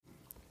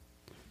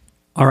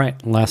All right,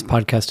 last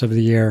podcast of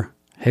the year.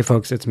 Hey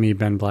folks, it's me,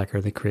 Ben Blacker,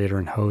 the creator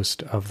and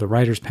host of the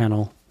Writers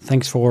Panel.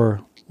 Thanks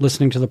for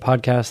listening to the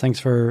podcast.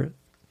 Thanks for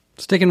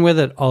sticking with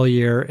it all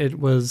year. It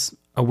was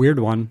a weird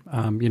one.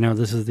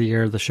 This is the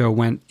year the show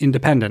went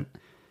independent,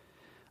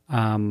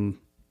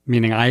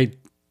 meaning I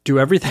do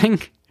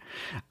everything,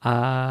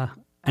 and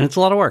it's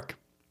a lot of work.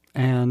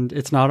 And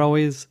it's not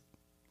always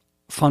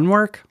fun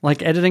work.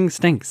 Like editing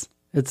stinks.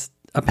 It's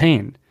a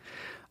pain.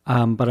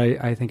 But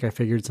I think I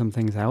figured some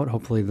things out.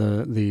 Hopefully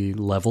the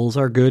levels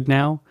are good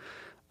now.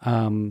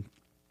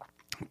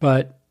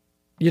 But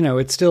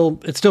it's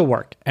still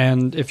work.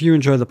 And if you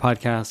enjoy the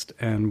podcast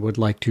and would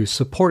like to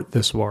support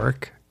this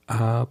work,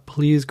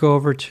 please go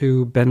over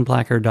to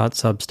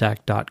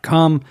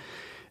benblacker.substack.com.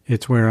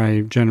 It's where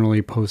I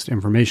generally post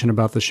information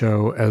about the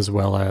show, as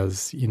well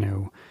as,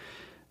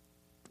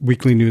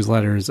 weekly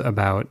newsletters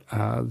about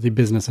the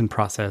business and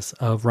process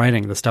of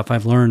writing, the stuff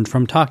I've learned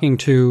from talking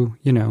to,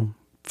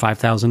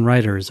 5,000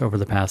 writers over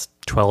the past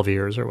 12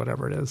 years or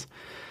whatever it is.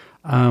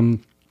 The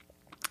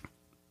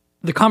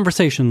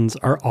conversations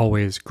are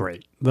always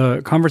great.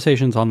 The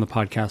conversations on the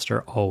podcast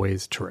are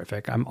always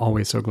terrific. I'm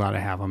always so glad I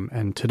have them.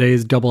 And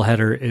today's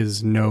doubleheader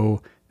is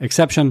no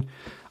exception.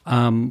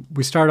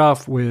 We start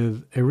off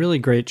with a really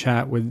great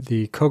chat with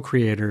the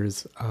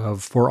co-creators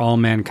of For All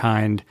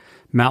Mankind,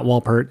 Matt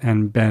Wolpert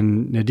and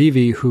Ben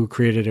Nedivi, who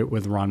created it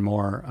with Ron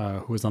Moore,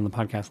 who was on the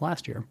podcast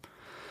last year.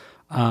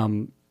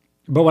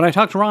 But when I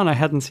talked to Ron, I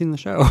hadn't seen the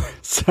show.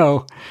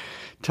 So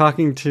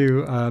talking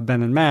to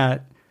Ben and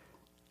Matt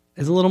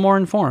is a little more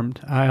informed.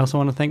 I also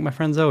want to thank my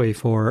friend Zoe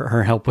for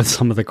her help with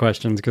some of the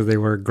questions because they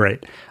were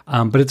great.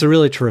 But it's a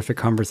really terrific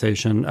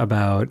conversation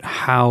about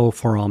how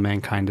For All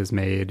Mankind is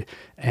made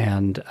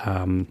and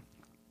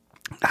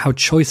how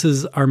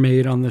choices are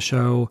made on the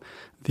show,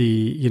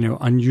 the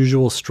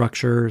unusual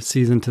structure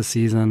season to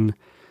season,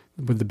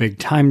 with the big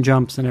time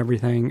jumps and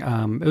everything.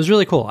 It was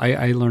really cool.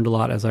 I learned a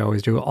lot, as I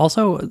always do.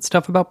 Also,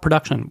 stuff about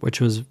production,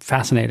 which was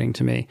fascinating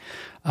to me,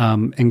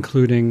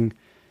 including,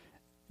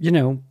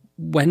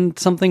 when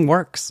something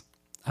works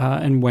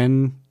and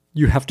when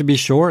you have to be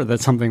sure that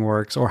something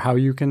works or how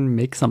you can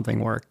make something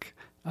work,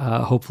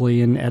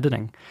 hopefully in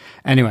editing.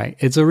 Anyway,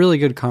 it's a really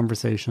good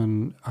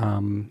conversation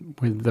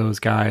with those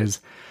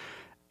guys.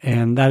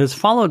 And that is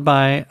followed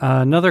by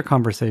another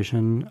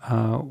conversation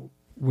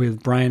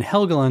with Brian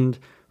Helgeland,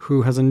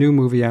 who has a new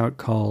movie out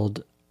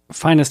called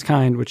Finest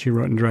Kind, which he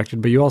wrote and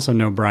directed. But you also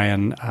know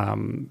Brian.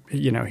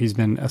 He's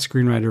been a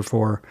screenwriter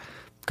for,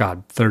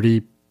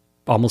 30,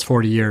 almost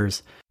 40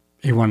 years.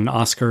 He won an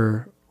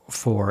Oscar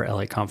for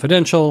LA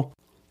Confidential.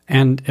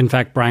 And in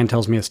fact, Brian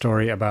tells me a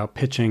story about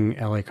pitching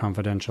LA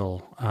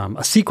Confidential,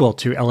 a sequel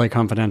to LA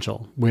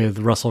Confidential with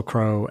Russell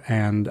Crowe,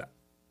 and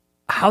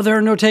how there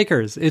are no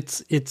takers.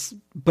 It's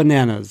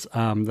bananas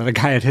that a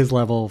guy at his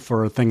level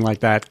for a thing like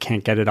that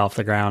can't get it off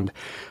the ground.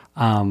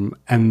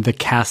 And the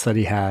cast that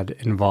he had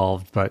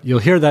involved. But you'll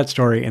hear that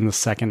story in the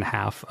second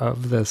half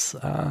of this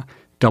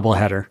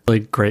doubleheader.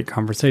 Really great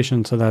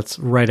conversation. So that's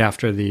right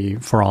after the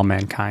For All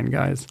Mankind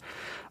guys.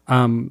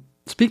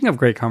 Speaking of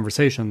great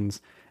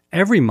conversations,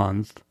 every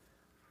month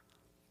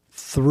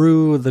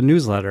through the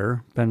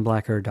newsletter,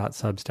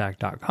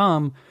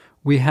 benblacker.substack.com,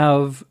 we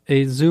have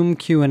a Zoom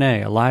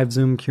Q&A, a live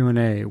Zoom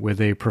Q&A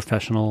with a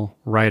professional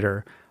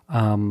writer,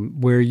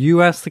 where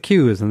you ask the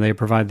Qs and they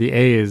provide the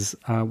As.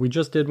 We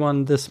just did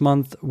one this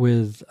month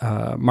with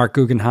Mark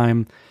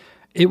Guggenheim.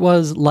 It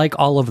was, like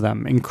all of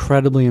them,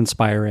 incredibly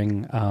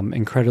inspiring,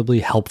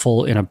 incredibly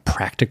helpful in a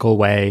practical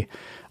way.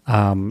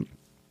 They're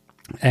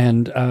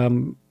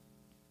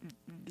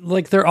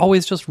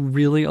always just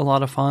really a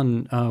lot of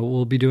fun.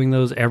 We'll be doing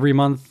those every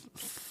month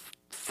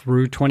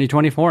through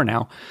 2024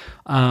 now.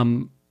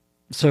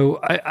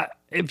 So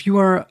if you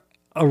are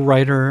a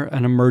writer,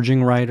 an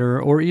emerging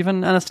writer, or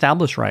even an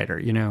established writer,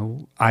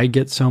 I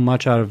get so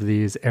much out of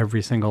these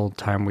every single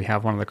time we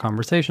have one of the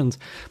conversations.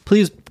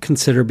 Please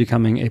consider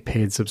becoming a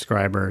paid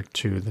subscriber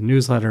to the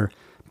newsletter,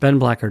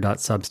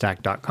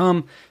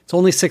 benblacker.substack.com. It's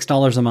only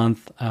 $6 a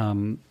month,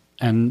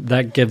 and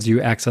that gives you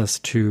access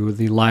to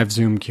the live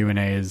Zoom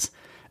Q&As,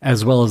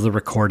 as well as the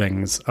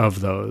recordings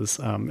of those,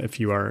 if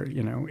you are,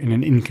 in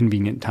an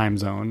inconvenient time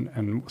zone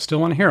and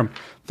still want to hear them.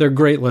 They're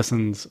great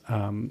listens,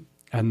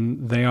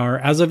 and they are,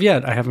 as of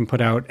yet, I haven't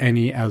put out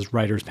any as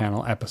Writers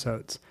Panel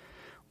episodes.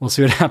 We'll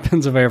see what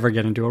happens if I ever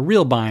get into a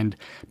real bind.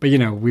 But,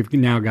 we've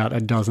now got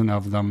a dozen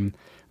of them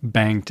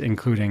banked,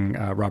 including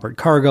Robert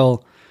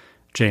Cargill,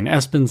 Jane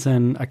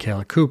Espenson,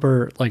 Akela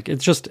Cooper.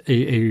 It's just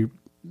a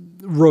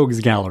rogues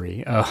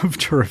gallery of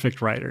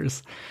terrific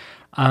writers.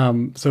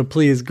 So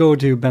please go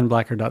to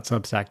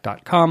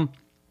benblacker.substack.com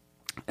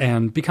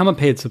and become a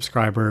paid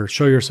subscriber,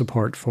 show your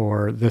support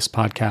for this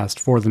podcast,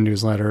 for the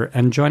newsletter,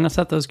 and join us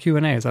at those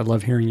Q&As. I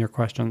love hearing your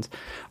questions.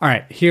 All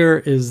right, here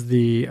is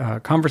the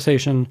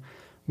conversation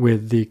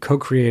with the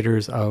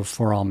co-creators of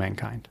For All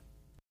Mankind.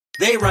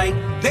 They write,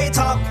 they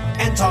talk,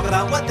 and talk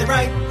about what they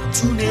write.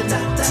 Tune in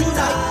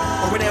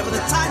tonight, or whenever the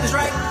time is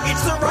right.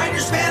 It's the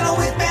Writers Panel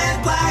with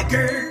Ben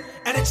Blacker,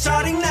 and it's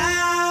starting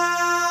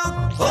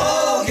now.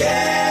 Oh,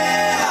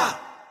 yeah!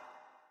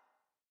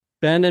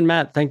 Ben and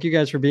Matt, thank you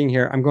guys for being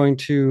here. I'm going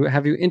to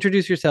have you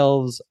introduce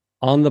yourselves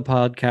on the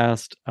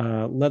podcast.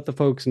 Let the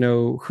folks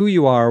know who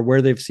you are,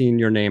 where they've seen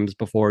your names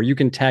before. You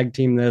can tag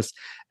team this.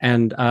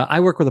 And I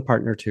work with a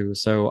partner too,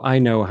 so I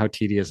know how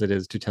tedious it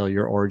is to tell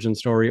your origin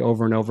story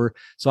over and over.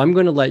 So I'm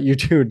going to let you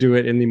two do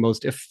it in the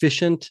most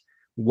efficient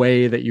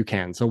way that you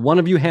can. So one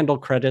of you handle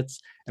credits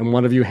and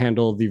one of you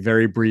handle the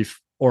very brief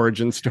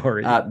origin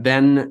story.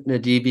 Ben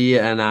Nedivi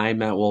and I,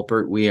 Matt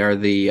Wolpert, we are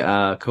the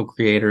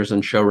co-creators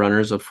and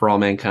showrunners of For All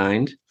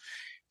Mankind.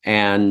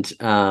 And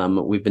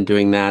we've been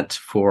doing that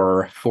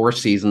for 4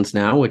 seasons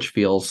now, which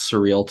feels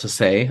surreal to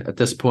say at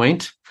this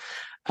point.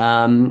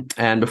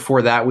 And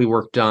before that, we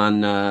worked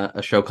on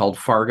a show called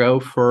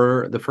Fargo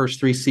for the first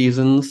 3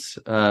 seasons.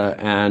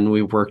 And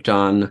we worked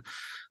on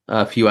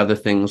a few other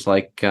things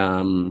like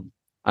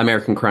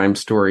American Crime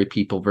Story,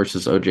 People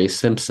versus O.J.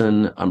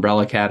 Simpson,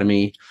 Umbrella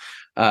Academy.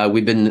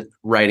 We've been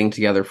writing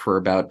together for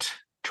about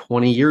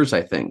 20 years,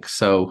 I think.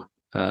 So,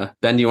 Ben,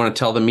 do you want to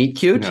tell the meet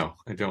cute? No,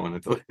 I don't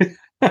want to.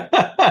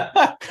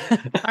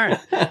 All right.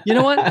 You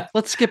know what?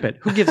 Let's skip it.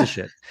 Who gives a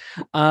shit?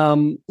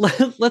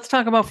 Let's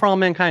talk about For All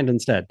Mankind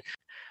instead.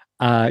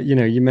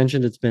 You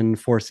mentioned it's been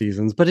 4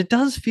 seasons, but it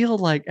does feel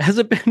like, has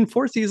it been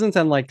 4 seasons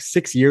and like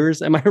 6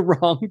 years? Am I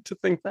wrong to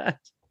think that?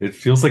 It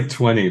feels like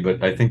 20,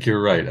 but I think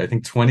you're right. I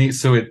think 20.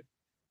 So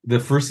the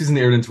first season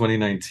aired in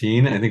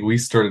 2019. I think we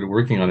started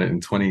working on it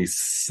in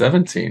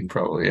 2017,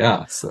 probably.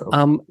 Yeah. So,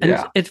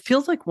 it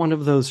feels like one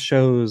of those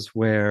shows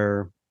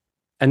where,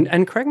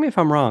 and correct me if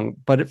I'm wrong,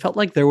 but it felt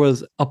like there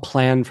was a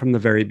plan from the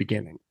very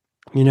beginning.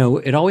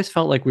 It always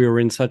felt like we were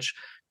in such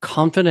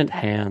confident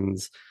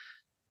hands,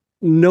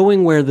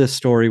 knowing where this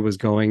story was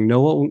going,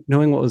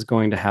 knowing what was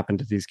going to happen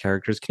to these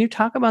characters. Can you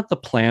talk about the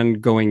plan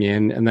going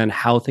in and then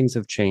how things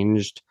have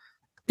changed,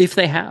 if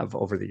they have,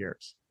 over the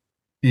years?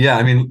 Yeah,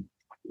 I mean,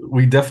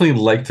 we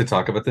definitely like to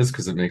talk about this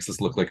because it makes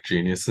us look like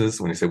geniuses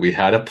when we say we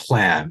had a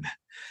plan,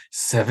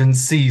 7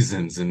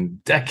 seasons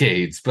and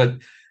decades. But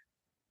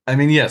I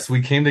mean, yes,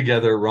 we came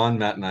together. Ron,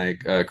 Matt, and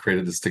I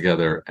created this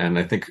together. And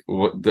I think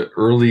what the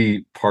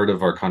early part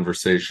of our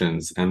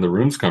conversations and the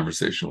room's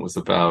conversation was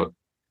about,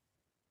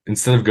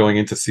 instead of going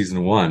into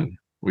season 1,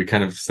 we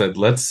kind of said,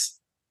 let's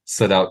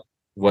set out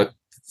what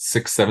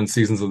 6, 7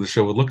 seasons of the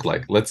show would look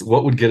like.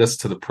 What would get us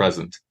to the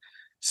present.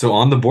 So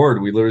on the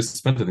board, we literally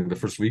spent, I think, the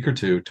first week or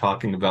 2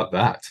 talking about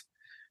that,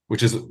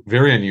 which is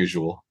very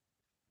unusual.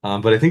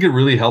 But I think it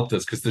really helped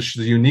us because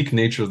the unique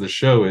nature of the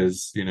show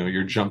is,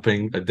 you're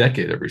jumping a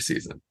decade every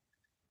season.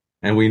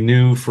 And we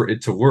knew for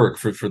it to work,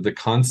 for the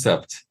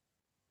concept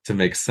to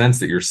make sense,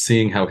 that you're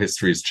seeing how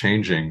history is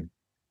changing,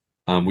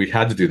 we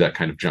had to do that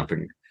kind of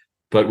jumping.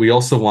 But we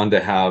also wanted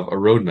to have a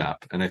roadmap.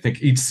 And I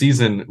think each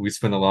season, we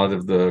spent a lot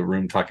of the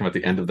room talking about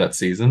the end of that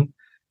season.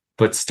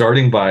 But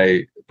starting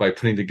by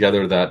putting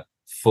together that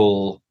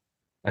full,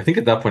 I think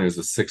at that point it was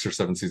a 6 or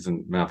 7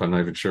 season map. I'm not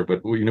even sure,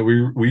 but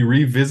we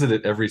revisit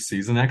it every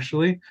season.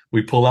 Actually,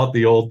 we pull out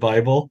the old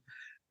Bible,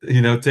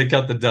 take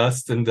out the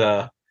dust and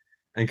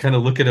kind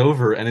of look it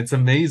over. And it's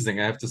amazing,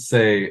 I have to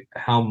say,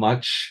 how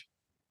much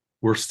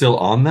we're still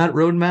on that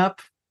roadmap.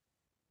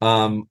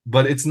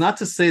 But it's not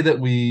to say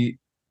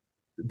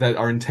that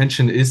our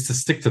intention is to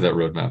stick to that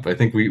roadmap. I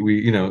think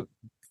we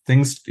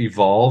things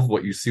evolve,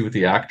 what you see with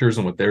the actors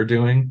and what they're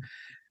doing.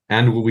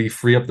 And we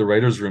free up the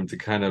writer's room to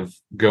kind of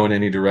go in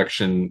any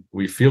direction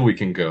we feel we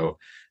can go.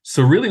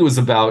 So really it was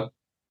about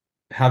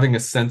having a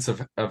sense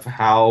of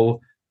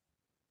how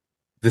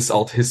this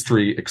alt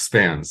history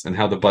expands and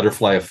how the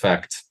butterfly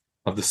effect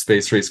of the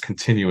space race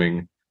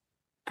continuing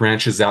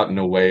branches out in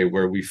a way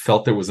where we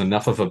felt there was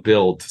enough of a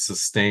build to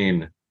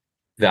sustain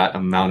that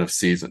amount of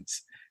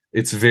seasons.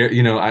 It's very,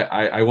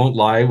 I won't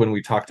lie, when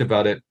we talked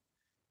about it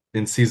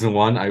in season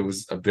 1, I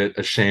was a bit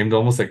ashamed,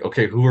 almost like,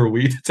 okay, who are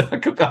we to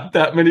talk about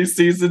that many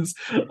seasons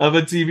of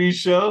a TV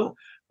show?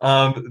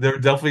 There were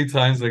definitely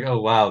times like, oh,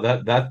 wow,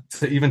 that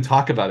to even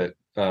talk about it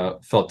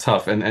felt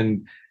tough.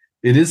 And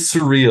it is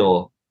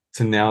surreal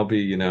to now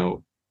be,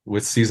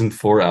 with season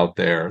 4 out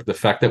there, the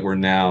fact that we're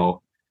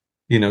now,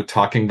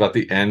 talking about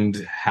the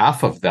end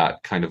half of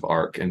that kind of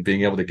arc and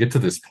being able to get to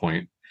this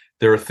point.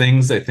 There are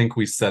things I think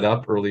we set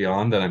up early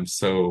on that I'm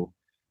so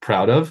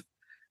proud of.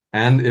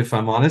 And if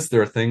I'm honest,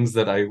 there are things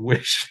that I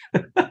wish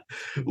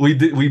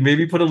we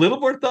maybe put a little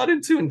more thought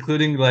into,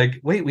 including like,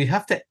 wait, we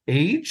have to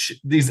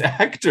age these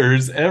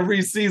actors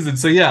every season.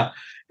 So yeah,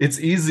 it's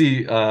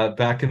easy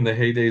back in the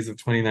heydays of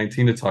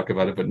 2019 to talk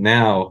about it, but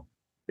now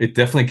it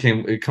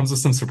definitely comes with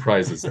some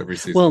surprises every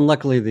season. Well, and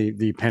luckily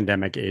the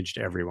pandemic aged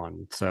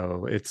everyone,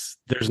 so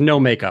there's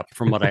no makeup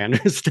from what I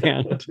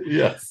understand.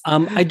 Yes.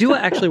 I do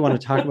actually want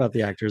to talk about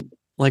the actors.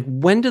 Like,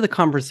 when do the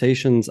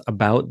conversations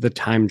about the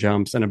time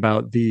jumps and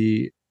about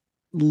the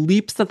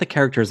leaps that the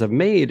characters have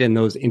made in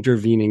those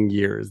intervening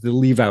years, the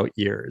leave out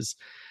years,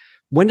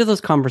 when do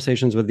those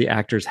conversations with the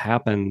actors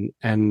happen?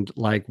 And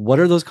like, what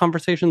are those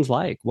conversations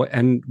like?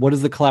 What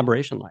is the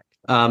collaboration like?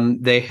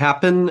 They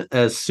happen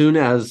as soon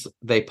as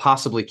they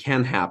possibly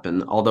can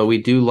happen, although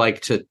we do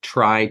like to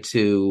try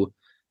to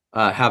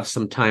have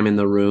some time in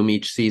the room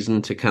each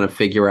season to kind of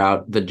figure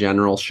out the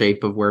general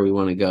shape of where we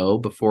want to go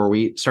before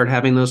we start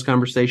having those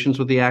conversations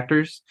with the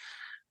actors.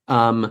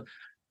 And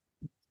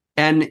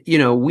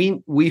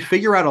we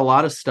figure out a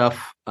lot of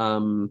stuff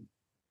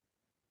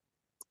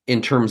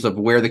in terms of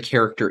where the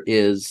character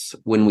is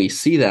when we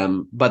see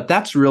them, but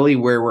that's really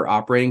where we're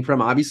operating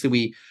from.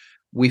 Obviously,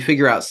 we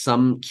figure out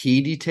some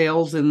key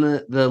details in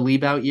the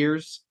leave out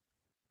years,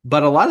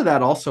 but a lot of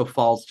that also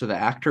falls to the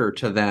actor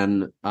to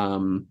then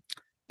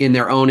in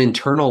their own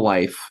internal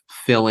life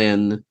fill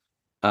in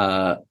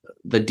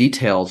the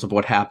details of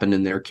what happened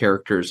in their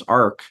character's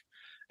arc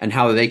and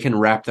how they can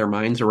wrap their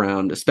minds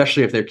around,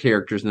 especially if their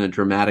character's in a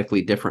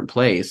dramatically different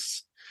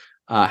place.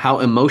 How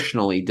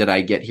emotionally did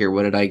I get here?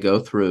 What did I go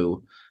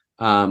through?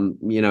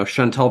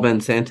 Chantal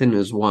Van Santen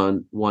is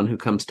one who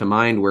comes to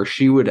mind, where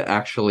she would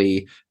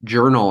actually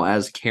journal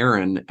as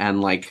Karen,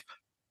 and like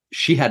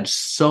she had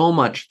so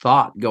much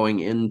thought going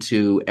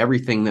into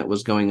everything that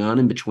was going on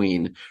in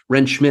between.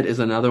 Ren Schmidt is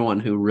another one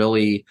who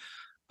really,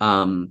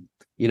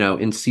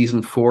 in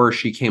season 4,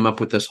 she came up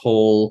with this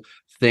whole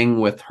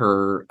thing with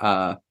her,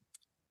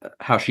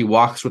 how she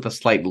walks with a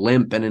slight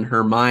limp, and in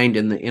her mind,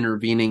 in the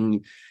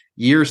intervening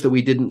years that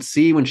we didn't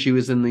see when she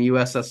was in the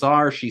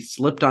USSR, she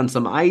slipped on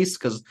some ice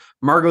because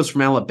Margot's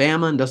from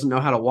Alabama and doesn't know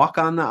how to walk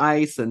on the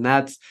ice. And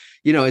that's,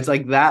 it's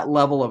like that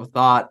level of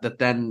thought that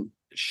then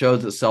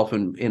shows itself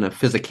in a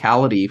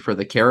physicality for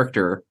the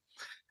character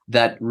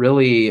that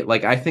really,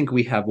 like, I think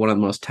we have one of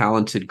the most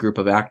talented group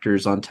of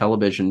actors on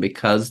television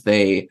because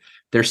they're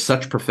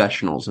such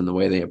professionals in the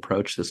way they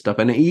approach this stuff,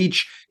 and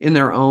each in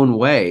their own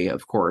way,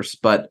 of course,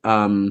 but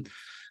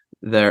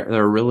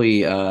they're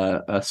really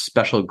a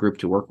special group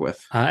to work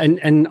with.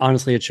 And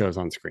honestly, it shows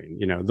on screen,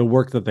 the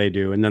work that they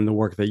do and then the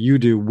work that you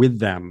do with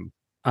them.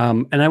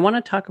 And I want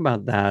to talk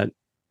about that,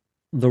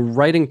 the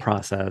writing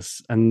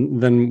process,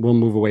 and then we'll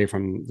move away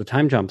from the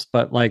time jumps.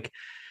 But like,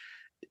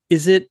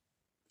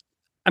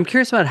 I'm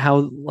curious about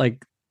how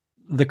like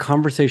the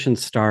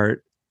conversations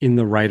start in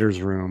the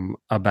writer's room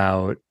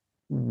about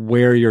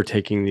where you're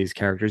taking these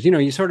characters.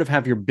 You sort of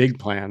have your big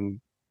plan.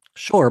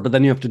 Sure, but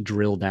then you have to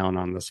drill down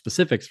on the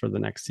specifics for the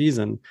next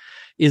season.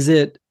 Is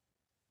it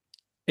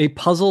a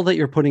puzzle that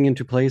you're putting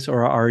into place,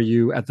 or are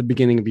you at the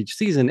beginning of each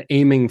season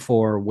aiming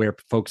for where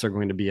folks are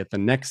going to be at the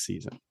next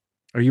season?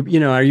 Are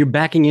you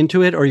backing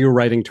into it, or are you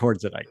writing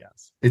towards it, I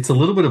guess? It's a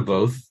little bit of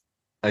both.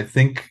 I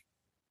think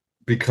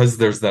because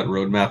there's that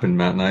roadmap in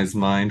Matt and I's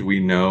mind, we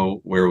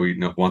know where we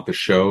want the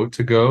show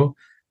to go.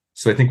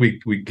 So I think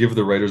we give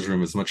the writer's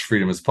room as much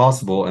freedom as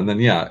possible. And then,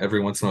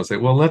 every once in a while say,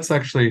 well, let's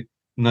actually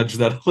nudge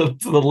that a little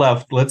to the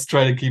left. Let's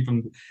try to keep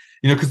him,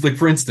 because like,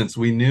 for instance,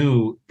 we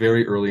knew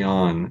very early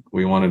on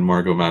we wanted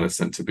Margot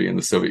Madison to be in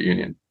the Soviet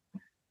Union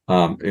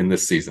in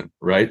this season,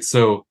 right?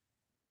 So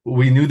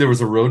we knew there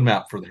was a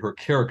roadmap for her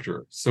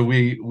character. So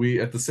we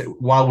at the same,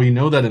 while we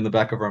know that in the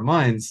back of our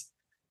minds,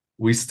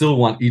 we still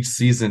want each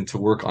season to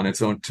work on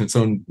its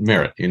own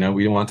merit.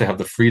 We want to have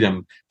the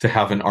freedom to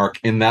have an arc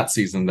in that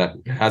season that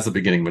has a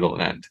beginning, middle,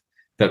 and end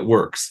that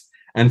works.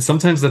 And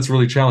sometimes that's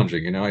really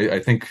challenging. I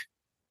think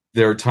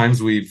there are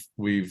times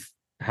we've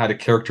had a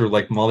character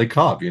like Molly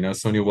Cobb,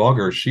 Sonia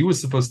Walger. She was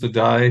supposed to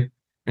die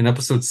in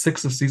episode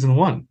 6 of season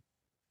 1.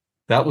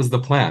 That was the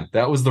plan.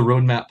 That was the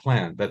roadmap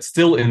plan. That's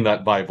still in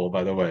that Bible,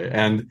 by the way.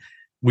 And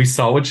we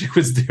saw what she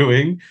was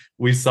doing.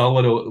 We saw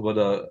what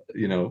a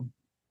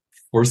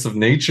force of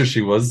nature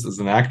she was as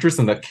an actress,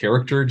 and that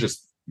character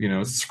just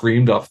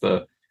screamed off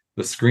the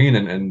screen,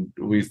 and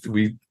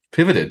we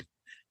pivoted.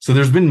 So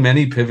there's been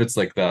many pivots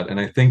like that, and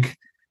I think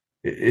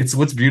it's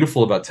what's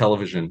beautiful about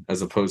television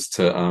as opposed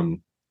to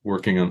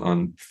working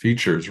on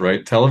features,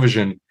 right?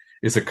 Television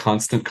is a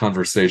constant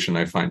conversation,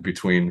 I find,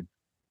 between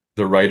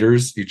the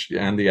writers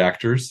and the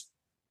actors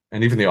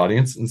and even the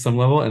audience in some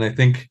level. And I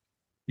think,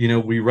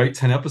 we write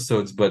 10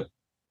 episodes, but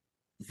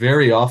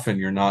very often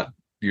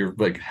you're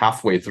like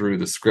halfway through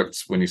the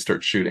scripts when you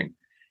start shooting.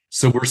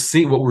 So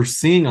what we're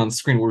seeing on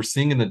screen, what we're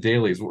seeing in the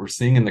dailies, what we're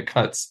seeing in the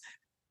cuts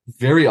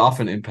very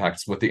often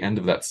impacts what the end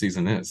of that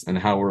season is and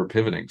how we're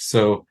pivoting.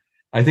 So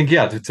I think,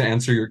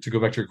 to go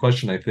back to your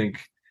question, I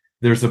think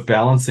there's a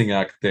balancing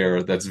act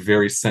there that's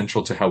very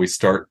central to how we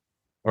start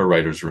our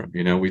writer's room.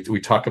 We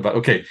talk about,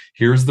 okay,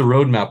 here's the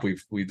roadmap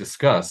we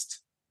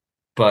discussed,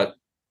 but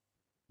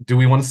do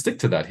we want to stick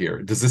to that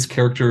here? Is this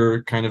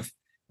character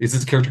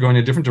going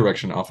a different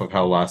direction off of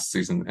how last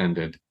season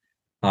ended?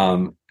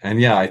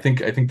 I think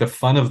the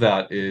fun of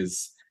that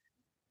is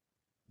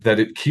that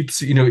it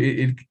keeps,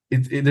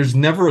 there's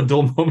never a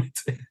dull moment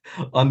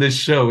on this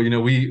show.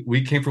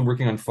 We came from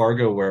working on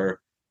Fargo, where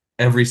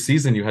every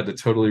season you had to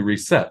totally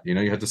reset,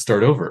 you had to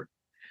start over.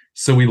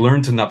 So we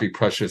learned to not be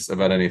precious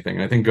about anything.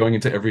 And I think going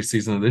into every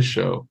season of this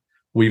show,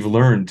 we've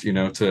learned,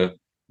 to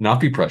not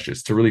be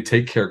precious, to really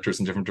take characters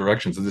in different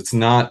directions. And it's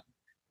not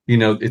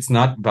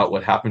about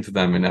what happened to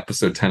them in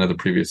episode 10 of the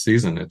previous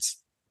season.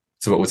 It's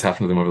about what's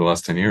happened to them over the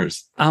last 10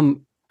 years.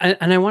 And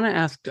I want to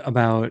ask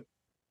about,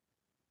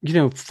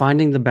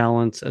 finding the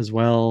balance as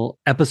well,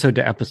 episode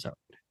to episode.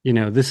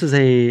 This is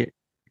a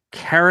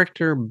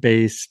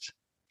character-based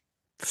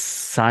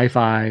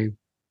sci-fi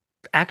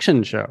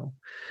action show.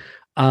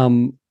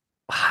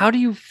 How do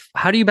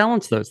you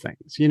balance those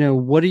things?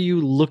 What are you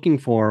looking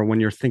for when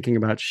you're thinking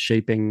about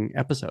shaping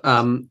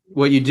episodes?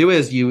 What you do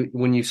is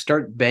when you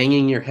start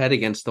banging your head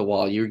against the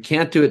wall, you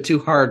can't do it too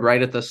hard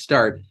right at the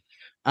start.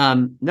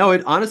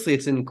 No, honestly,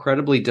 it's an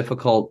incredibly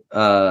difficult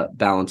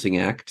balancing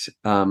act,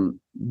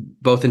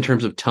 both in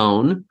terms of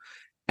tone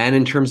and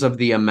in terms of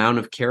the amount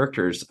of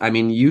characters. I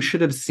mean, you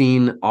should have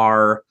seen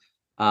our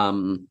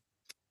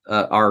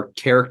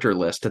character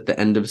list at the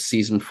end of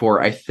season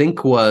 4. I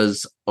think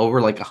was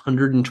over like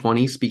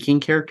 120 speaking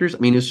characters. I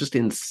mean, it's just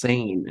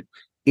insane.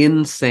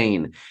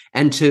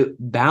 And to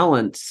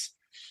balance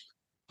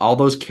all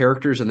those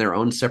characters and their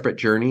own separate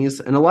journeys,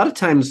 and a lot of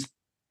times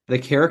the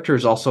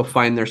characters also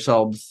find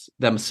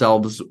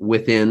themselves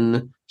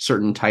within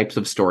certain types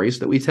of stories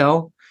that we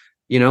tell.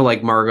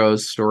 Like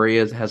Margot's story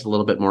has a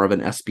little bit more of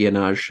an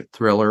espionage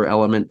thriller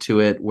element to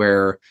it,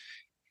 where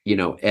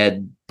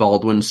Ed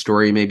Baldwin's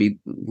story maybe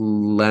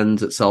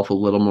lends itself a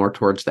little more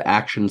towards the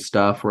action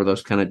stuff or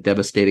those kind of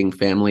devastating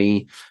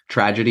family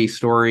tragedy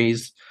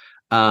stories.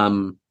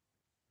 So,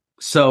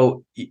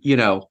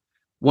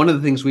 one of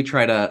the things we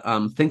try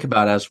to think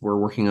about as we're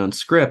working on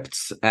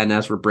scripts and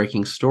as we're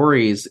breaking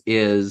stories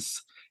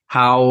is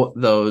how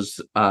those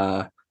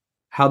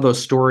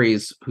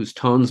stories whose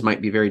tones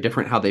might be very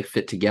different, how they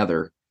fit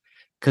together.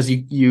 Because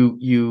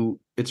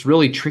it's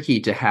really tricky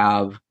to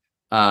have,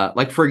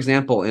 like, for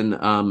example,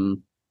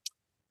 in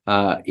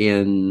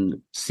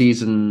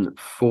season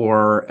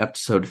 4,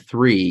 episode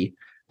 3,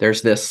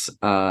 there's this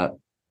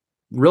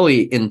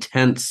really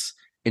intense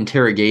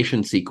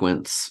interrogation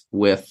sequence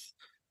with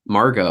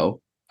Margot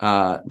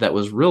that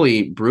was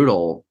really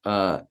brutal,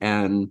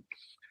 and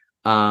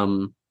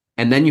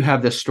then you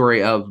have this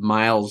story of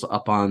Miles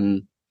up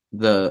on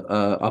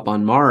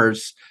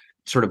Mars,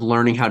 sort of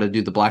learning how to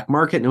do the black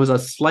market, and it was a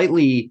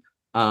slightly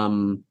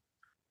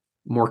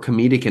more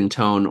comedic in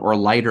tone or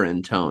lighter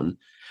in tone.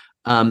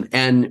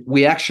 And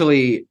we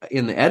actually,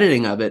 in the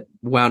editing of it,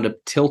 wound up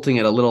tilting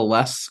it a little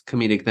less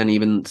comedic than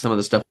even some of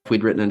the stuff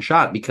we'd written and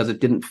shot, because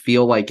it didn't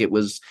feel like it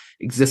was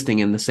existing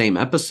in the same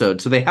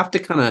episode. So they have to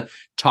kind of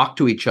talk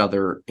to each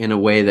other in a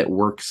way that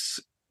works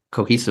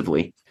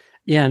cohesively.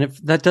 Yeah, and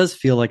that does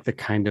feel like the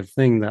kind of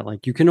thing that,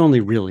 like, you can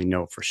only really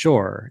know for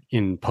sure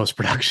in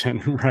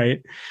post-production,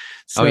 right?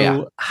 So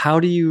yeah. How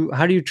do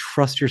you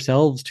trust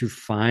yourselves to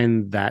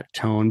find that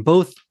tone,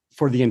 both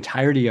for the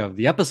entirety of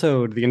the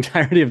episode, the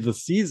entirety of the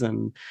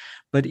season,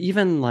 but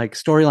even like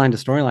storyline to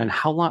storyline?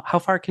 How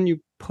far can you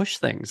push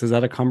things? Is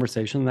that a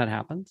conversation that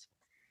happens?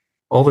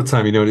 All the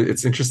time.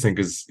 It's interesting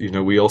because,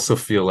 we also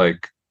feel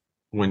like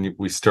when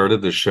we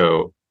started the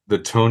show, the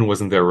tone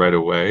wasn't there right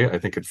away. I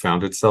think it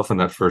found itself in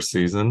that first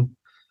season.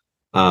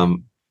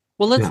 Well,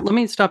 let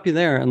me stop you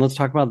there and let's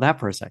talk about that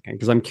for a second,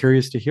 because I'm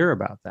curious to hear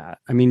about that.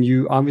 I mean,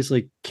 you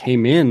obviously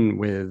came in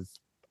with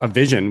a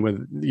vision,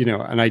 with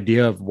an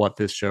idea of what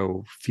this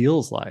show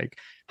feels like.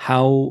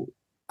 How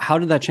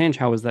did that change?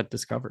 How was that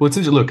discovered? Well, it's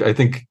interesting. Look, I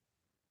think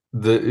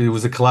it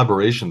was a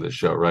collaboration, this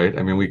show, right?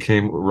 I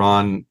mean,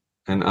 Ron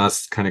and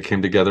us kind of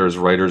came together as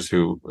writers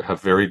who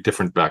have very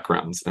different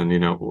backgrounds. And,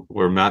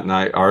 where Matt and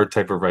I, our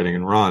type of writing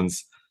and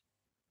Ron's,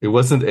 it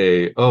wasn't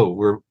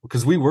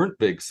because we weren't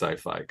big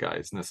sci-fi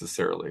guys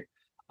necessarily.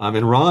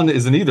 And Ron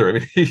isn't either. I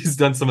mean, he's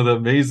done some of the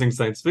amazing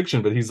science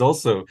fiction, but he's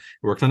also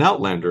worked on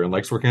Outlander and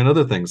likes working on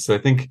other things. So I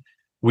think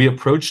we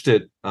approached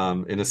it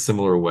in a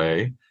similar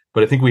way,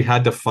 but I think we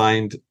had to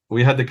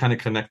kind of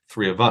connect the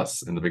three of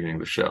us in the beginning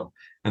of the show.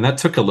 And that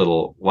took a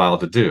little while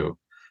to do.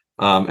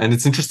 And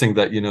it's interesting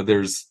that,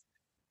 there's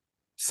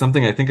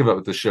something I think about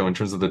with the show in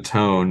terms of the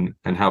tone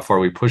and how far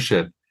we push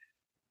it.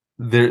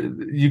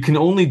 You can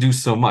only do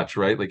so much,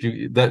 right? Like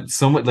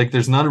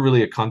there's not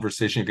really a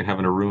conversation you can have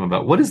in a room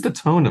about what is the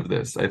tone of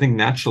this. I think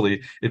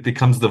naturally it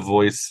becomes the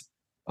voice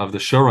of the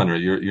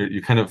showrunner.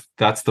 You kind of,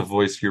 that's the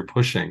voice you're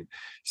pushing.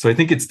 So I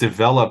think it's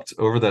developed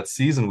over that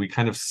season. We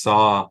kind of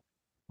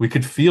we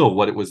could feel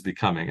what it was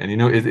becoming. And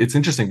it's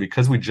interesting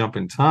because we jump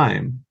in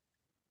time,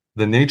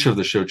 the nature of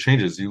the show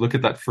changes. You look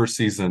at that first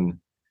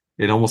season,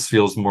 it almost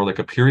feels more like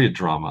a period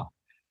drama.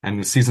 And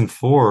in season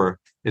 4,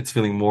 it's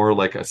feeling more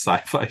like a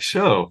sci-fi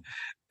show.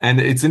 And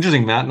it's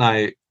interesting, Matt and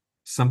I,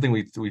 something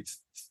we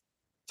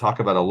talk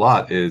about a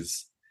lot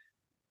is,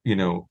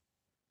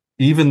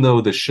 even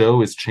though the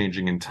show is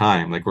changing in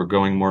time, like we're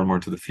going more and more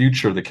to the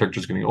future, the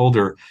characters getting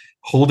older,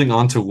 holding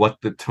on to what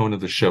the tone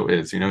of the show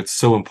is, it's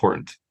so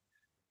important.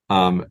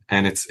 And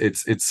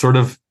it's sort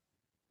of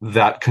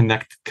that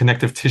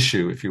connective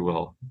tissue, if you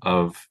will,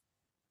 of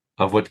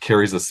what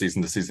carries us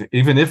season to season.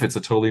 Even if it's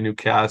a totally new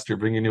cast, you're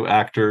bringing new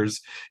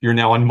actors, you're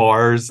now on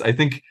Mars. I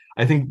think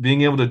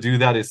being able to do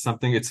that is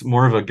something, it's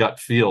more of a gut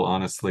feel,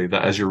 honestly,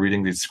 that as you're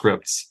reading these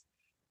scripts,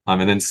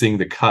 and then seeing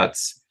the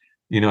cuts,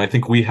 I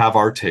think we have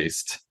our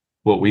taste,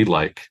 what we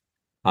like,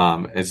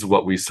 is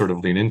what we sort of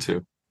lean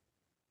into.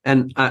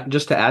 And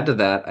just to add to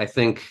that, I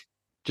think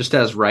just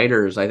as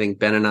writers, I think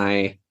Ben and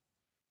I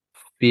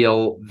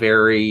feel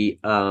very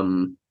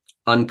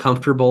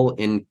uncomfortable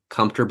in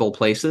comfortable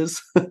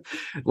places.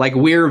 Like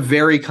we're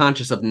very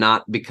conscious of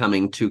not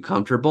becoming too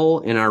comfortable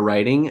in our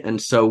writing.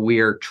 And so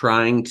we're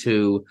trying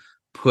to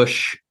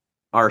push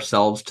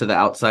ourselves to the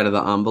outside of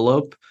the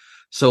envelope.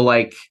 So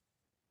like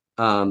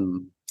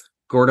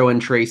Gordo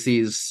and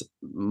Tracy's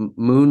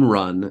moon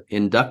run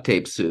in duct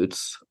tape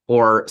suits,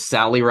 or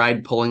Sally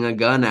Ride pulling a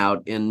gun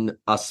out in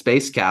a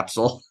space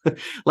capsule.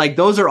 Like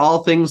those are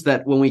all things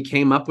that when we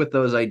came up with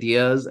those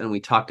ideas and we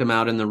talked them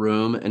out in the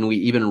room and we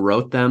even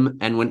wrote them,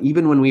 and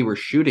when we were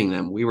shooting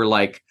them, we were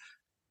like,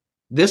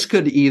 this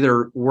could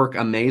either work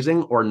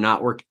amazing or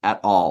not work at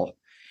all.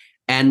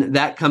 And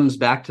that comes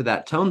back to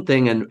that tone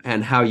thing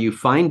and how you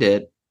find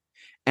it.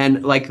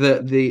 And like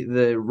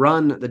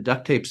the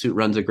duct tape suit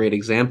run's a great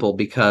example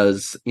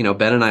because,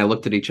 Ben and I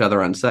looked at each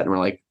other on set and we're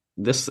like,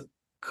 this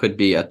could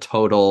be a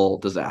total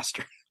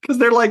disaster. Because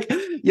they're like,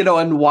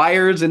 on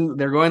wires and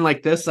they're going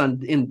like this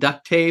in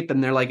duct tape,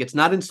 and they're like, it's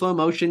not in slow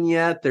motion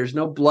yet. There's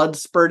no blood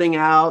spurting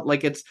out.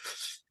 It's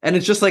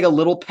just like a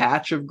little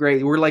patch of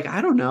gray. We're like,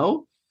 I don't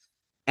know.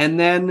 And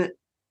then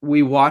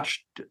we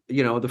watched,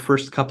 the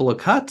first couple of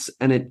cuts,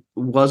 and it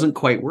wasn't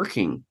quite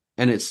working,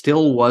 and it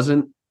still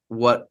wasn't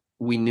what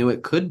we knew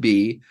it could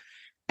be.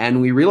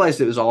 And we realized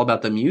it was all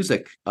about the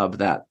music of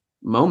that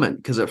moment.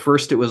 Because at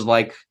first it was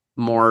like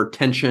more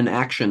tension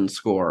action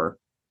score.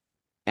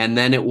 And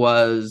then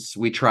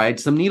we tried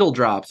some needle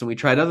drops and we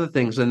tried other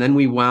things. And then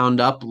we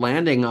wound up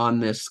landing on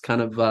this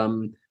kind of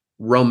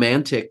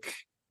romantic,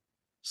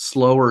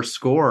 slower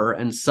score.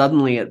 And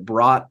suddenly it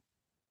brought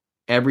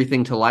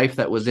everything to life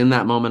that was in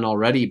that moment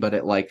already, but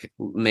it like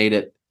made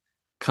it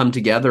come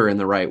together in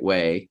the right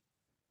way,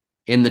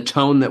 in the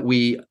tone that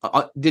we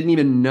didn't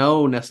even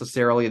know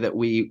necessarily that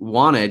we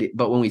wanted.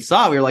 But when we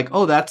saw it, we were like,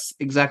 oh, that's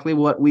exactly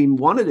what we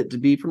wanted it to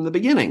be from the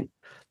beginning.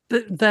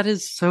 That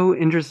is so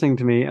interesting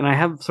to me. And I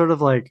have sort of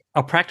like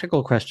a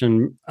practical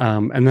question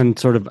and then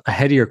sort of a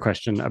headier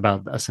question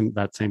about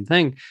that same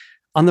thing.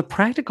 On the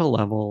practical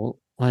level,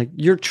 like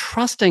you're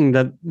trusting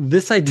that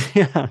this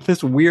idea,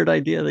 this weird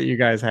idea that you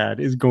guys had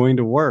is going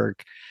to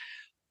work.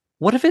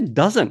 What if it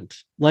doesn't?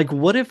 Like,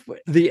 what if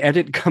the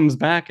edit comes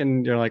back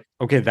and you're like,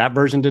 okay, that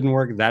version didn't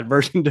work, that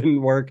version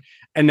didn't work,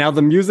 and now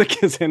the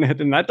music is in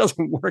it and that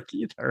doesn't work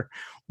either?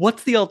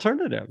 What's the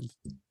alternative?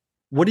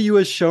 What do you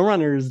as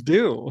showrunners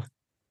do?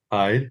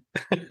 Hide.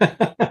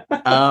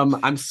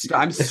 I'm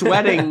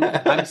sweating.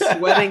 I'm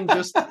sweating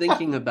just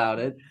thinking about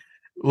it.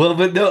 Well,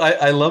 but no,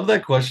 I love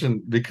that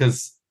question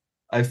because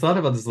I've thought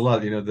about this a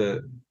lot. In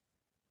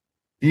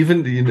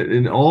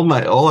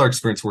all our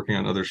experience working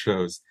on other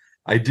shows,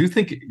 I do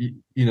think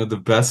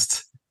the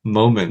best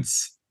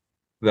moments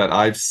that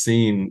I've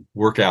seen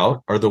work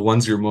out are the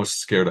ones you're most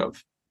scared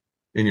of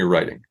in your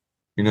writing.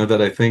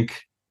 That I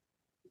think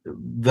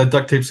that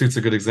duct tape suit's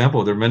a good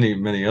example. There are many,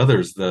 many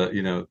others.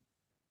 The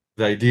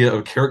idea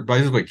of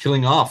by the way,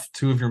 killing off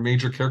two of your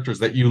major characters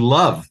that you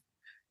love.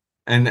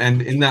 And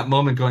in that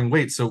moment going,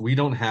 wait, so we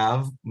don't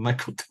have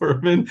Michael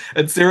Dorman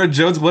and Sarah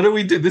Jones? What do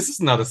we do? This is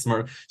not a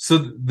smart.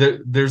 So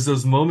there's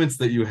those moments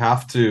that you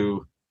have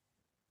to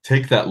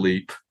take that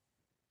leap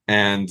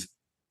and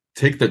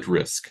take that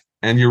risk.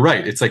 And you're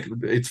right. It's like,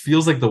 it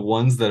feels like the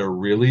ones that are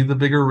really the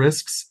bigger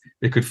risks,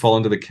 it could fall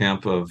into the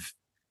camp of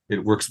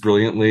it works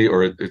brilliantly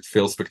or it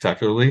fails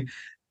spectacularly.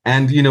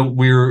 And,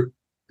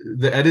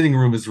 the editing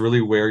room is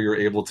really where you're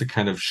able to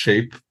kind of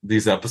shape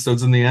these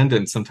episodes in the end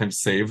and sometimes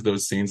save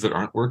those scenes that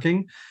aren't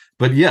working.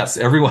 But yes,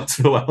 every once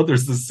in a while,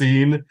 there's the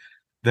scene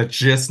that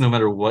just, no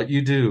matter what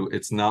you do,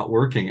 it's not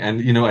working.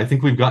 And, I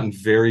think we've gotten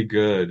very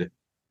good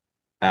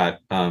at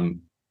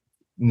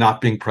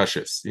not being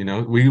precious.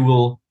 We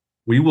will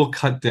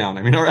cut down.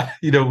 I mean,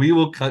 we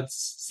will cut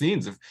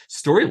scenes of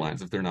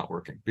storylines if they're not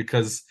working,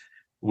 because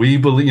we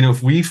believe,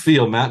 if we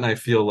feel, Matt and I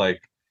feel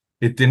like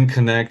it didn't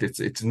connect, it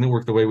didn't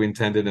work the way we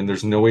intended, and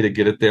there's no way to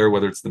get it there,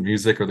 whether it's the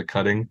music or the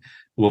cutting,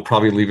 we'll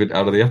probably leave it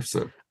out of the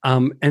episode.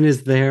 And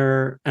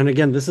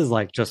again, this is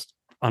like just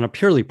on a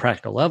purely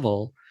practical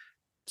level.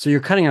 So you're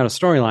cutting out a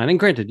storyline, and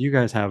granted, you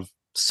guys have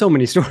so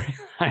many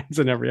storylines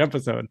in every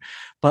episode,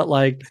 but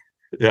like,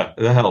 yeah,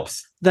 that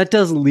helps. That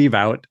does leave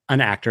out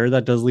an actor,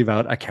 that does leave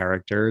out a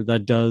character,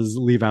 that does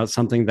leave out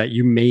something that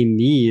you may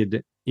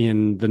need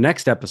in the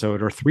next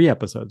episode or 3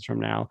 episodes from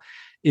now.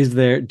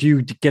 Do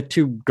you get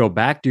to go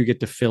back? Do you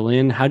get to fill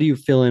in? How do you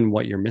fill in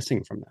what you're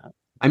missing from that?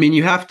 I mean,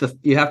 you have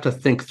to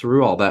think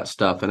through all that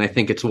stuff. And I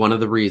think it's one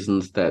of the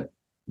reasons that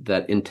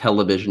in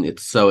television,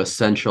 it's so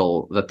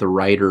essential that the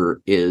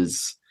writer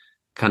is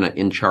kind of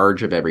in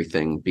charge of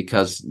everything,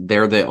 because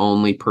they're the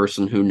only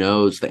person who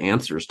knows the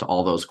answers to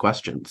all those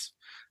questions.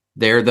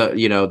 They're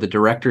the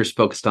director's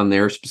focused on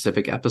their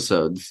specific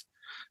episodes.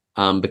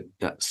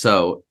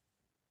 So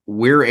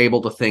we're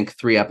able to think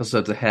 3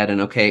 episodes ahead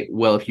and, okay,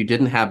 well, if you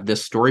didn't have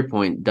this story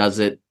point, does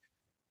it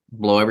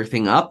blow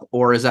everything up?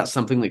 Or is that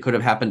something that could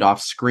have happened off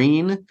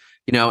screen?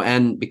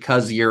 And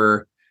because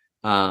you're,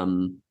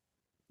 depending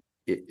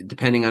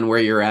on where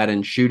you're at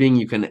in shooting,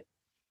 you can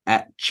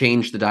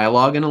change the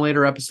dialogue in a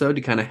later episode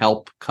to kind of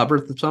help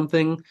cover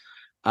something.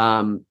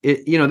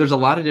 There's a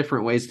lot of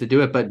different ways to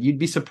do it, but you'd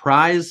be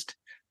surprised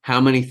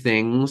how many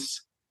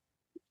things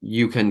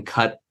you can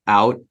cut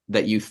out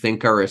that you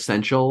think are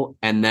essential,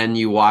 and then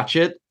you watch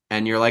it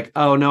and you're like,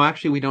 oh no,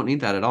 actually we don't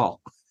need that at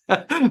all.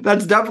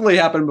 That's definitely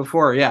happened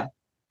before. Yeah.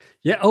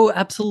 Yeah. Oh,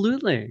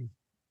 absolutely.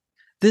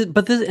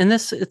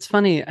 This, it's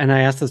funny, and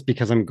I ask this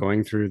because I'm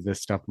going through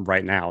this stuff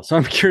right now. So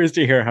I'm curious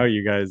to hear how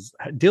you guys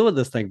deal with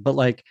this thing. But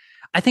like,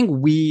 I think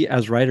we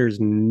as writers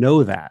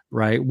know that,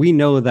 right? We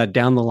know that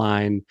down the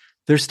line,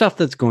 there's stuff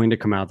that's going to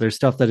come out. There's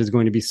stuff that is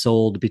going to be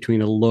sold between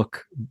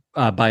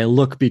by a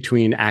look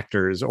between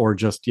actors, or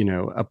just,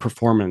 a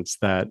performance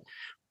that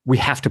we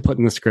have to put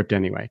in the script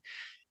anyway.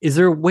 Is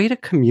there a way to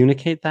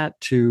communicate that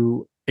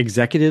to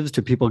executives,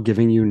 to people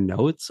giving you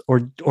notes, or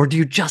do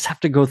you just have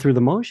to go through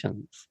the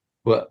motions?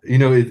 Well,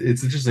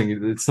 it's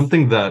interesting. It's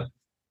something that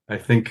I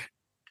think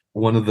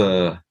one of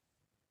the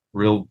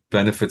real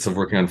benefits of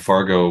working on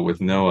Fargo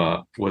with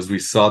Noah was we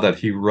saw that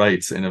he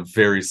writes in a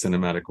very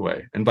cinematic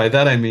way. And by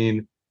that, I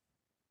mean,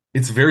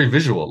 it's very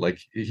visual. Like,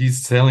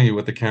 he's telling you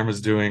what the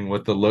camera's doing,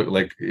 what the look,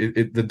 like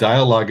the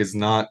dialogue is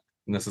not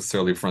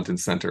necessarily front and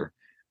center.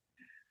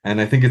 And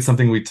I think it's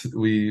something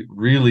we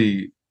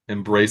really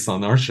embrace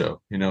on our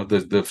show.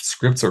 The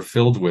scripts are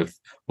filled with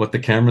what the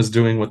camera's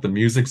doing, what the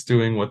music's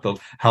doing,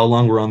 how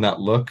long we're on that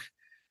look.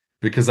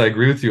 Because I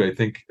agree with you. I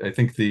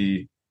think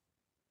the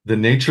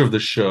nature of the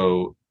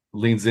show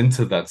leans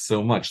into that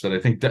so much that I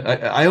think that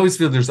I always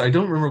feel I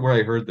don't remember where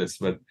I heard this,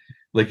 but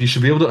like, you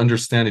should be able to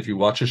understand if you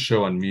watch a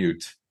show on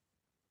mute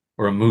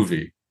or a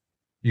movie,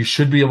 you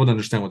should be able to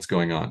understand what's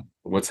going on,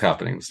 what's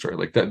happening in the story.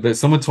 Like that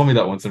someone told me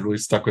that once and it really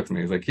stuck with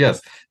me. It's like, yes,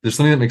 there's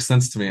something that makes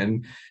sense to me.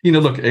 And,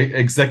 look,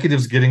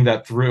 executives getting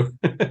that through,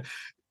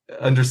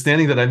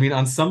 understanding that, I mean,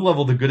 on some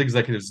level, the good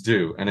executives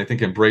do, and I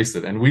think embrace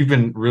it. And we've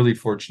been really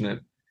fortunate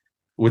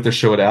with the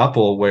show at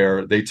Apple,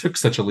 where they took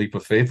such a leap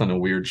of faith on a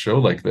weird show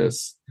like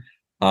this.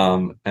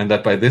 And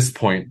that by this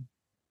point,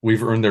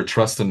 we've earned their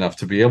trust enough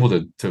to be able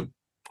to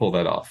pull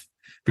that off.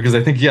 Because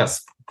I think,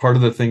 yes, part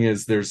of the thing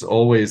is there's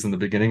always in the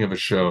beginning of a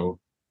show,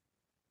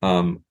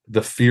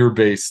 the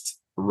fear-based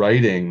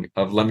writing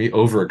of, let me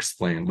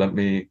over-explain, let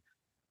me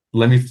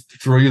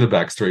throw you the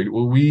backstory.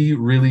 We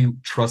really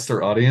trust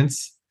our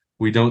audience.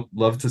 We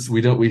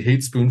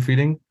hate spoon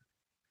feeding.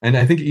 And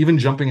I think even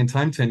jumping in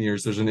time 10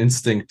 years, there's an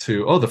instinct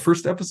to, the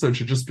first episode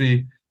should just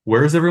be,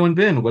 where has everyone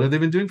been? What have they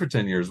been doing for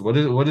 10 years? What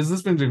has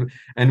this been doing?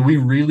 And we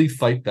really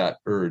fight that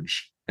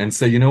urge and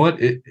say, you know what?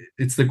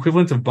 It's the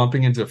equivalent of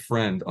bumping into a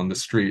friend on the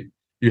street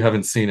you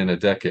haven't seen in a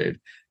decade.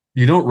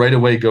 You don't right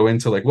away go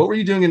into like, what were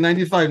you doing in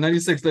 95,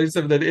 96,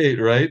 97,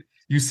 98, right?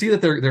 You see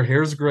that their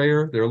hair's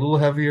grayer, they're a little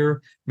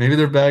heavier, maybe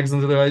their bags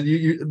under their eyes.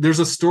 There's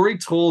a story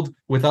told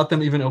without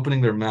them even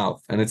opening their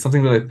mouth. And it's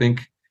something that I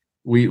think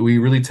we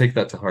really take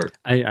that to heart.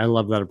 I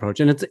love that approach.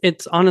 And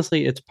it's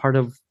honestly, it's part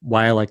of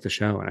why I like the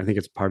show. And I think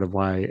it's part of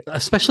why,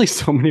 especially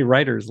so many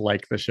writers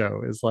like the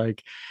show, is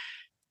like,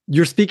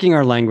 you're speaking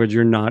our language.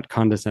 You're not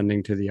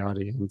condescending to the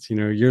audience.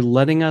 You're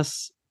letting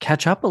us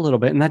catch up a little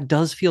bit. And that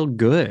does feel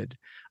good.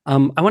 I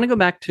want to go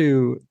back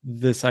to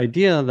this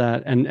idea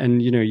that,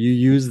 and you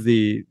use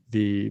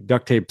the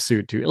duct tape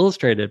suit to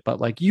illustrate it,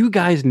 but like, you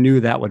guys knew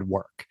that would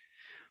work,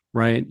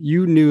 right?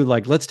 You knew,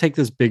 like, let's take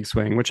this big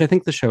swing, which I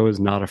think the show is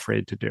not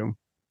afraid to do.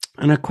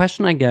 And a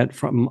question I get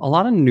from a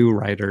lot of new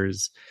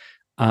writers,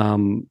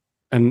 and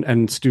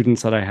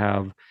students that I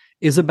have,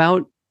 is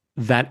about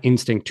that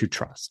instinct to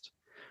trust,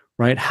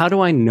 right? How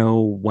do I know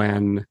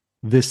when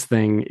this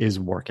thing is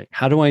working?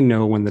 How do I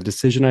know when the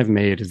decision I've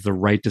made is the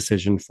right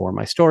decision for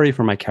my story,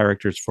 for my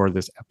characters, for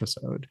this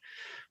episode?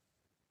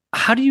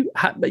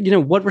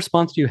 What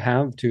response do you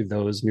have to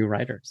those new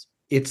writers?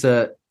 It's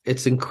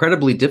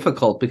incredibly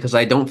difficult because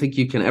I don't think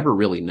you can ever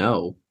really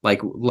know.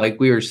 Like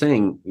we were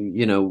saying,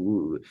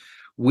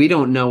 we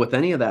don't know with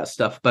any of that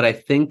stuff, but I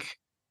think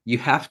you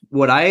have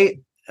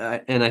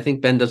and I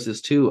think Ben does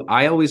this too.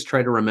 I always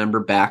try to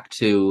remember back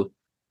to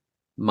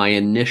my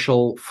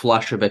initial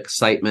flush of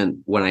excitement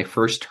when I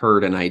first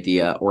heard an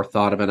idea or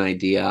thought of an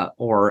idea,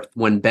 or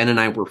when Ben and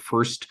I were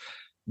first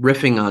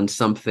riffing on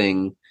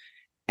something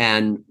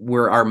and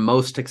we're our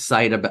most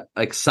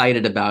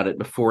excited about it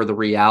before the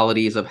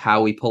realities of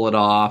how we pull it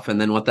off and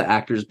then what the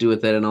actors do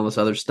with it and all this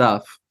other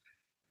stuff.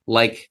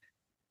 Like,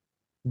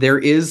 there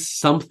is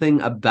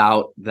something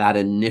about that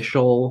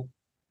initial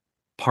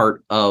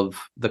part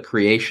of the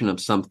creation of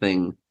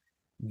something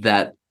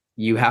that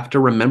you have to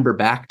remember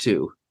back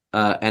to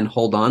and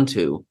hold on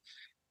to,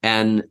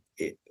 and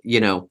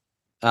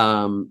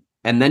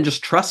and then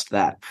just trust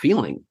that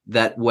feeling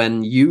that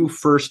when you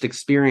first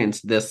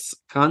experience this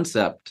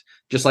concept,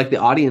 just like the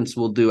audience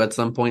will do at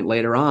some point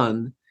later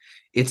on,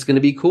 it's going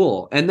to be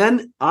cool. And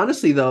then,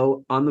 honestly,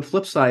 though, on the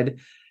flip side,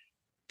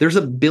 there's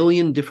a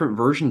billion different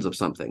versions of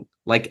something.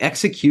 Like,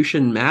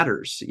 execution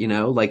matters,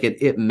 like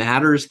it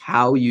matters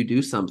how you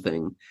do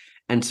something.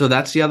 And so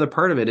that's the other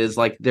part of it, is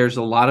like, there's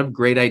a lot of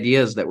great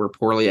ideas that were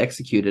poorly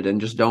executed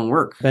and just don't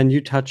work. Ben,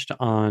 you touched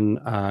on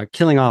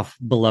killing off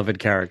beloved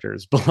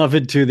characters,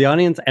 beloved to the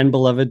audience and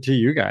beloved to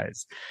you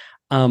guys.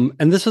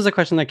 And this was a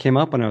question that came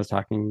up when I was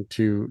talking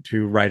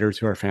to writers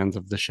who are fans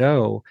of the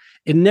show.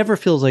 It never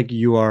feels like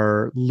you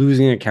are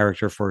losing a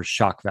character for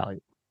shock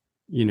value.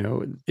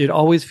 It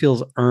always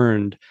feels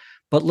earned.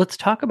 But let's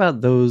talk about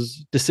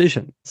those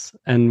decisions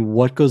and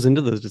what goes into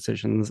those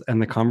decisions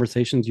and the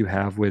conversations you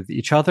have with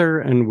each other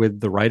and with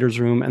the writer's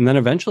room, and then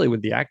eventually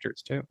with the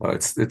actors too.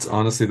 It's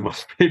honestly the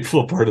most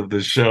painful part of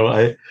this show.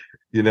 I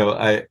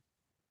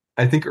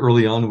think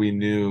early on we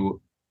knew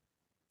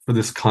for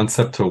this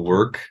concept to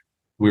work,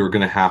 we were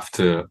going to have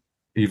to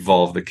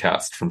evolve the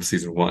cast from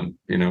season one.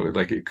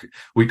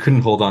 We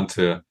couldn't hold on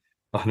to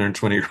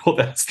 120-year-old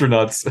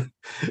astronauts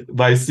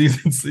by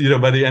seasons,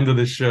 by the end of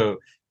the show.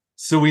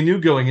 So we knew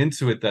going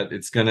into it that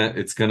it's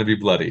gonna be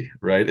bloody,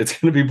 right? It's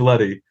gonna be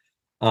bloody.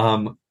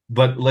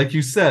 But like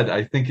you said,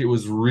 I think it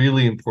was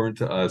really important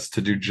to us to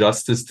do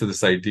justice to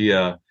this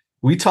idea.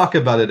 We talk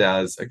about it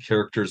as a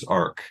character's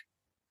arc.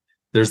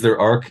 There's their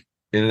arc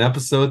in an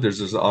episode.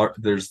 There's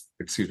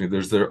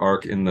their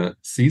arc in the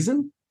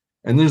season,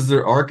 and there's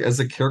their arc as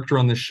a character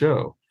on the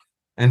show.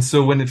 And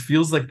so when it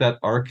feels like that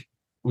arc,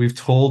 we've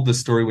told the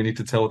story we need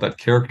to tell with that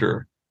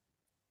character,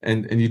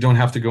 and you don't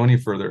have to go any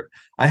further.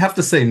 I have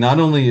to say,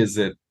 not only is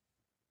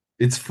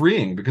it's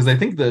freeing, because I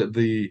think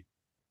the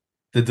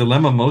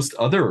dilemma most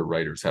other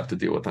writers have to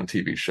deal with on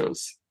TV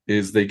shows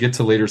is they get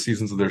to later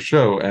seasons of their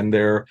show and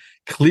they're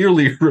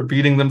clearly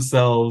repeating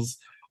themselves,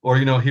 or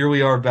here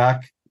we are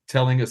back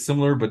telling a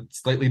similar but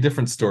slightly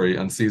different story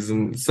on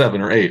season 7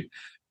 or 8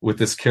 with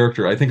this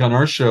character. I think on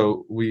our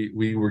show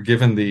we were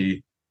given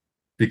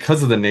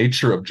because of the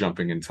nature of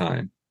jumping in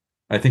time,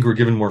 I think we're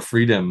given more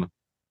freedom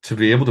to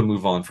be able to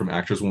move on from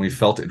actors when we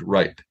felt it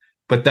right.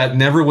 But that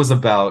never was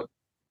about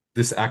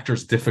this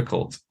actor's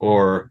difficult,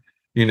 or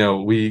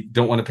we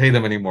don't want to pay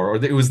them anymore,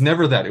 or it was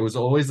never that. It was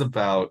always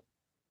about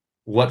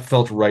what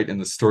felt right in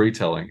the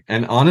storytelling.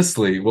 And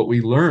honestly, what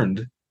we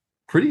learned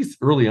pretty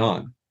early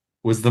on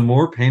was the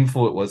more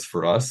painful it was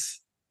for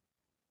us,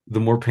 the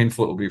more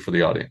painful it will be for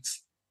the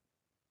audience.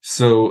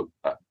 So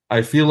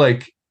I feel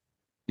like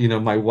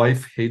my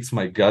wife hates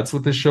my guts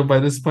with this show by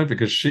this point,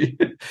 because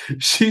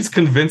she's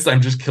convinced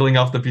I'm just killing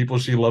off the people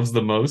she loves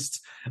the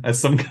most as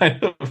some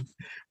kind of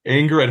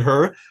anger at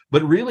her.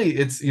 But really,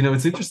 it's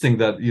interesting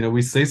that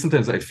we say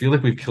sometimes I feel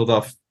like we've killed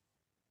off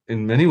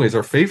in many ways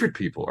our favorite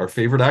people, our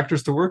favorite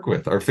actors to work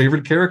with, our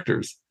favorite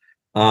characters.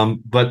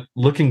 But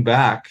looking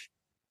back,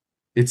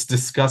 it's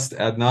discussed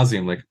ad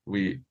nauseum. Like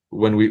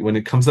when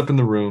it comes up in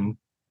the room,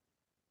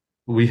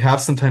 we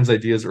have sometimes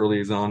ideas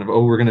early on of,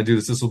 we're going to do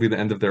this. This will be the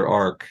end of their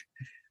arc.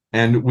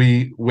 And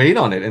we wait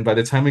on it. And by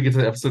the time we get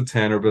to episode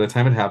 10, or by the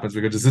time it happens,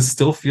 we go, does this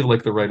still feel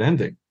like the right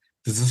ending?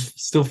 Does this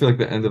still feel like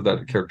the end of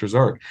that character's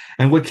arc?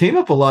 And what came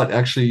up a lot,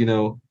 actually,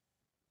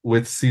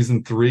 with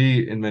season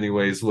 3 in many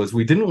ways, was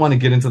we didn't want to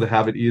get into the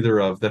habit either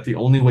of that the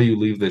only way you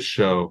leave this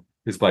show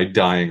is by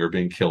dying or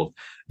being killed.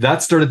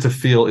 It started to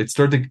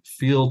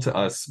feel to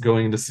us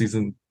going into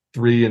season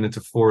 3 and into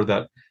 4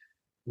 that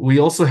we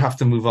also have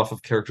to move off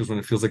of characters when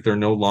it feels like they're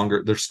no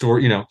longer their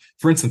story.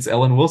 For instance,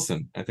 Ellen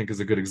Wilson, I think, is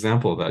a good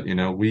example of that.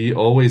 We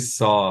always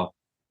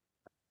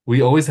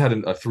had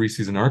a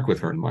 3-season arc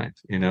with her in mind.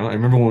 I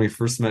remember when we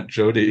first met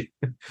Jodie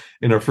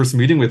in our first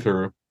meeting with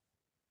her,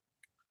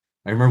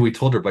 I remember we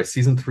told her by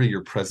season 3,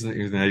 you're president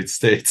of the United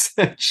States.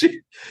 And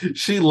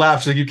she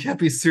laughed. She's like, you can't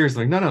be serious.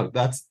 I'm like, no,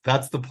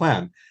 that's the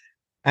plan.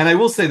 And I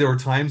will say there were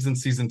times in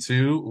season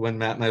 2 when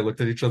Matt and I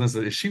looked at each other and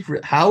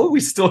said, how are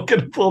we still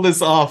going to pull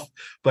this off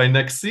by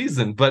next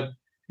season? But,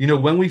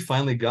 when we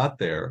finally got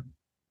there,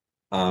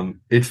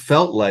 it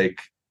felt like,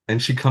 and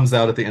she comes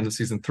out at the end of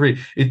season 3,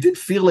 it did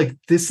feel like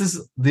this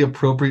is the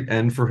appropriate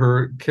end for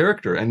her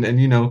character. And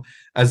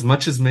as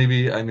much as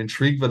maybe I'm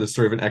intrigued by the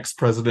story of an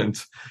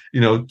ex-president,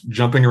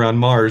 jumping around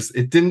Mars,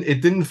 it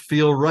didn't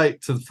feel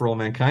right For All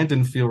Mankind,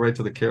 didn't feel right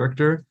to the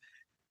character.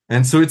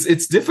 And so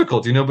it's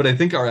difficult, but I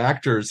think our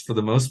actors, for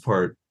the most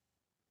part,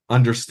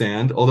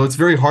 understand, although it's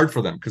very hard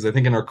for them, because I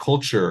think in our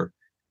culture,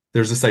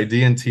 there's this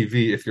idea in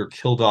TV, if you're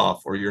killed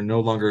off or you're no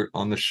longer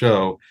on the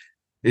show,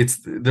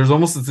 there's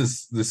almost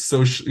this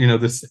social,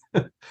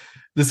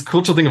 this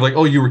cultural thing of like,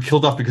 you were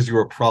killed off because you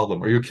were a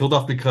problem, or you're killed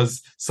off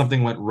because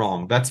something went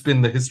wrong. That's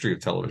been the history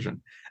of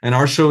television. And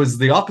our show is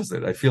the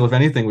opposite. I feel, if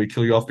anything, we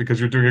kill you off because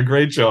you're doing a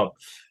great job.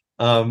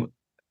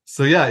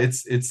 So yeah,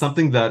 it's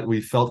something that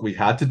we felt we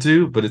had to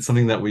do, but it's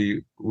something that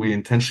we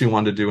intentionally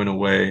wanted to do in a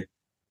way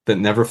that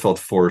never felt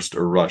forced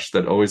or rushed,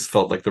 that always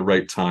felt like the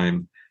right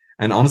time.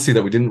 And honestly,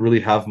 that we didn't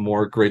really have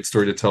more great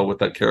story to tell with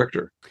that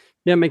character.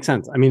 Yeah, it makes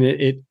sense. I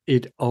mean,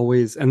 it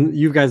always, and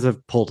you guys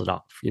have pulled it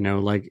off,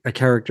 like a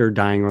character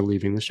dying or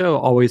leaving the show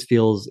always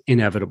feels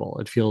inevitable.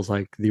 It feels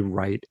like the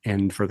right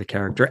end for the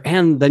character.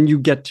 And then you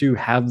get to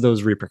have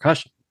those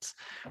repercussions,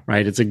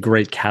 right? It's a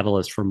great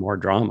catalyst for more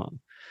drama.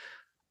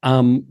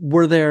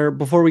 Were there,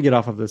 before we get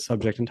off of this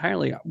subject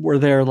entirely, were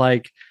there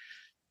like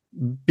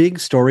big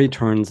story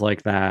turns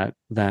like that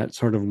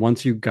sort of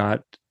once you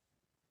got,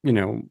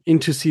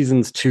 into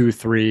seasons 2,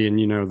 3,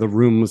 and, the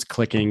room was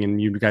clicking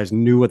and you guys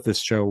knew what this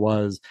show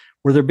was,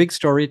 were there big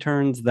story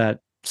turns that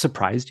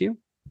surprised you?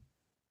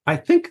 I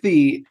think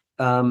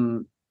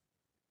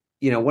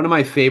one of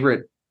my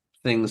favorite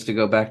things, to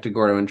go back to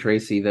Gordo and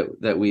Tracy,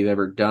 that we've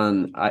ever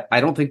done.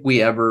 I don't think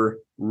we ever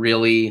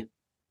really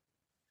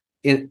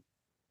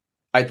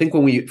I think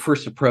when we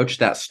first approached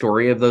that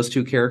story of those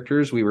two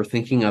characters, we were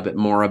thinking of it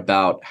more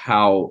about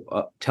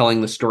how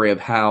telling the story of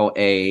how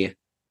a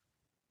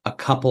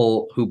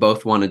couple who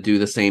both want to do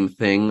the same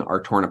thing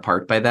are torn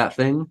apart by that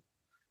thing.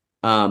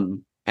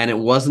 And it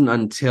wasn't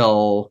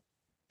until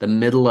the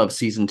middle of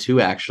season 2,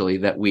 actually,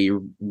 that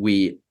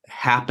we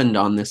happened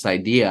on this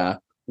idea.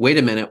 Wait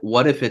a minute,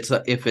 what if it's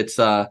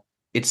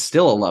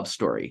still a love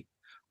story?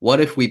 What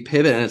if we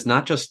pivot and it's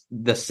not just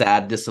the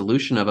sad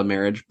dissolution of a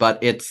marriage, but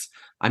it's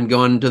I'm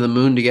going to the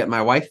moon to get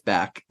my wife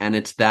back, and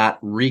it's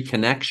that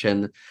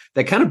reconnection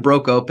that kind of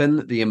broke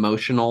open the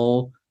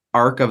emotional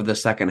arc of the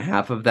second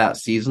half of that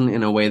season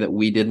in a way that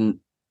we didn't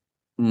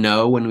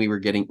know when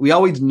we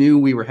always knew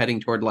we were heading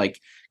toward like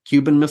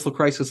Cuban Missile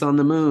Crisis on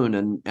the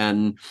moon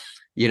and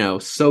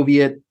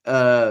Soviet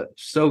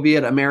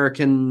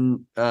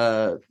American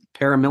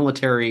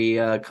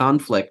paramilitary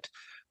conflict,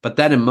 but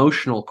that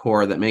emotional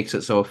core that makes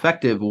it so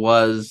effective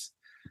was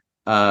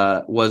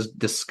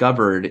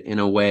discovered in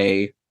a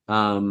way.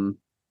 And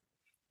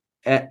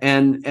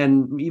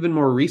even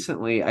more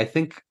recently, I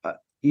think,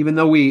 even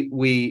though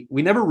we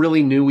never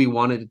really knew we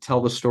wanted to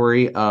tell the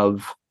story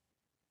of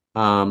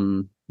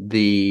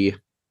the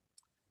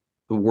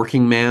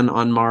working man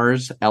on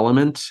Mars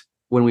element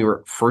when we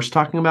were first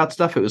talking about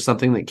stuff, it was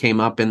something that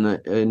came up in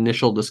the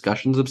initial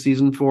discussions of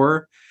season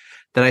 4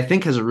 that I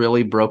think has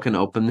really broken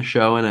open the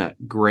show in a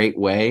great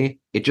way.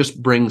 It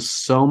just brings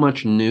so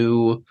much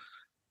new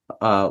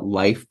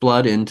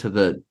lifeblood into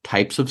the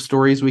types of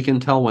stories we can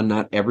tell when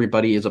not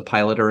everybody is a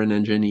pilot or an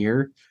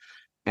engineer,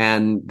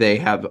 and they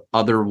have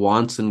other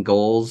wants and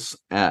goals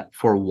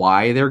for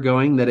why they're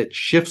going, that it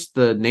shifts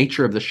the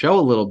nature of the show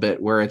a little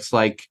bit, where it's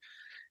like,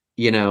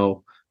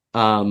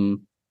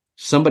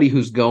 somebody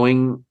who's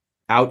going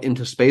out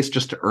into space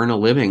just to earn a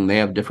living, they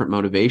have different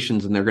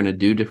motivations and they're going to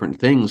do different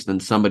things than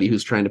somebody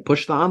who's trying to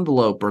push the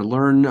envelope or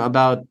learn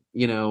about,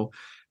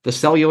 the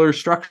cellular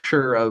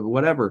structure of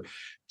whatever.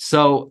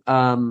 So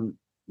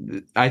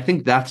I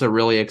think that's a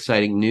really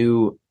exciting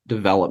new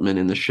development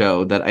in the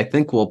show that I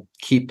think will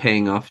keep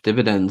paying off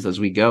dividends as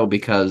we go,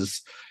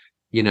 because,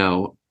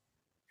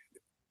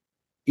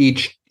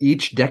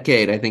 each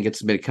decade, I think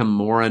it's become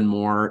more and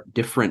more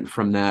different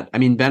from that. I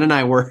mean, Ben and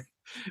I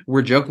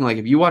we're joking, like,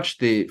 if you watch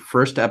the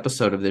first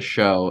episode of this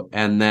show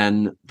and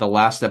then the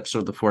last episode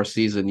of the 4th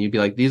season, you'd be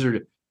like, these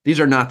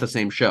are not the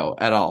same show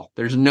at all.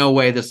 There's no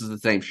way this is the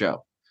same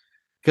show,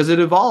 because it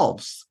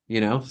evolves,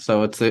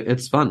 so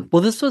it's fun.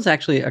 Well, this was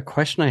actually a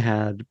question I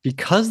had,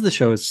 because the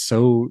show is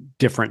so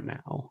different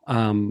now.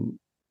 And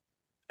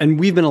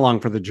we've been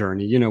along for the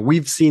journey,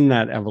 we've seen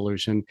that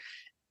evolution.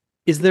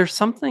 Is there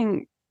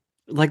something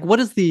like, what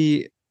is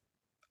the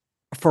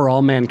for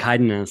all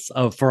mankindness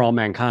of For All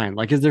Mankind?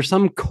 Like, is there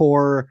some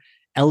core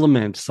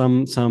element,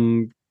 some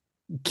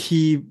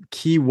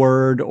key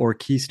word or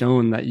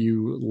keystone that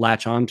you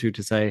latch onto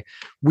to say,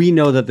 we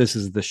know that this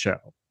is the show?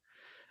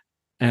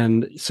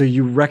 And so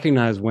you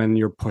recognize when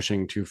you're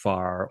pushing too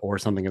far or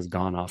something has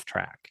gone off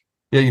track.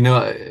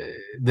 Yeah,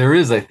 there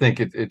is, I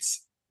think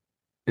it's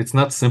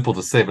not simple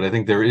to say, but I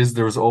think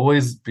there was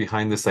always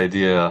behind this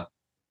idea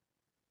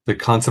the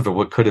concept of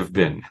what could have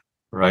been,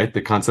 right?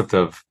 The concept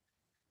of,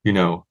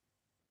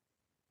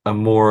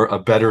 a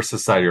better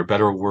society or a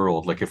better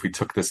world, like if we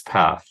took this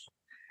path.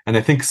 And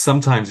I think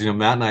sometimes,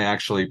 Matt and I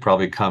actually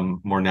probably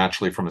come more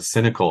naturally from a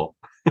cynical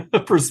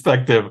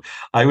perspective.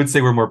 I would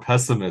say we're more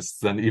pessimists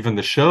than even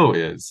the show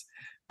is.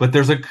 But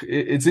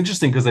it's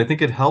interesting because I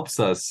think it helps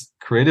us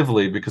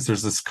creatively, because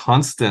there's this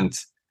constant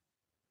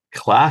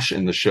clash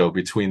in the show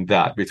between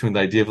the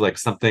idea of like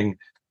something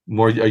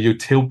more, a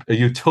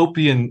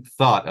utopian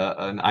thought,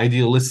 an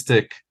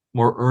idealistic,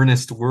 more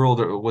earnest world,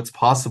 or what's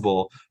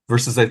possible,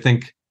 versus, I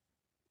think,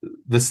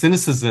 the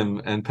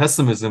cynicism and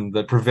pessimism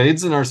that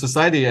pervades in our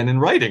society and in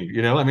writing.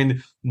 I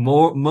mean,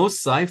 most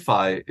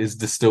sci-fi is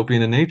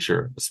dystopian in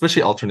nature,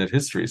 especially alternate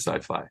history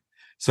sci-fi.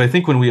 So I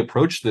think when we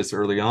approached this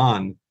early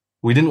on,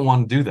 we didn't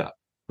want to do that.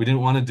 We didn't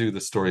want to do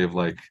the story of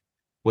like,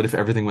 what if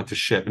everything went to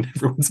shit and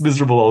everyone's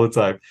miserable all the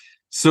time?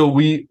 So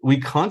we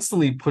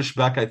constantly push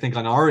back, I think,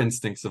 on our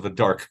instincts of a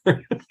darker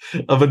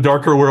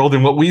world.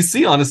 And what we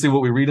see, honestly,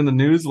 what we read in the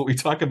news, what we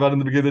talk about in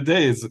the beginning of the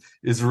day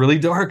is really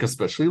dark,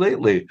 especially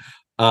lately.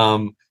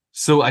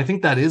 So I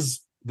think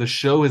the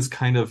show is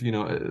kind of,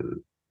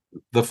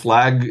 the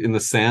flag in the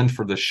sand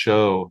for the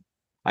show,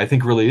 I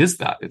think, really is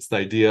that. It's the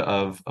idea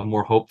of a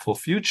more hopeful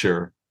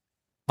future,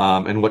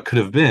 and what could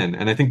have been.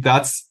 And I think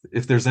that's,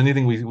 if there's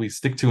anything we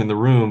stick to in the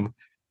room,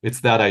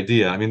 it's that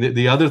idea. I mean,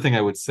 the other thing I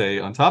would say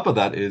on top of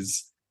that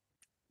is,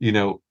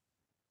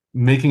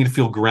 making it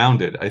feel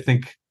grounded. I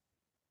think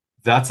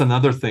that's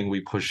another thing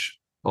we push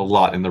a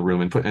lot in the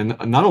room, and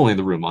not only in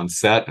the room, on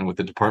set and with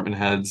the department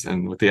heads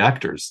and with the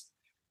actors.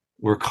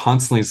 We're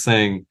constantly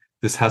saying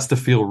this has to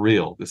feel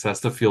real. This has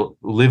to feel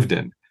lived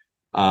in.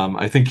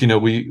 I think,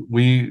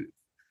 we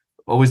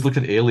always look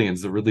at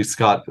Aliens, the Ridley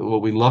Scott.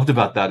 What we loved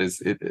about that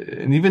is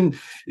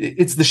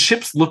it's the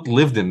ships looked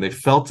lived in. They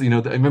felt, I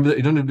remember,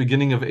 the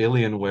beginning of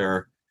Alien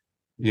where,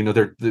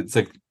 it's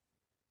like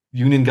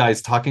Union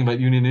guys talking about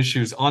Union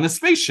issues on a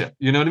spaceship.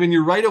 You know what I mean?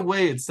 You right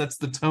away, it sets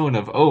the tone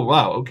of, oh,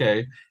 wow,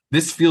 okay,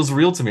 this feels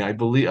real to me. I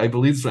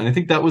believe so. And I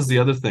think that was the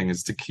other thing,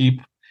 is to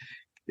keep,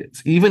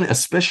 even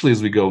especially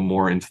as we go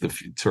more into the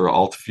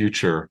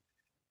future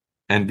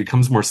and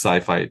becomes more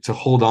sci-fi, to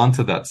hold on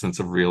to that sense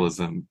of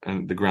realism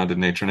and the grounded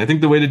nature. And I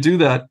think the way to do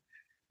that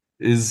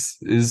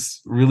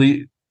is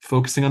really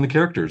focusing on the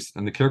characters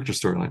and the character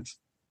storylines.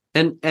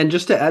 And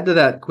just to add to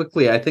that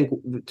quickly, I think,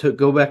 to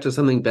go back to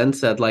something Ben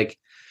said, like,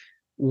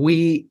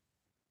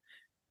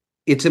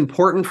 it's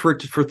important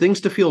for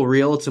things to feel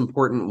real. It's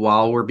important,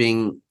 while we're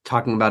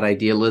talking about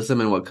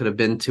idealism and what could have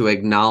been, to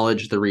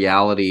acknowledge the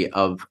reality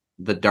of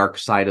the dark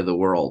side of the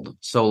world.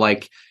 So,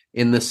 like,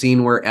 in the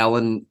scene where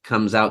Ellen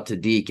comes out to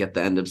Deke at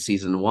the end of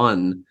season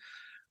 1,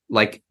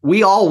 like,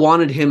 we all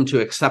wanted him to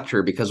accept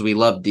her because we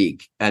love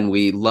Deke, and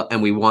we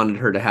wanted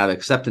her to have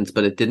acceptance,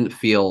 but it didn't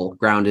feel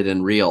grounded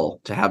and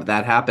real to have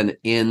that happen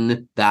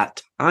in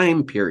that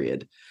time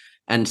period.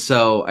 And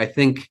so I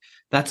think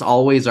that's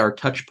always our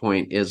touch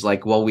point, is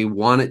like, well, we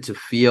want it to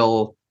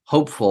feel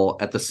hopeful.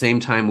 At the same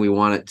time, we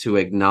want it to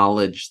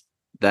acknowledge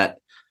that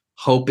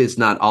hope is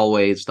not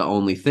always the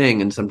only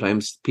thing. And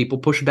sometimes people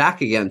push back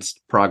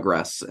against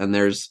progress, and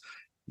there's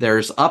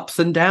ups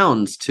and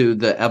downs to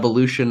the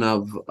evolution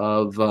of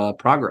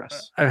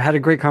progress. I had a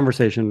great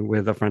conversation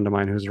with a friend of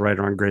mine who's a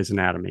writer on Grey's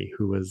Anatomy,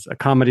 who was a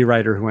comedy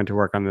writer who went to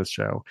work on this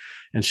show.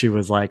 And she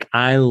was like,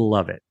 I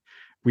love it.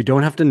 We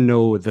don't have to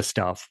know the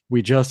stuff.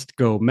 We just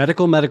go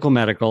medical,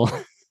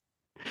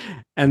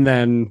 and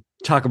then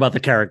talk about the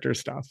character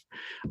stuff.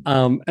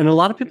 And a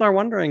lot of people are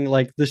wondering,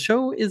 like, the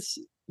show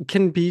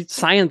can be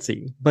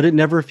sciencey, but it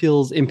never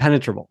feels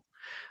impenetrable.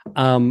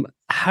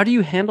 How do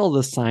you handle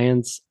the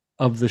science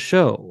of the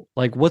show?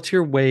 Like, what's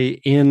your way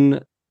in,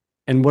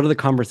 and what are the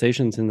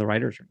conversations in the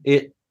writers' room?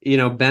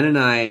 Ben and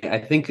I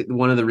think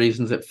one of the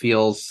reasons it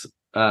feels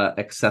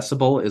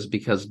accessible is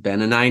because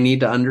Ben and I need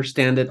to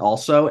understand it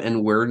also,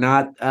 and we're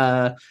not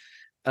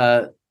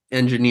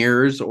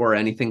engineers or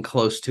anything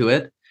close to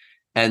it.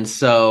 And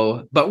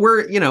so, but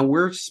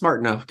we're smart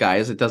enough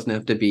guys. It doesn't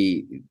have to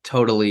be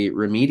totally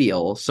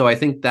remedial. So I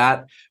think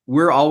that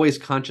we're always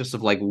conscious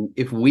of, like,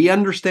 if we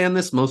understand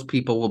this, most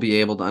people will be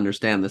able to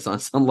understand this on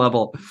some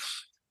level.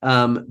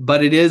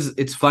 But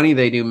it's funny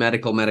they do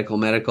medical,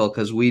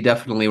 because we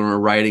definitely, when we're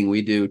writing,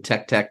 we do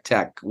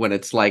tech when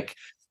it's like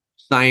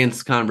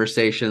science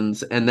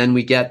conversations. And then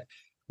we get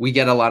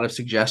a lot of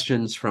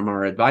suggestions from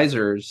our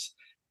advisors.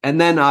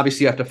 And then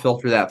obviously you have to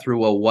filter that through,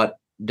 well, what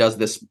does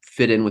this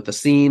fit in with the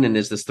scene, and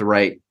is this the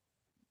right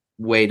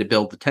way to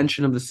build the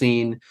tension of the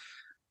scene?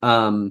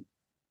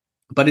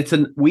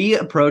 But we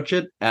approach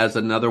it as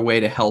another way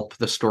to help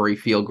the story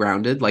feel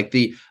grounded. Like,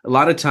 a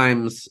lot of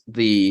times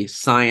the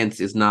science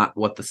is not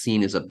what the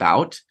scene is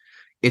about.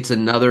 It's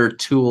another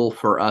tool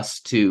for us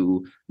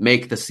to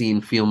make the scene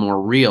feel more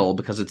real,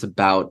 because it's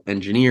about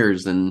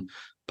engineers and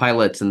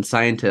pilots and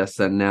scientists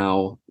and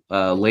now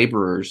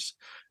laborers.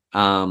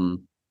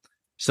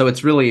 So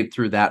it's really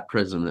through that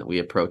prism that we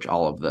approach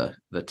all of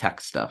the tech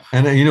stuff.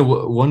 And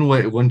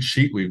one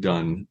cheat we've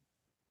done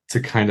to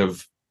kind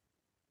of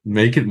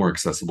make it more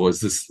accessible is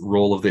this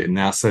role of the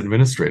NASA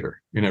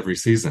administrator in every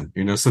season.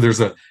 So there's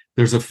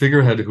a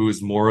figurehead who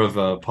is more of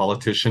a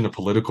politician, a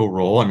political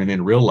role, I mean,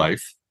 in real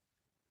life,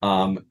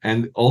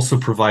 and also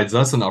provides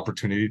us an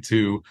opportunity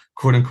to,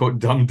 quote unquote,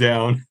 dumb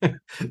down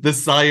the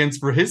science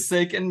for his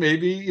sake, and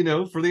maybe,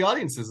 for the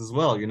audiences as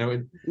well.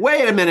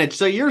 Wait a minute.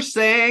 So you're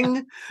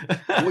saying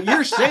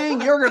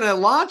you're going to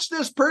launch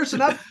this person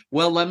up?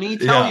 Well, let me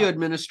tell you,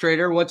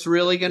 administrator, what's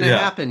really going to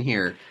happen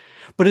here.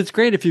 But it's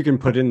great if you can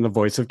put in the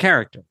voice of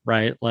character,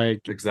 right?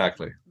 Like,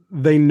 exactly.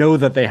 They know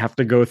that they have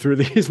to go through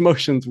these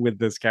motions with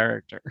this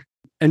character.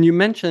 And you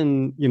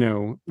mentioned,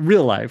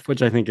 real life,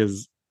 which I think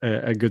is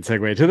a good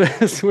segue to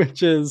this,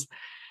 which is,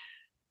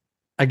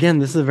 again,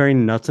 this is a very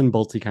nuts and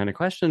boltsy kind of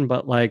question,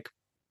 but, like,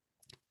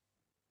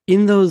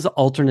 in those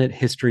alternate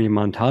history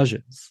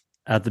montages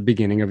at the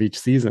beginning of each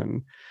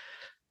season,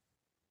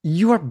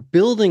 you are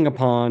building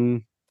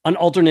upon an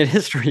alternate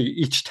history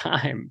each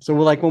time. So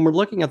when we're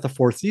looking at the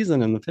 4th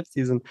season and the 5th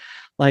season,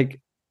 like,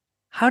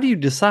 how do you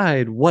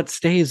decide what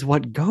stays,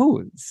 what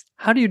goes?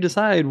 How do you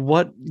decide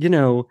what,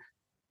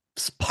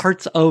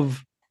 parts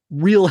of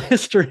real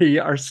history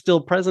are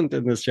still present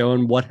in this show,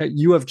 and what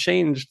you have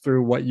changed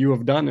through what you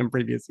have done in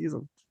previous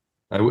seasons?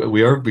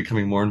 We are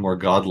becoming more and more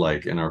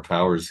godlike in our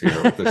powers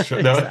here with this show.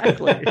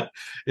 Exactly.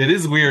 It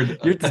is weird.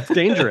 It's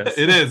dangerous.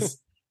 It is.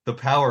 The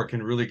power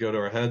can really go to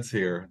our heads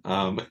here.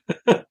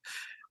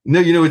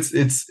 No,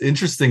 it's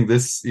interesting.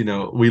 This,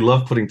 we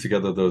love putting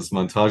together those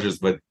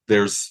montages, but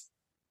there's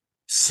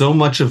so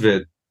much of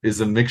it is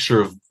a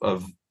mixture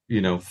of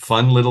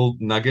fun little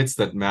nuggets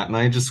that Matt and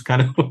I just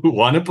kind of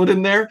want to put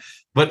in there,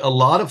 but a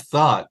lot of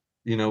thought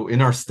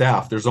in our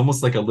staff, there's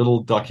almost like a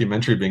little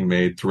documentary being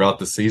made throughout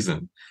the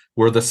season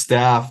where the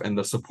staff and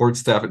the support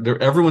staff,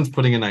 everyone's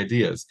putting in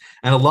ideas.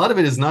 And a lot of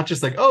it is not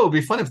just like, oh, it'd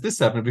be fun if this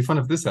happened, it'd be fun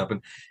if this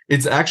happened.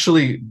 It's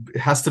actually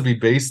has to be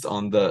based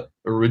on the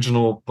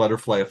original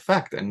butterfly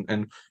effect.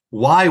 And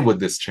why would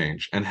this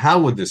change? And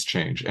how would this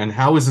change? And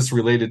how is this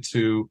related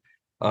to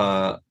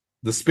the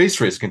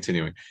space race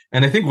continuing?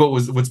 And I think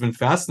what's been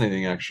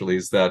fascinating actually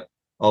is that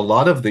a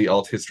lot of the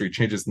alt history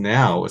changes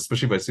now,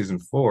 especially by season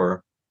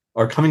 4,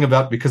 are coming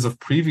about because of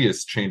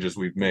previous changes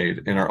we've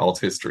made in our alt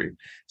history.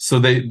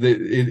 So it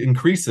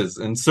increases.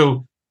 And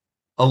so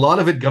a lot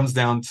of it comes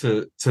down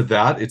to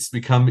that. It's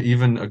become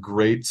even a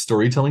great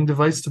storytelling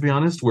device, to be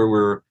honest, where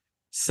we're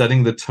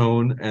setting the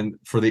tone and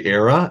for the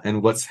era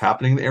and what's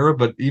happening in the era.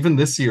 But even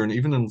this year and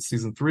even in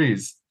season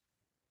 3s,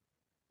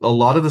 a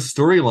lot of the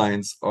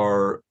storylines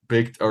are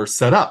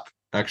set up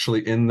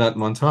actually in that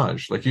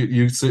montage. Like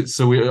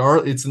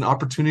it's an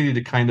opportunity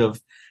to kind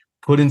of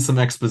put in some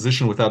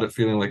exposition without it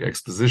feeling like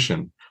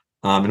exposition.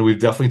 And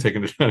we've definitely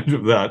taken advantage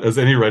of that, as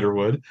any writer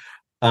would.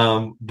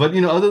 But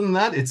other than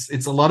that,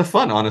 it's a lot of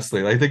fun,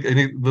 honestly. I think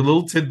the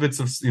little tidbits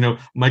of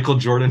Michael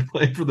Jordan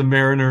playing for the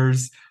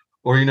Mariners,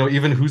 or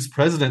even who's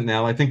president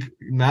now. I think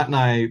Matt and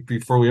I,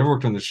 before we ever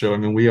worked on the show, I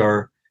mean, we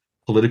are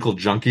political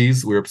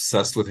junkies. We're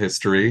obsessed with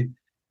history.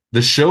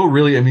 The show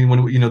really, I mean,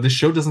 when this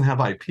show doesn't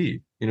have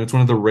IP. It's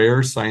one of the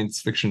rare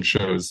science fiction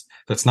shows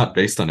that's not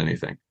based on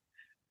anything.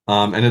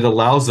 And it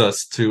allows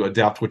us to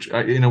adapt, which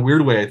in a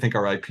weird way, I think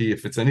our IP,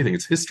 if it's anything,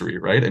 it's history,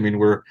 right? I mean,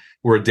 we're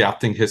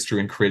adapting history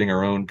and creating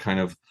our own kind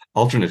of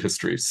alternate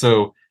history.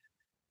 So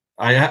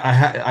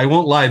I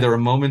won't lie, there are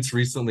moments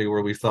recently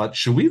where we thought,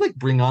 should we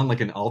bring on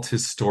an alt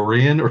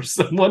historian or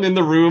someone in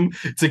the room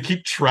to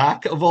keep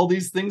track of all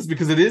these things?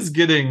 Because it is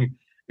getting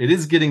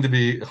to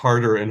be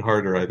harder and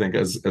harder, I think,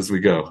 as we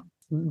go.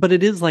 But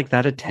it is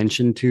that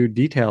attention to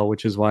detail,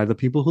 which is why the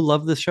people who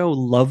love this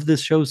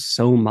show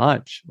so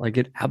much.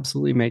 It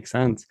absolutely makes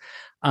sense.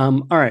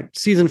 All right.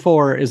 Season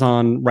 4 is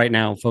on right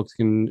now. Folks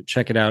can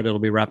check it out. It'll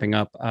be wrapping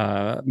up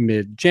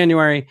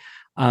mid-January.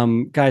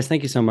 Guys,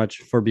 thank you so much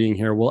for being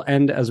here. We'll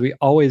end, as we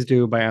always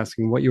do, by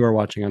asking what you are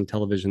watching on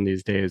television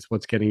these days.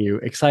 What's getting you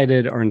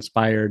excited or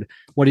inspired?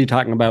 What are you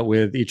talking about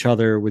with each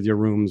other, with your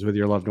rooms, with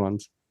your loved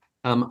ones?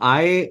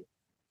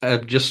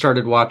 I've just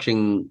started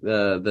watching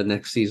the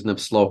next season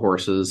of Slow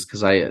Horses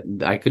because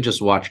I could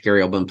just watch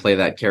Gary Oldman play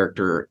that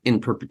character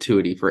in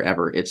perpetuity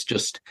forever. It's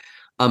just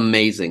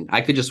amazing. I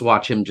could just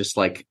watch him just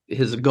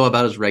go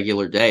about his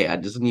regular day.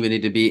 It doesn't even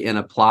need to be in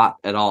a plot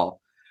at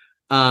all.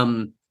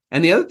 And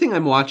the other thing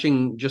I'm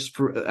watching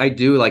I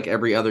do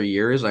every other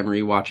year is I'm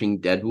rewatching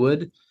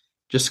Deadwood,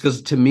 just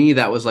because to me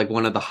that was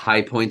one of the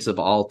high points of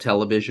all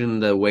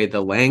television, the way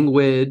the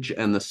language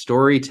and the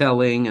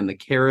storytelling and the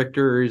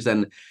characters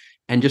and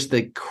just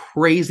the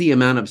crazy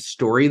amount of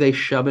story they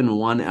shove in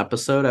one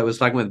episode. I was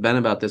talking with Ben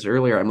about this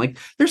earlier. I'm like,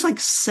 there's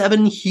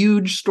 7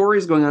 huge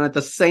stories going on at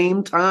the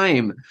same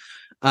time.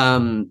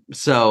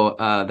 So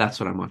that's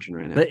what I'm watching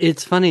right now.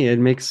 It's funny. It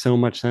makes so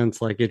much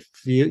sense.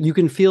 You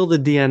can feel the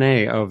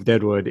DNA of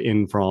Deadwood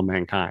in For All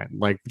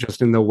Mankind,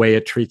 just in the way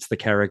it treats the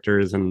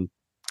characters, and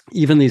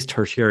even these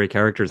tertiary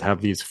characters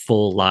have these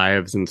full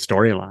lives and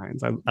storylines.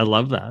 I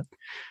love that.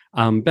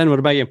 Ben, what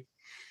about you?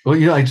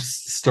 Well, I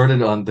just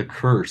started on The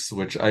Curse,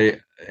 which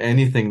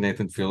anything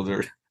Nathan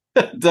Fielder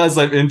does,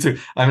 I'm into.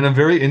 I mean, I'm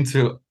very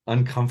into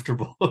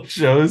uncomfortable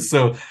shows.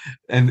 So,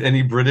 and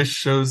any British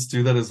shows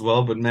do that as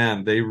well. But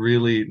man, they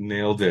really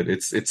nailed it.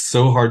 It's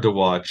so hard to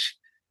watch,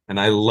 and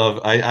I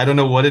don't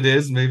know what it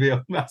is. Maybe I'm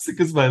a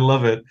masochist, but I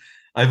love it.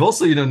 I've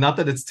also, not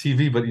that it's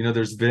TV, but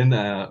there's been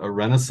a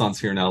renaissance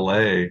here in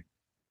LA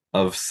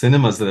of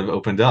cinemas that have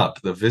opened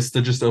up. The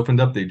Vista just opened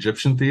up, the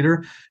Egyptian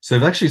Theater. So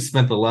I've actually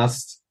spent the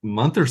last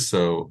month or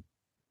so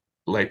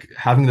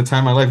having the time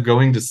of my life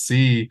going to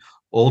see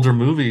older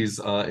movies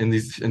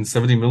in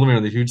 70 millimeter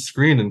on the huge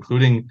screen,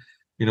 including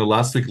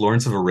last week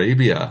Lawrence of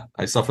Arabia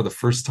I saw for the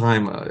first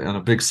time on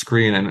a big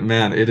screen, and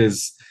man,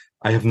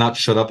 I have not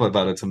shut up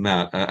about it to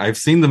Matt. I've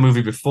seen the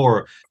movie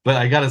before, but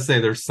I gotta say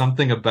there's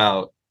something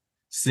about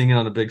seeing it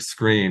on a big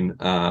screen.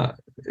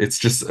 It's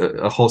just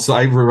a whole, so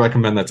I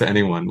recommend that to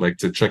anyone,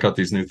 to check out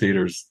these new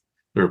theaters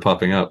that are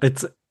popping up.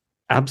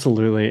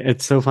 Absolutely.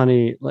 It's so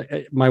funny.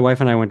 My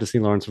wife and I went to see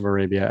Lawrence of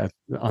Arabia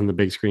on the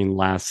big screen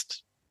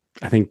last,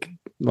 I think,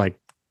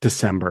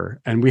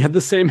 December. And we had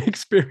the same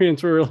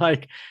experience where we were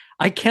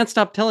I can't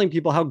stop telling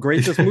people how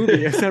great this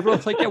movie is.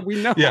 Everyone's yeah,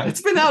 we know. Yeah,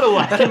 it's been out a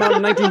while. It came out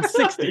in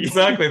 1960.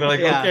 Exactly. They're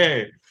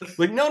okay.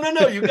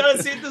 No, you got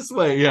to see it this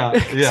way. Yeah.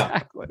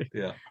 Exactly.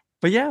 Yeah.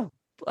 But yeah.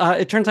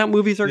 It turns out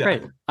movies are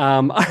great.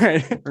 All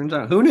right. Turns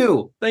out, who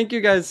knew? Thank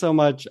you guys so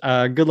much.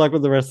 Good luck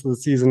with the rest of the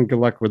season. Good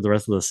luck with the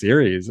rest of the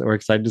series. We're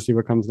excited to see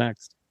what comes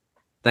next.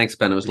 Thanks,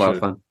 Ben. It was a lot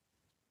of fun.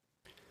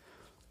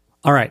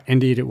 All right.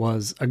 Indeed, it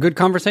was a good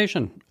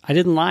conversation. I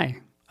didn't lie.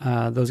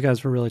 Those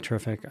guys were really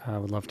terrific. I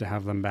would love to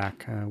have them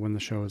back when the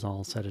show is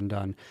all said and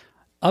done.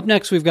 Up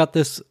next, we've got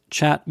this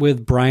chat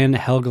with Brian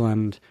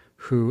Helgeland,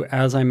 who,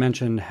 as I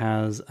mentioned,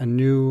 has a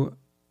new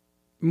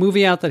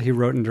movie out that he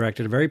wrote and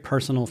directed, a very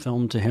personal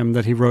film to him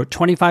that he wrote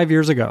 25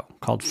 years ago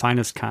called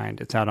Finest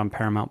Kind. It's out on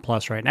Paramount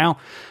Plus right now.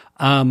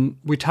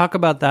 We talk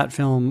about that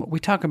film. We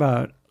talk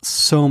about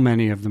so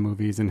many of the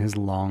movies in his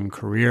long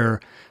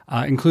career,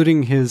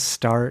 including his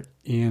start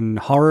in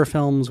horror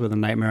films with A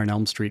Nightmare on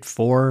Elm Street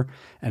 4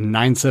 and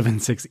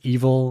 976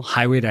 Evil,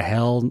 Highway to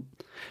Hell.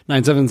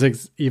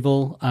 976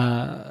 Evil,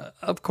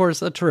 of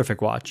course, a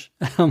terrific watch.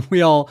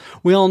 We all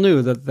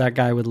knew that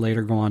guy would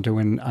later go on to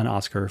win an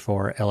Oscar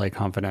for LA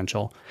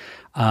Confidential.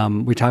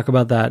 We talk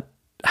about that,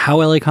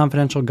 how LA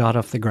Confidential got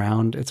off the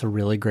ground. It's a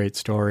really great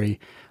story.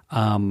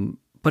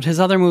 But his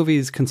other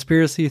movies,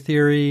 Conspiracy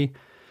Theory,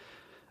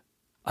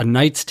 A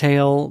Knight's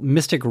Tale,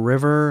 Mystic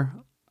River,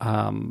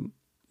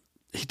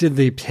 he did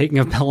the Taking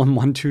of Pelham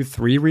 1, 2,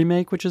 3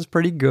 remake, which is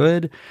pretty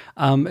good.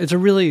 It's a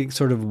really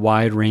sort of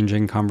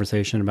wide-ranging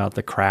conversation about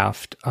the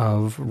craft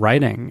of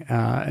writing.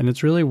 And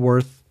it's really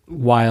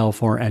worthwhile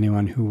for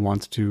anyone who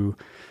wants to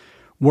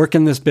work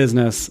in this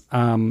business.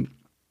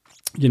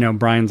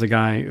 Brian's a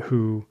guy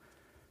who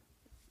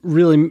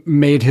really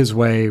made his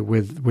way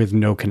with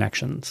no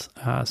connections.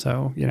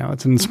 So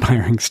it's an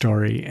inspiring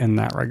story in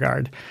that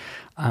regard.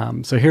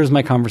 So here's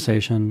my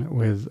conversation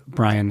with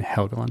Brian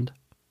Helgeland.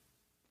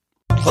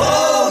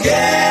 Oh,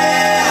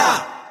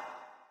 yeah!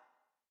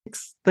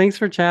 Thanks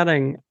for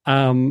chatting.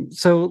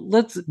 So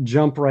let's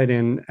jump right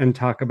in and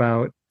talk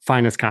about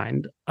Finest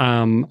Kind.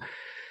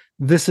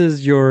 This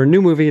is your new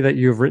movie that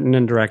you've written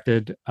and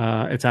directed.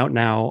 It's out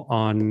now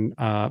on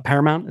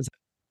Paramount.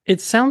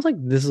 It sounds like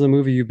this is a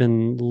movie you've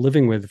been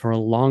living with for a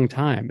long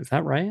time. Is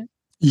that right?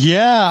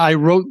 Yeah, I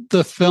wrote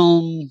the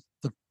film,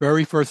 the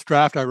very first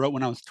draft I wrote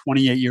when I was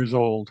 28 years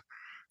old.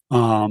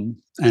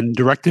 And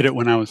directed it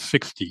when I was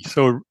 60.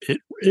 So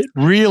it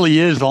really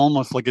is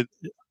almost like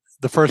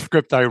the first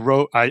script I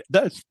wrote.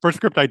 The first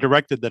script I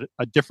directed that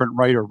a different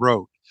writer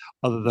wrote,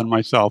 other than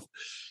myself,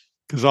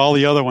 because all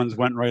the other ones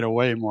went right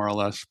away, more or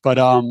less. But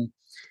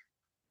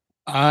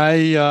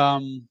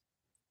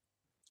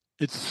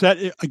it's set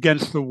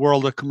against the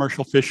world of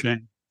commercial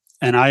fishing,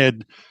 and I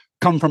had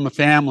come from a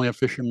family of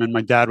fishermen.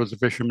 My dad was a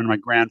fisherman. My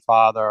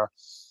grandfather.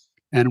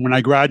 And when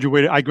I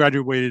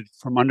graduated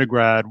from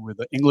undergrad with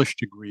an English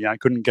degree. I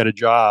couldn't get a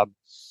job.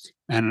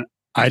 And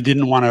I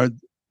didn't want to,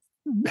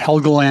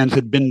 Helgeland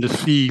had been to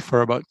sea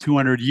for about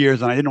 200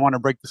 years, and I didn't want to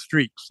break the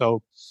streak.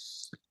 So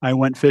I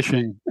went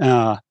fishing.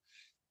 And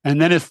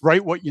then it's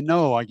write what you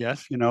know, I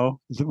guess,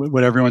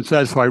 what everyone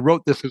says. So I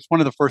wrote this. It's one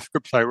of the first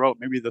scripts I wrote,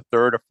 maybe the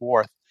third or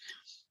fourth.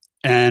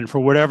 And for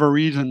whatever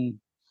reason,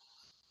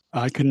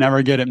 I could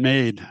never get it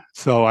made.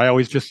 So I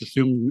always just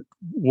assumed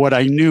what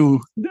I knew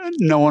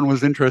no one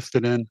was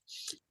interested in.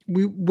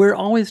 We're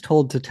always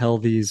told to tell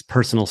these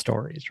personal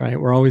stories,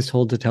 right? We're always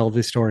told to tell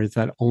these stories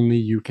that only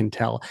you can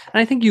tell. And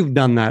I think you've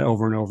done that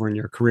over and over in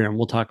your career, and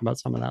we'll talk about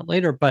some of that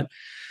later. But,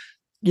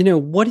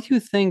 what do you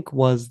think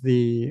was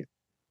the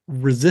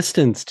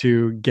resistance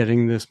to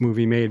getting this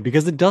movie made?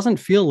 Because it doesn't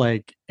feel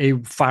like a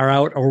far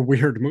out or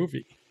weird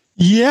movie.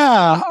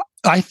 Yeah,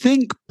 I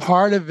think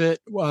part of it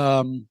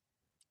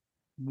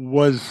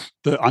was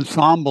the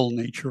ensemble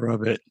nature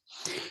of it,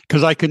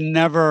 because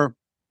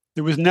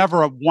there was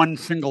never one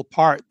single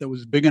part that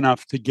was big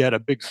enough to get a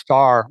big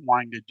star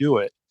wanting to do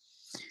it.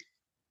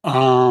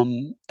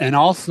 And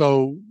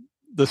also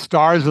the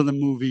stars of the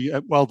movie,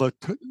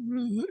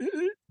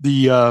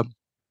 the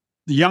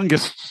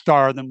youngest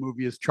star of the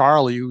movie is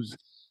Charlie,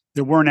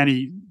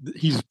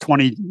 he's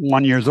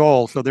 21 years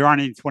old, so there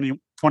aren't any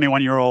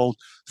 21-year-old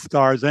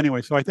stars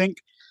anyway. So I think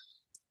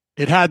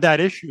it had that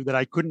issue that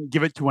I couldn't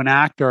give it to an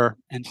actor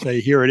and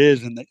say, here it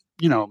is. And,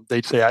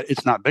 they'd say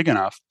it's not big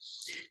enough.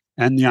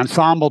 And the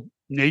ensemble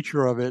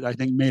nature of it, I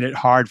think, made it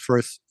hard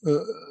for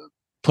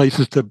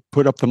places to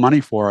put up the money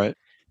for it.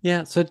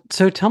 Yeah. So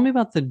tell me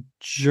about the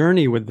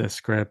journey with this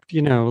script.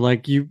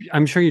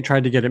 I'm sure you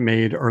tried to get it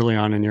made early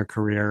on in your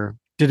career.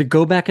 Did it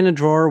go back in a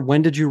drawer?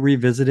 When did you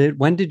revisit it?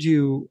 When did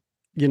you,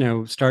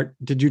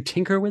 did you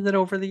tinker with it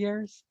over the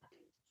years?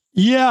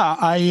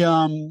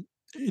 Yeah,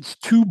 it's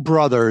two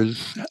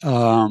brothers,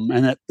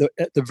 and at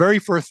the very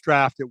first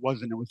draft, it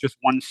wasn't. It was just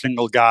one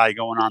single guy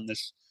going on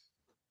this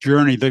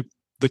journey. The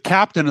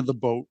captain of the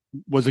boat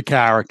was a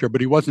character,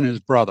 but he wasn't his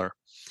brother,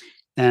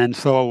 and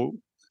so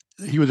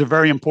he was a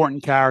very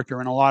important character,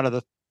 and a lot of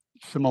the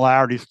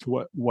similarities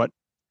to what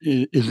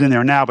is in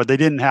there now, but they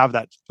didn't have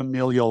that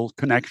familial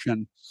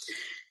connection.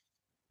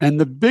 And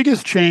the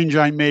biggest change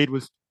I made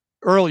was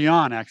early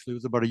on. Actually, it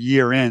was about a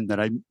year in that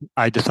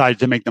I decided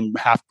to make them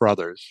half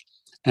brothers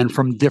and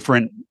from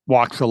different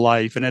walks of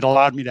life. And it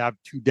allowed me to have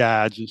two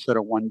dads instead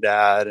of one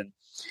dad and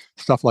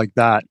stuff like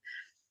that.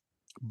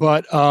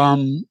 But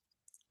I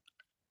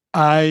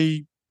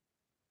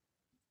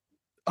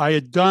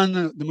had done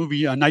the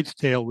movie A Knight's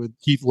Tale with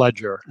Heath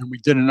Ledger, and we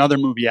did another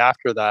movie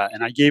after that,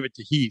 and I gave it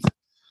to Heath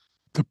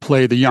to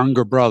play the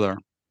younger brother.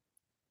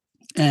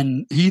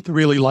 And Heath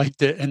really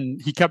liked it,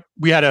 and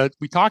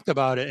we talked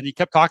about it, and he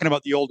kept talking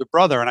about the older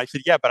brother, and I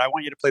said, yeah, but I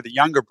want you to play the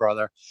younger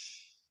brother.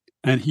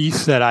 And he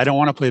said, I don't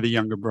want to play the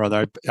younger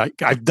brother.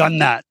 I've done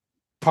that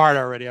part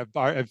already.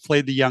 I've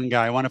played the young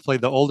guy. I want to play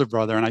the older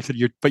brother." And I said,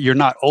 "But you're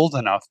not old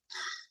enough."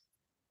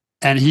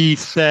 And he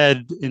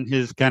said, in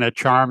his kind of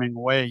charming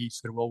way, he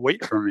said, "Well,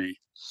 wait for me."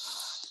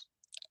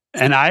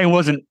 And I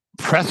wasn't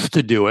pressed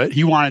to do it.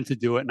 He wanted to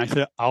do it, and I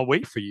said, "I'll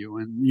wait for you."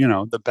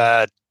 And the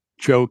bad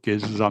joke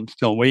is I'm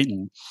still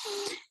waiting.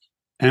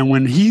 And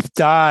when Heath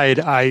died,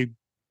 I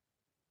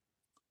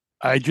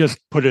just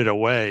put it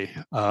away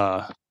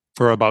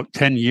for about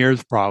 10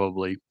 years,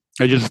 probably.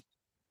 I just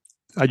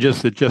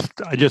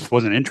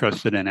wasn't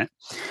interested in it,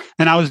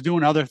 and I was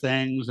doing other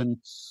things.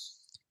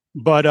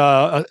 But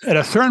at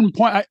a certain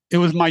point, it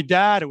was my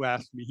dad who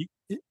asked me.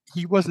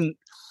 He wasn't.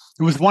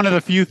 It was one of the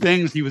few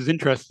things he was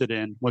interested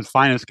in was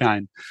Finest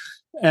Kind,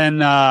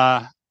 and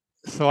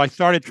so I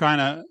started trying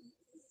to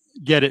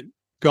get it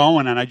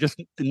going, and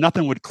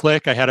nothing would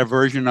click. I had a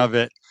version of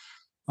it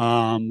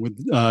with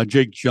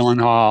Jake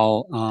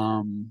Gyllenhaal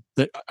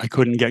that I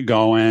couldn't get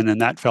going,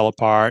 and that fell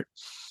apart.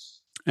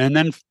 And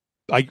then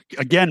I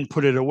again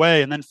put it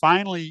away, and then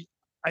finally,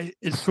 I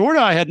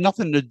had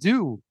nothing to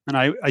do, and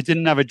I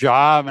didn't have a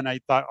job, and I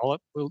thought,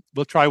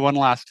 we'll try one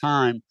last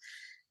time.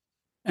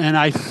 And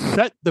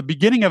the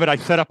beginning of it, I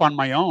set up on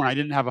my own. I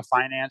didn't have a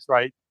finance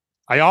right.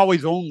 I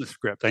always owned the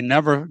script. I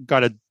never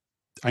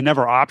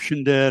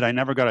optioned it. I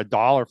never got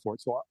 $1 for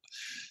it. So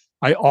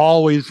I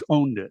always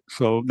owned it.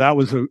 So that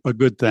was a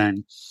good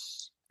thing.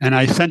 And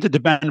I sent it to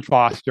Ben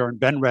Foster, and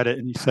Ben read it,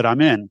 and he said,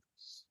 "I'm in."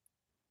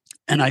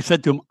 And I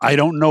said to him, "I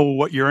don't know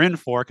what you're in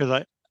for,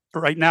 because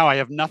right now I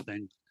have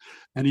nothing."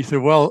 And he said,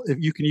 "Well, if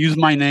you can use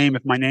my name,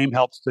 if my name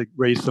helps to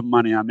raise some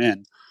money, I'm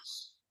in."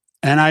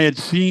 And I had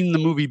seen the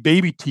movie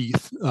Baby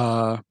Teeth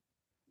that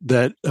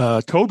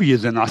Toby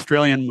is in, an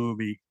Australian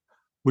movie,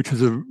 which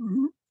is a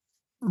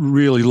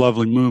really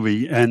lovely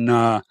movie. And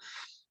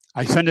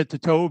I sent it to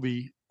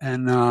Toby,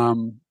 and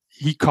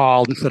he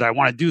called and said, "I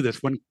want to do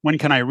this. When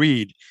can I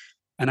read?"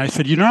 And I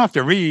said, "You don't have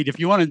to read. If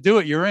you want to do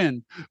it, you're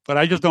in. But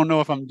I just don't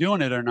know if I'm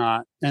doing it or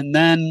not." And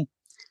then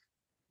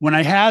when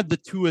I had the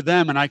two of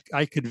them, and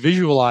I could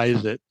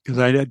visualize it, because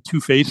I had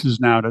two faces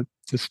now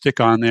to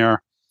stick on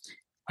there,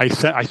 I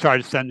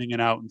started sending it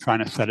out and trying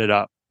to set it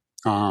up.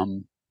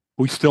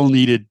 We still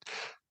needed,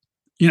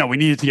 we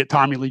needed to get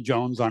Tommy Lee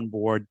Jones on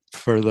board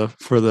for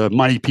the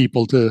money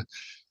people to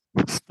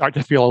start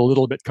to feel a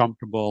little bit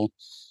comfortable.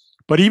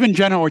 But even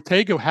Jenna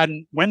Ortega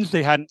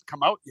Wednesday hadn't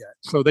come out yet,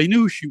 so they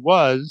knew who she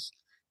was,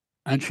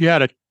 and she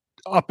had a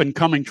up and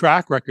coming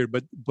track record.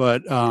 But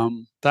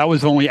that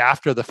was only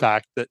after the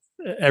fact that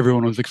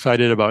everyone was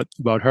excited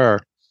about her.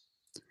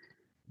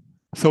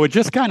 So it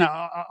just kind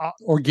of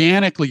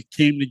organically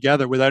came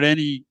together without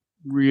any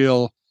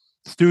real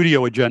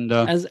studio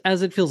agenda.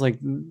 As it feels like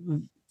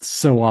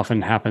so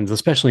often happens,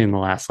 especially in the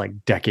last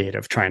decade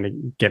of trying to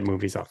get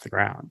movies off the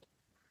ground.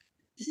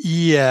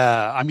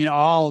 Yeah, I mean,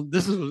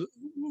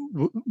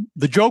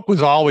 the joke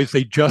was always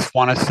they just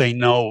want to say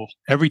no.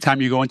 Every time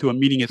you go into a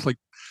meeting, it's like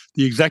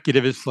the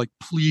executive is like,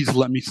 "Please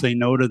let me say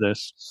no to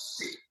this."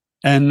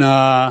 And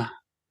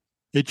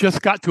it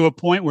just got to a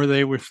point where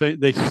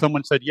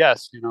someone said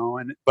yes,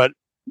 but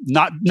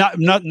not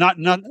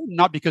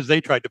because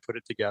they tried to put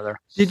it together.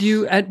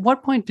 At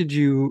what point did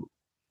you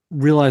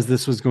realize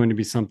this was going to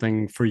be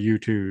something for you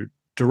to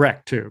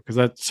direct too? Because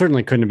that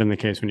certainly couldn't have been the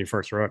case when you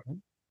first wrote it.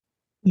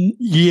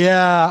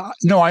 Yeah,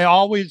 no,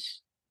 when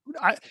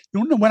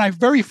I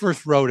very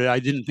first wrote it, I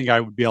didn't think I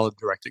would be able to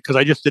direct it, because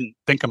I just didn't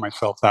think of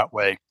myself that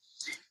way.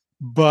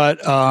 But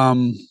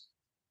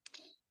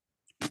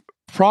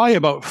probably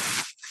about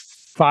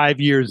 5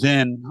 years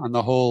in on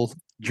the whole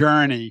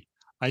journey,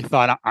 I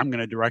thought, I'm going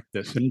to direct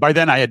this. And by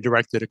then I had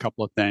directed a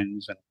couple of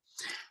things, and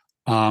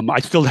I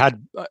still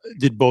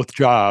did both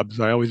jobs.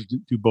 I always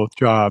do both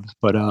jobs,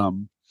 but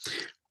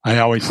I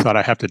always thought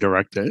I have to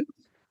direct it.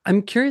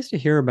 I'm curious to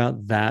hear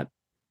about that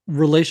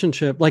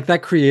relationship, like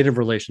that creative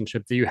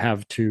relationship that you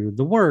have to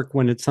the work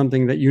when it's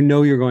something that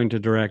you're going to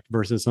direct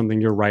versus something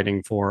you're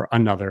writing for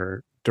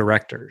another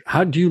director.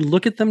 How do you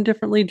look at them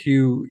differently?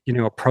 Do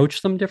you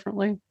approach them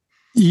differently?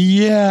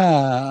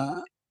 Yeah,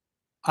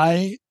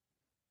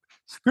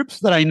 scripts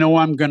that I know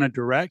I'm going to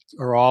direct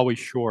are always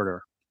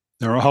shorter.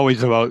 They're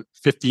always about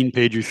 15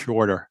 pages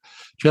shorter,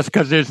 just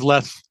because there's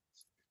less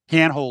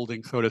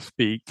hand-holding, so to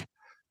speak,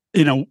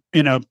 in a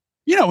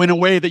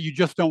way that you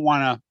just don't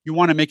want to. You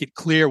want to make it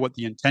clear what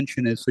the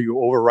intention is, so you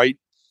overwrite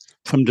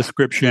some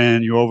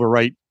description, you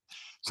overwrite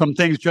some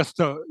things, just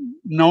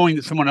knowing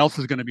that someone else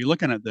is going to be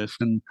looking at this.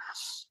 And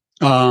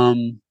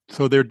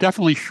so they're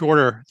definitely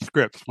shorter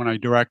scripts when I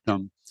direct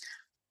them.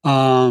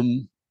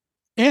 And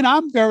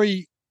I'm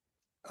very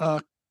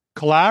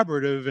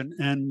collaborative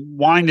and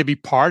wanting to be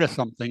part of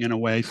something in a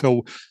way.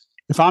 So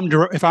if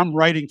I'm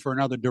writing for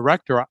another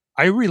director,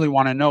 I really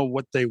want to know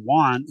what they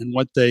want and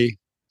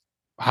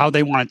how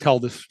they want to tell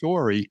this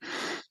story.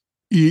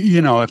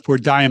 If we're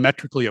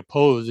diametrically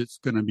opposed, it's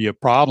going to be a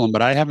problem.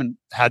 But I haven't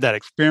had that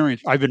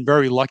experience. I've been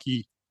very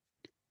lucky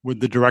with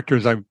the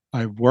directors I've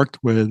worked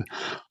with,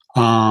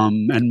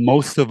 and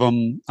most of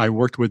them I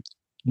worked with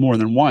more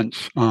than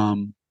once.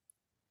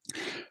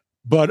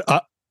 But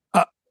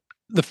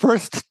the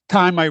first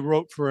time I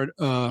wrote for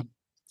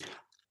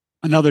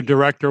another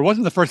director. It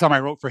wasn't the first time I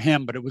wrote for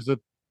him, but it was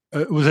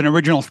an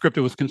original script.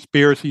 It was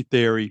Conspiracy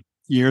Theory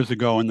years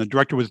ago, and the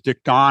director was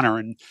Dick Donner,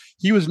 and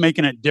he was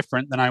making it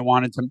different than I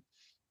wanted to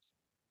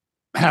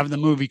have the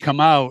movie come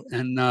out.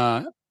 And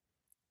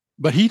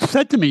but he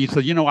said to me, he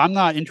said, I'm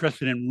not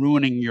interested in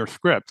ruining your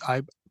script.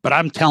 But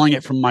I'm telling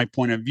it from my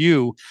point of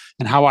view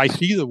and how I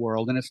see the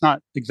world, and it's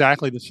not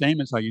exactly the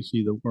same as how you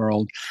see the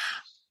world.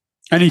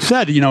 And he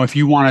said, if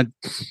you want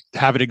to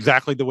have it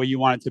exactly the way you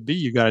want it to be,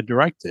 you got to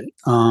direct it.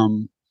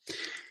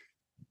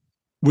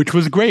 Which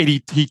was great.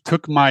 He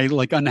took my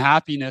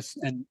unhappiness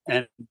and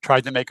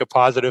tried to make a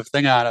positive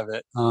thing out of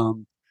it.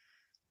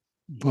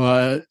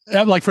 But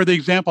for the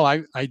example,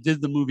 I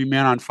did the movie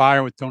Man on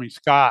Fire with Tony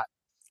Scott,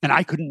 and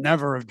I could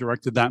never have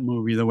directed that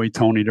movie the way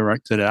Tony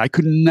directed it. I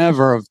could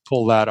never have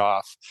pulled that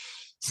off.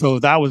 So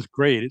that was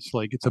great.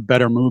 It's a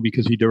better movie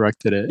because he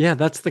directed it. Yeah,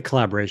 that's the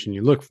collaboration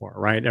you look for,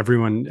 right?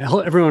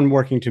 Everyone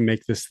working to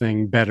make this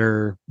thing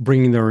better,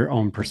 bringing their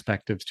own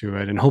perspectives to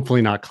it, and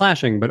hopefully not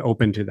clashing, but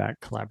open to that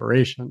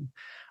collaboration.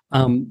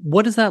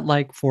 What is that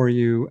like for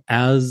you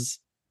as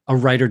a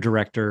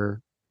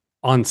writer-director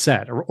on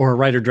set, or a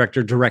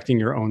writer-director directing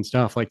your own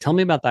stuff? Tell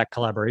me about that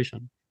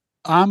collaboration.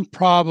 I'm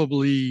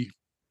probably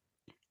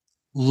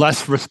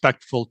less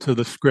respectful to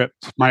the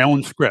script, my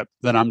own script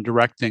that I'm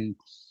directing,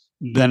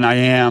 than I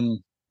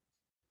am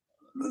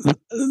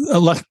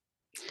less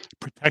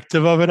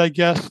protective of it, I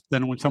guess,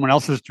 than when someone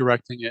else is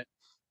directing it.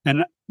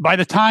 And by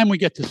the time we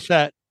get to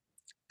set,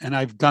 and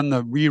I've done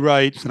the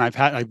rewrites, and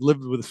I've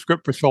lived with the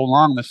script for so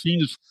long, the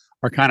scenes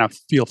are kind of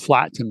feel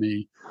flat to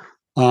me,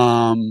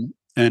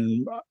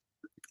 and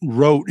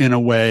wrote in a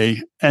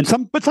way.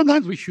 But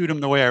sometimes we shoot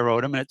them the way I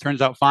wrote them, and it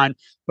turns out fine.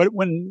 But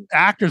when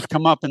actors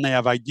come up and they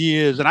have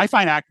ideas, and I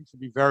find actors to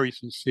be very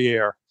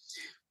sincere,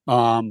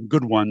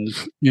 good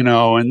ones,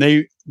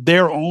 and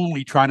they're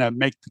only trying to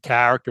make the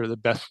character the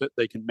best that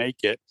they can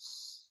make it,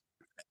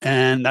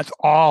 and that's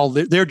all.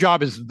 Their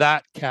job is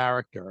that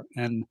character,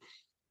 and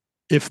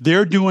if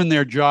they're doing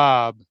their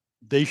job,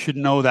 they should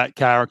know that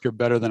character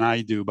better than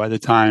I do by the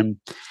time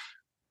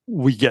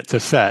we get to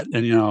set.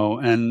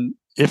 And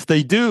if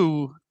they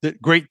do, that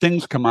great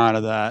things come out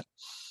of that.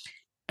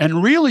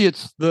 And really,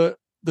 it's the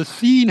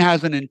scene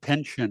has an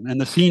intention, and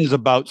the scene's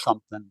about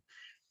something,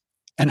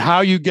 and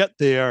how you get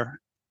there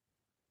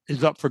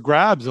is up for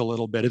grabs a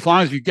little bit, as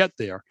long as you get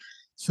there.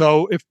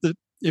 So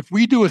if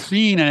we do a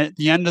scene, and at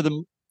the end of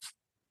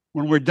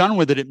when we're done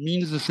with it, it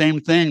means the same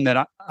thing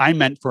that I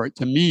meant for it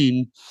to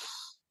mean,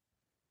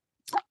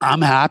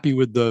 I'm happy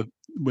with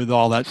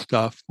all that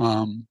stuff.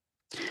 In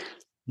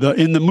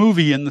the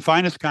movie, in The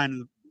Finest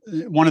Kind,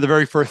 one of the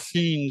very first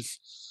scenes,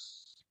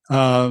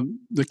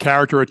 the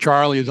character of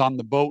Charlie is on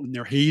the boat and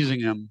they're hazing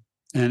him,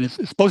 and it's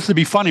supposed to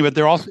be funny, but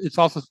it's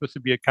also supposed to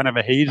be a kind of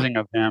a hazing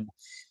of him.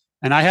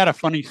 And I had a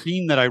funny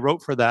scene that I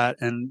wrote for that.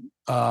 And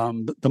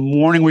the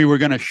morning we were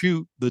going to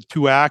shoot, the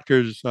two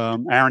actors,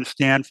 Aaron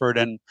Stanford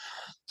and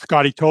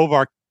Scotty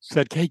Tovar,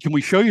 said, "Hey, can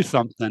we show you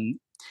something?"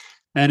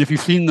 And if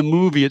you've seen the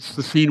movie, it's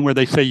the scene where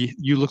they say,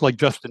 "You look like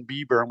Justin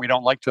Bieber," and we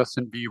don't like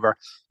Justin Bieber.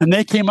 And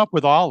they came up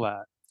with all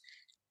that.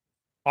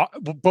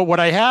 But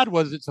what I had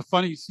was, it's a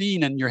funny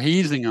scene, and you're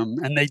hazing them,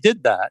 and they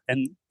did that.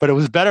 But it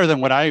was better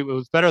than what I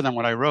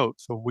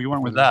wrote. So we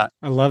went with that.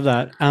 I love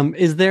that.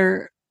 Is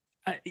there,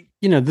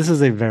 this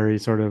is a very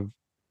sort of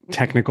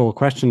technical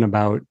question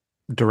about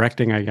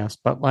directing, I guess,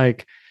 but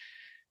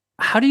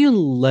how do you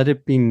let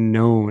it be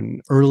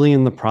known early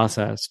in the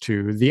process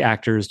to the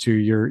actors, to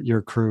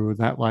your crew,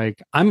 that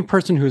I'm a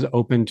person who's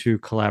open to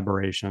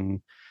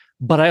collaboration,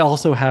 but I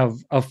also have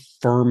a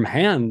firm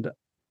hand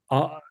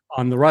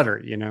on the rudder,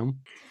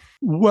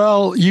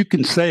 Well, you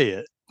can say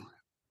it,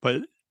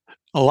 but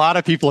a lot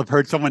of people have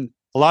heard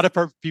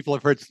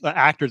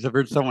actors have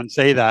heard someone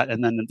say that,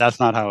 and then that's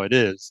not how it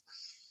is.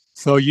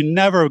 So you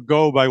never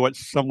go by you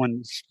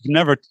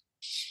never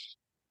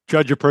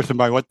judge a person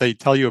by what they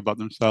tell you about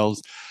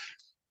themselves.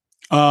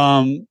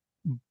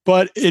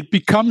 But it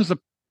becomes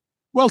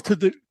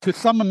to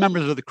some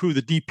members of the crew,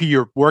 the DP,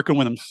 you're working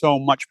with them so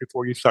much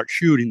before you start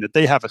shooting that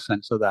they have a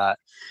sense of that.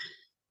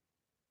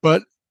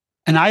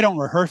 And I don't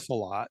rehearse a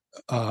lot.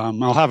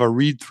 I'll have a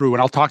read through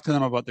and I'll talk to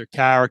them about their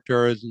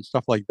characters and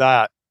stuff like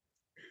that.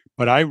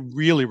 But I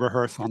really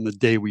rehearse on the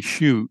day we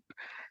shoot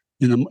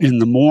in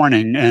the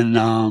morning.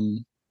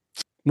 And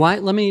why?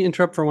 Let me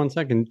interrupt for 1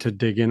 second to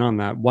dig in on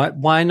that.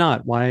 Why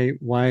not? Why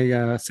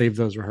save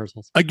those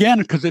rehearsals? Again,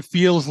 because it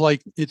feels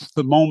like it's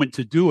the moment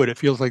to do it. It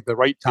feels like the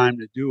right time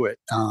to do it.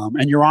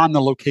 And you're on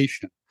the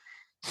location,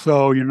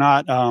 so you're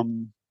not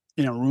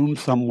in a room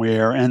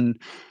somewhere. And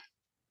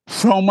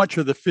so much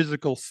of the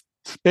physical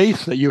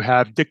space that you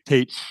have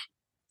dictates,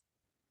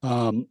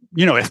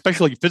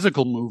 especially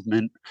physical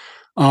movement,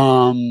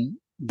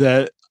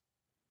 that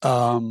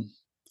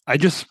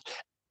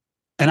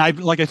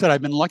like I said,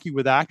 I've been lucky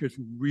with actors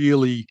who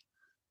really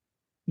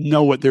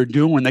know what they're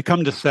doing. When they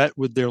come to set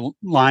with their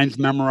lines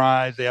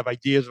memorized, they have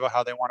ideas about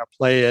how they want to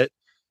play it.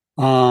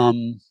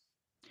 And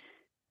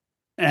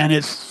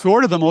it's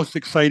sort of the most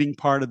exciting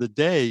part of the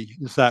day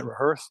is that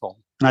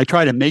rehearsal. And I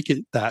try to make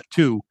it that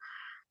too.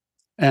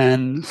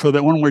 And so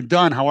that when we're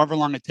done, however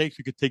long it takes,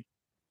 it could take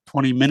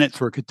 20 minutes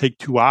or it could take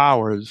 2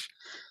 hours.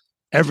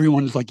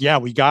 Everyone's like, yeah,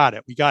 we got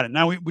it.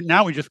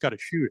 Now we just got to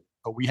shoot it,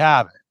 but we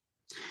have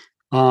it.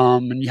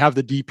 And you have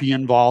the DP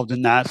involved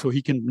in that, so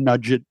he can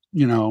nudge it.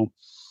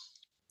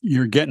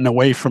 You're getting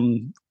away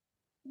from,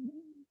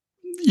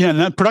 and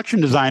the production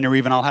designer,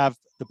 even I'll have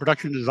the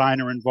production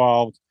designer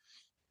involved.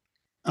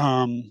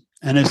 And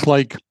it's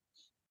like,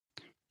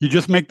 you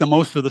just make the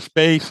most of the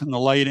space and the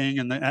lighting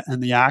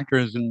and the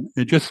actors. And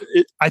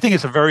I think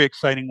it's a very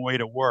exciting way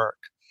to work,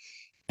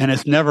 and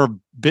it's never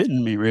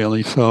bitten me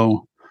really.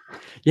 So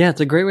yeah,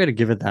 it's a great way to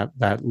give it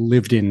that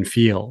lived in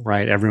feel,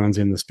 right? Everyone's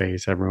in the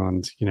space,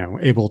 everyone's,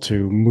 able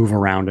to move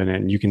around in it,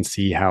 and you can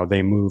see how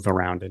they move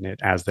around in it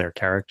as their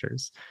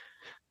characters.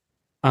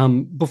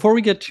 Before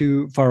we get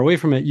too far away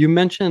from it, you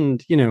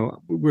mentioned, we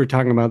were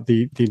talking about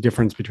the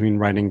difference between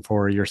writing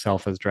for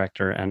yourself as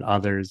director and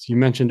others. You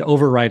mentioned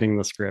overwriting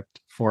the script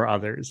for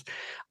others.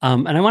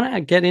 And I want to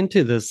get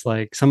into this,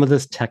 like some of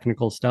this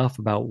technical stuff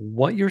about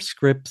what your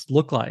scripts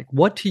look like.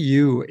 What to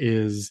you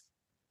is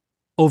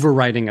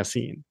overwriting a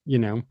scene,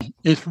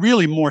 It's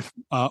really more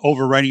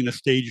overwriting the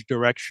stage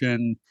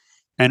direction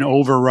and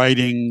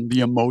overwriting the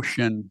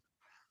emotion,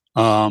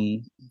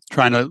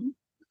 trying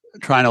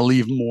to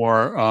leave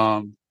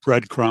more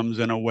breadcrumbs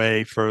in a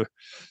way for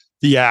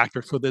the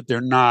actor so that they're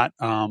not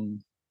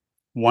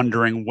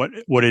wondering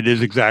what it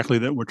is exactly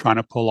that we're trying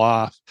to pull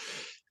off.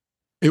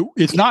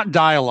 It's not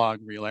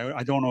dialogue, really.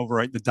 I don't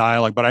overwrite the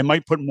dialogue, but I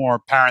might put more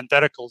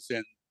parentheticals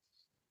in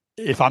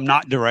if I'm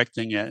not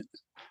directing it,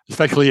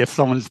 especially if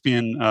someone's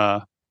being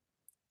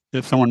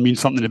if someone means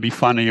something to be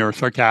funny or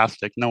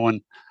sarcastic. No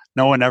one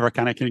ever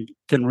kind of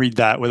can read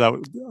that without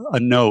a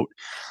note.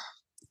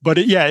 But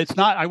it's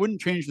not. I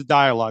wouldn't change the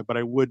dialogue, but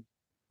I would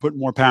put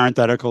more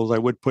parentheticals. I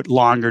would put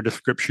longer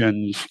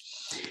descriptions.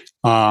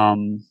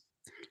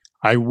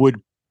 I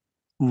would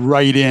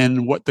write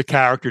in what the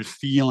character's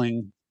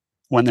feeling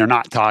when they're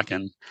not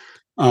talking,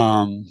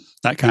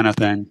 that kind of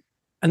thing.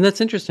 And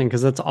that's interesting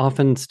because that's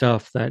often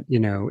stuff that,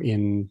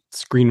 in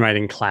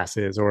screenwriting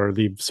classes or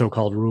the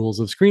so-called rules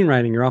of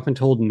screenwriting, you're often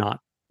told not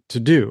to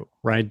do,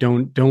 right?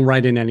 Don't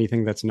write in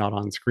anything that's not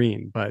on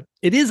screen, but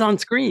it is on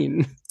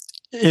screen.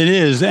 It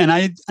is. And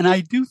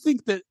I do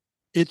think that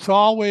it's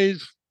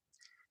always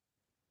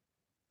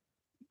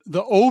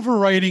the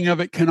overwriting of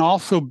it can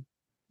also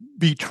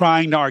be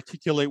trying to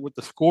articulate what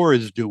the score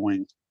is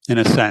doing in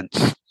a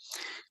sense.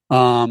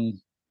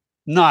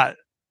 Not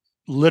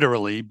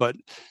literally, but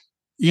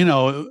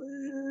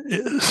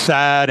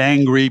sad,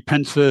 angry,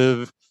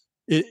 pensive.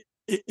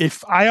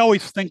 If I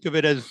always think of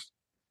it as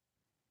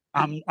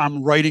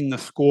I'm writing the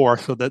score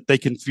so that they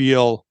can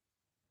feel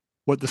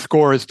what the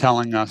score is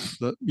telling us,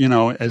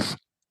 as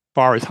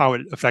far as how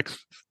it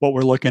affects what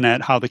we're looking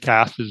at, how the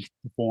cast is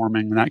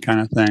performing, and that kind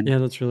of thing. Yeah,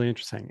 that's really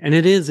interesting. And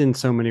it is in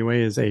so many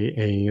ways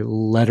a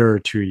letter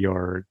to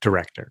your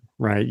director,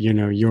 right?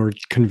 You're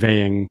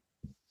conveying,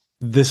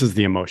 this is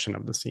the emotion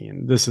of the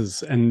scene.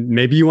 And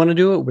maybe you want to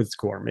do it with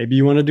score. Maybe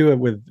you want to do it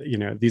with,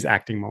 these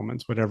acting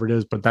moments, whatever it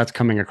is, but that's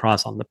coming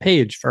across on the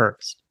page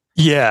first.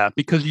 Yeah,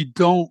 because you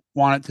don't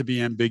want it to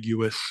be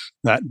ambiguous.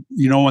 That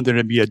you don't want there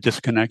to be a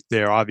disconnect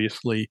there,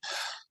 obviously.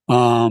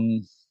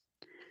 And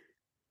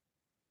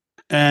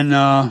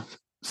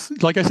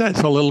like I said,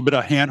 it's a little bit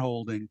of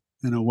hand-holding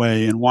in a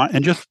way,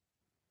 and just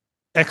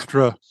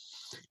extra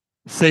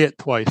say it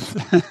twice.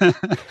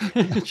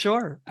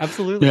 Sure,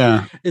 absolutely.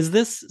 Yeah. Is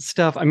this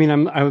stuff? I mean,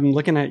 I'm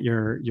looking at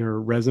your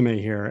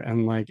resume here,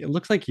 and like it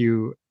looks like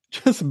you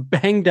just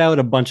banged out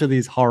a bunch of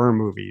these horror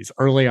movies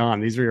early on.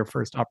 These were your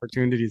first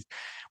opportunities.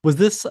 Was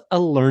this a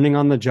learning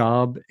on the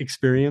job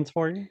experience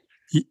for you?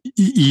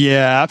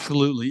 Yeah,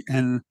 absolutely.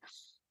 And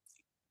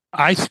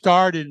I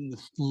started in the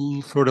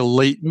sort of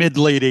mid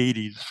late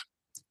 80s.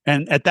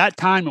 And at that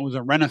time, it was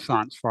a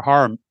renaissance for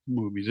horror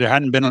movies. There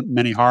hadn't been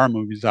many horror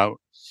movies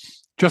out.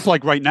 Just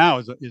like right now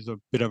is a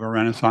bit of a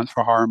renaissance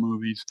for horror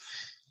movies.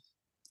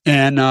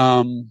 And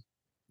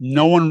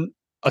no one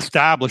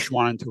established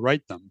wanted to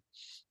write them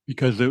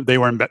because they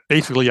were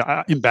basically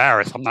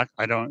embarrassed.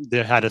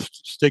 They had a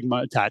stigma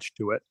attached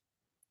to it,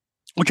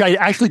 which I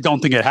actually don't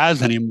think it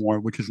has anymore,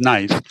 which is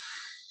nice.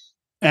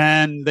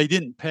 And they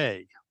didn't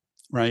pay,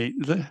 right?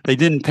 They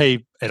didn't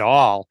pay at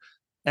all.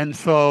 And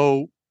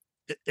so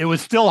it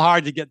was still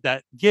hard to get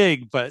that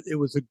gig, but it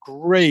was a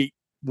great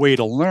way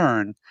to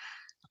learn.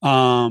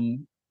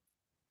 And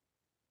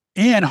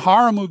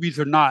horror movies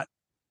are not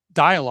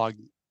dialogue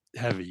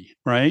heavy,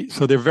 right?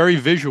 So they're very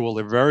visual.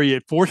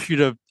 It forces you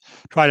to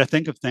try to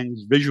think of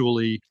things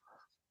visually,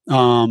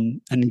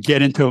 and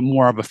get into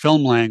more of a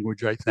film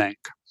language, I think.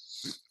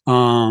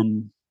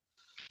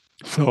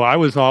 So I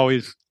was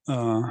always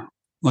when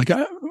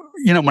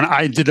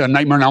I did a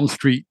Nightmare on Elm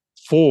Street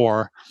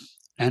 4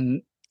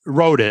 and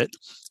wrote it,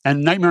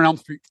 and Nightmare on Elm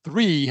Street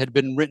 3 had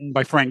been written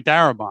by Frank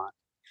Darabont,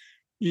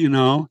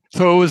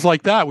 so it was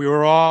like that. We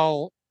were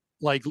all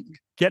like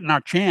getting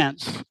our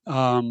chance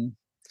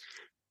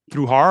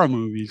through horror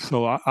movies.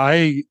 So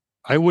I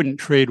wouldn't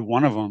trade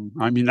one of them.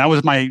 I mean, that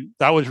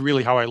was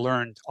really how I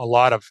learned a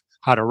lot of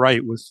how to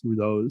write, was through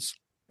those.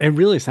 It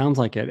really sounds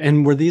like it.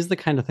 And were these the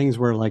kind of things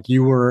where like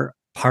you were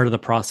part of the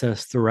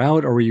process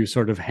throughout, or were you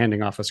sort of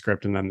handing off a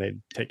script and then they'd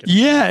take it?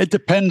 Yeah, it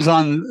depends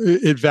on.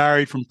 It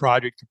varied from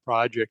project to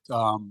project.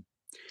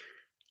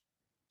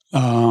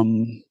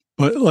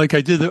 But like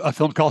I did a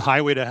film called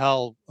Highway to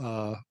Hell,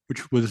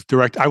 which was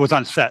I was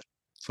on set,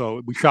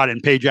 so we shot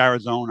in Page,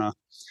 Arizona,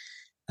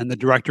 and the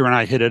director and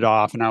I hit it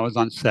off, and I was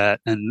on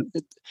set, and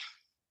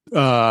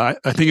I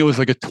think it was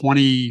like a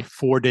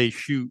 24-day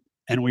shoot,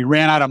 and we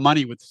ran out of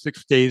money with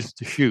 6 days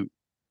to shoot.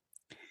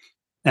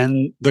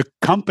 And the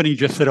company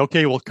just said,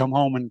 okay, we'll come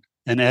home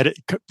and edit,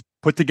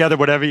 put together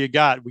whatever you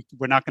got.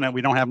 We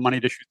don't have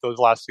money to shoot those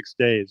last 6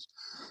 days.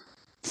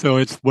 So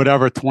it's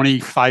whatever,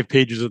 25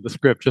 pages of the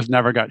script just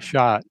never got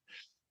shot.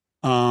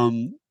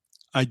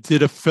 I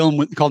did a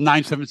film called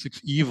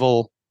 976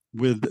 Evil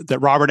that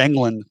Robert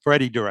Englund,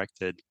 Freddie,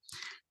 directed.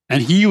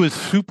 And he was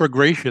super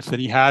gracious,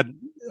 and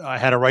I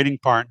had a writing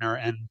partner,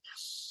 and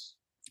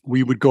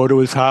we would go to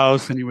his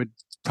house and he would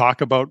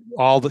talk about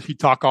he'd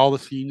talk all the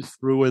scenes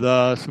through with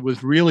us. It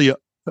was really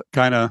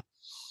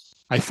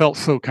I felt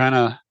so kind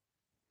of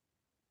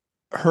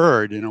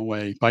heard in a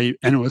way and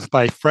it was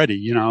by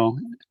Freddie,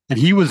 and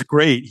he was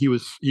great. He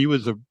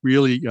was a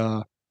really,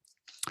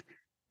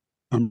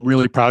 I'm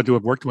really proud to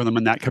have worked with him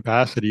in that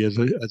capacity as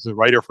a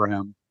writer for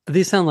him.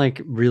 These sound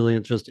like really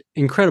just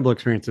incredible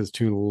experiences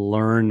to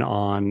learn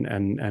on,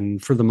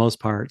 and for the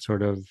most part,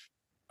 sort of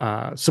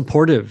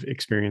supportive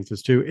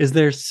experiences too. Is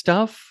there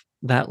stuff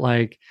that,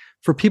 like,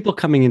 for people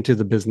coming into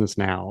the business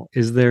now,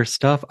 is there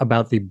stuff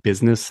about the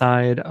business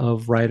side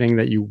of writing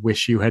that you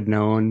wish you had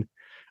known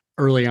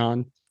early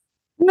on?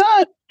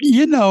 Not,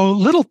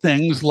 little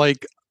things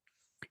like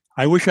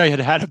I wish I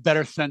had a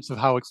better sense of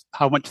how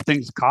much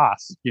things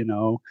cost, and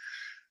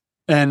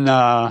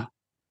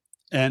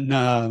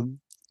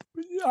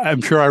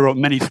I'm sure I wrote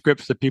many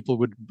scripts that people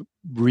would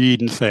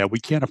read and say, we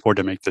can't afford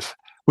to make this.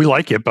 We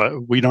like it,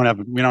 but we don't have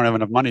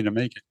enough money to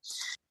make it.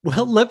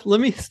 Well, let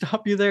me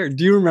stop you there.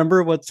 Do you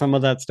remember what some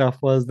of that stuff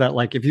was that,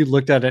 like, if you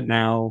looked at it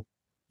now,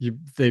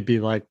 they'd be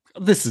like,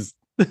 this is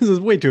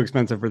way too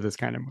expensive for this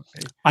kind of movie?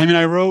 I mean,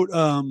 I wrote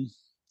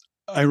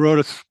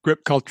a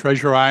script called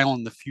Treasure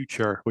Island: The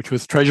Future, which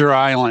was Treasure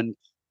Island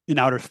in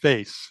outer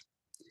space.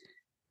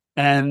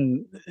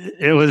 And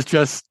it was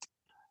just,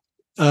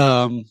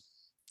 I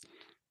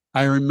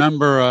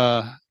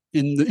remember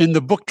in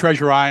the book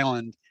Treasure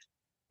Island,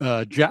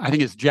 I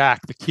think it's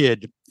Jack, the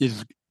kid,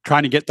 is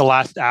trying to get the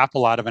last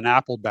apple out of an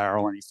apple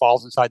barrel, and he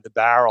falls inside the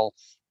barrel,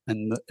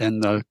 and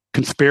the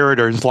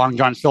conspirators, Long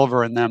John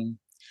Silver and them,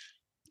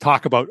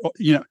 talk about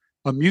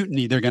a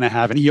mutiny they're going to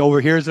have, and he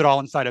overhears it all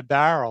inside a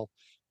barrel.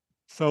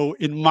 So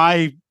in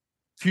my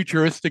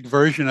futuristic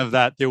version of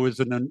that, there was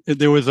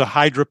a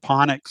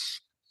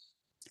hydroponics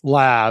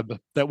lab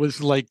that was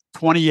like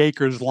 20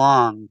 acres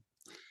long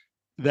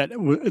that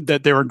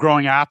they were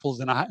growing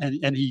apples and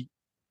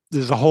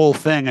there's a whole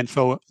thing. And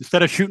so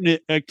instead of shooting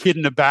a kid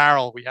in a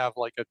barrel, we have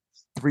like a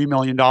 $3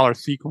 million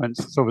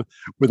sequence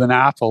with an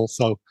apple.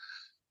 So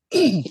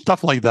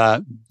stuff like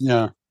that.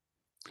 Yeah.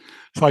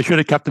 So I should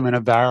have kept him in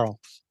a barrel,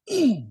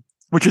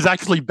 which is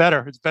actually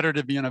better. It's better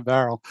to be in a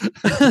barrel.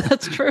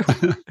 That's true.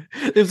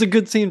 It was a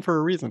good scene for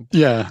a reason.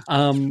 Yeah.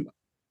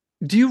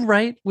 Do you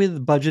write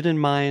with budget in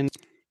mind?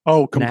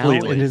 Oh,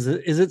 completely. Now? And is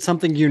it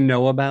something you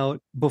know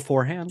about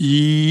beforehand?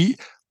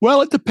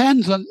 Well, it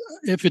depends on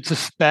if it's a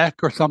spec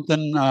or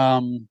something.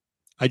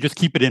 I just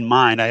keep it in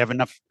mind. I have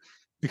enough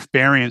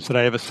experience that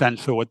I have a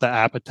sense of what the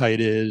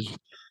appetite is.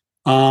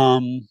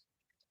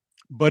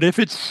 But if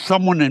it's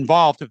someone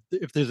involved,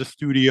 if there's a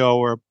studio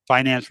or a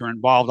financer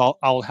involved,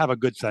 I'll have a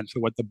good sense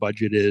of what the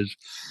budget is.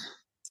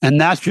 And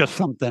that's just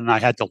something I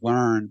had to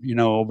learn,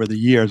 over the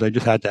years. I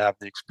just had to have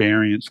the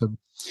experience of.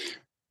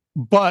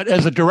 But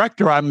as a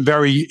director, I'm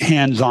very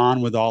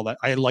hands-on with all that.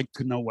 I like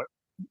to know what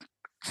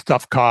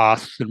stuff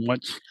costs and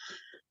what's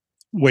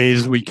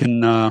ways we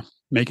can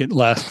make it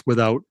less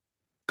without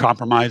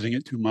compromising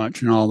it too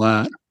much and all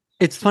that.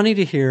 It's funny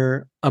to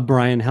hear a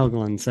Brian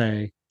Helgeland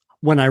say,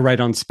 when I write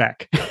on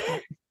spec.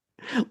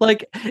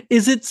 Like,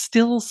 is it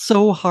still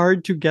so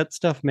hard to get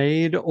stuff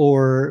made,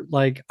 or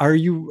like,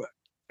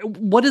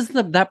 what is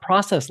that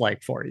process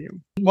like for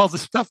you? Well, the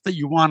stuff that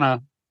you want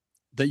to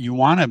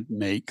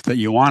make, that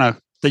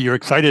you're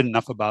excited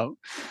enough about.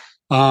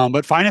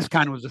 But Finest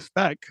Kind was a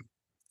spec.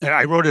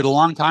 I wrote it a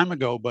long time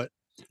ago, but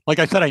like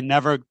I said, I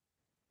never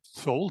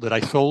sold it. I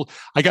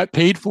got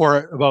paid for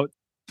it about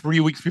 3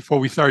 weeks before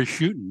we started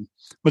shooting.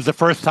 It was the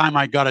first time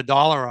I got $1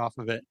 off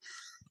of it.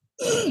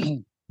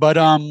 But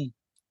I'm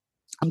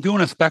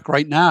doing a spec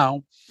right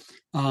now,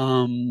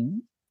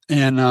 and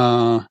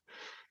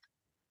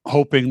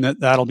hoping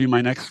that'll be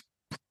my next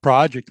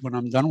project when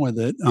I'm done with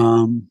it.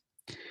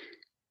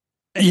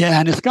 Yeah,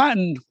 and it's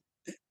gotten,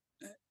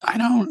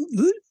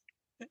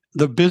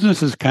 the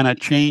business has kind of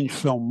changed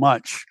so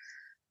much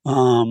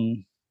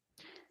that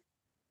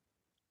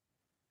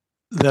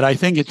I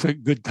think it's a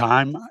good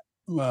time.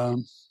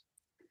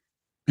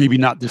 Maybe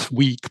not this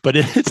week, but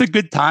it's a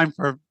good time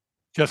for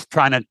just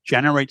trying to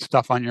generate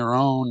stuff on your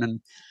own. And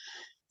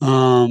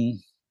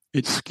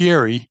it's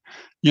scary,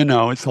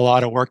 it's a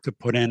lot of work to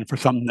put in for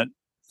something that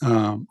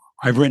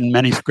I've written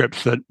many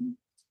scripts that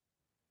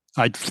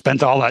I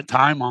spent all that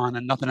time on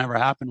and nothing ever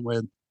happened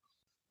with.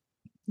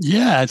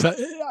 Yeah,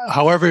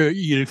 however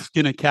you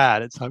skin a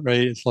cat, it's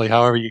right. It's like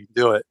however you can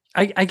do it.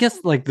 I guess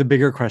like the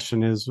bigger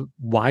question is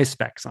why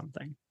spec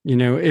something?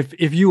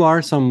 If you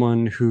are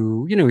someone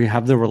who, you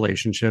have the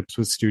relationships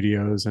with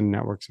studios and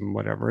networks and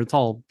whatever, it's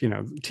all,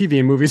 TV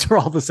and movies are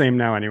all the same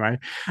now anyway.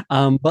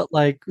 But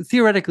like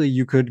theoretically,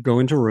 you could go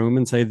into a room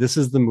and say, this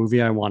is the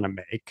movie I want to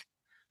make,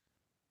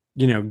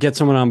 get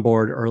someone on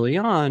board early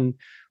on.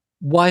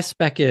 Why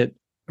spec it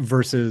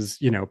versus,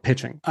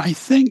 pitching? I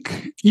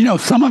think,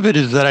 some of it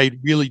is that I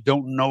really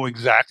don't know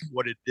exactly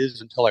what it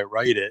is until I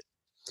write it.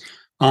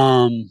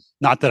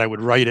 Not that I would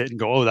write it and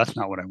go, oh, that's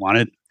not what I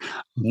wanted. I'm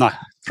not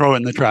throw it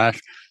in the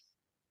trash.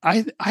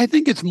 I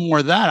think it's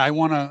more that I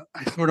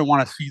sort of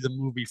want to see the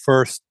movie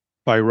first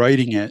by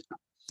writing it.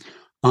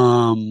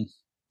 And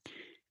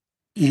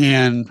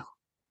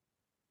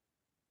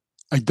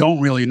I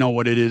don't really know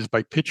what it is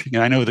by pitching it.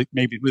 I know that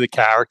maybe who the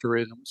character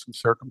is and what some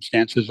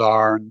circumstances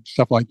are and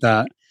stuff like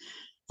that.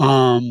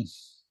 But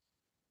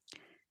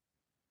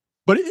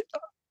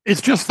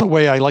it's just the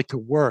way I like to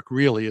work,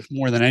 really. It's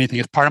more than anything.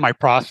 It's part of my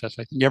process.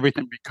 I think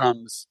everything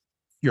becomes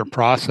your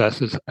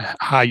process, is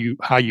how you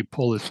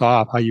pull this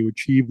off, how you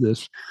achieve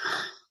this.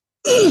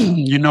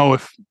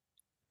 If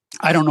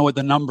I don't know what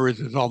the number is,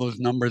 there's all those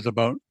numbers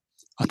about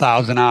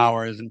 1,000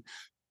 hours.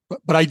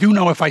 But I do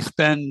know if I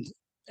spend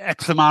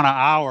X amount of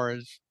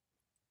hours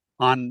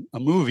on a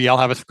movie, I'll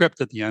have a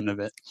script at the end of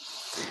it,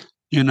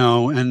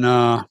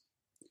 and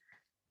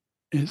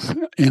it's,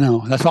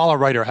 that's all a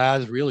writer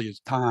has really is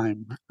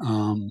time.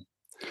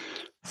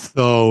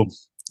 So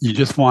you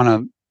just want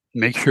to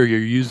make sure you're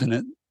using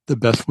it the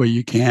best way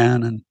you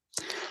can and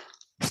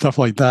stuff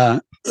like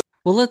that.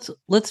 Well,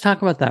 let's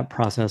talk about that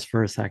process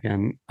for a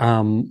second.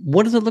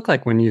 What does it look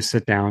like when you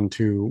sit down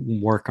to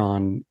work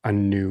on a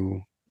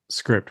new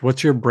script?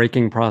 What's your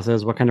breaking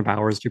process? What kind of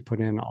hours do you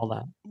put in? All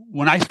that.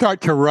 When I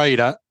start to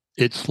write,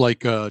 it's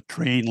like a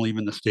train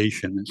leaving the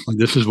station. It's like,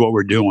 this is what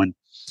we're doing.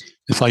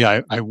 It's like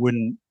I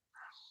wouldn't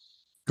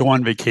go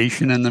on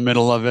vacation in the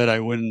middle of it.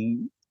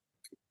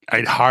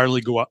 I'd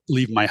hardly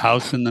leave my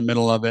house in the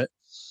middle of it.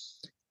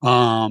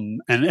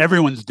 And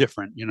everyone's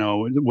different,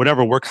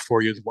 whatever works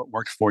for you is what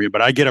works for you.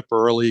 But I get up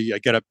early. I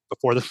get up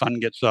before the sun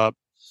gets up,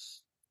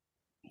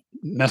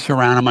 mess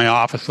around in my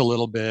office a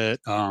little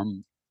bit.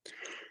 And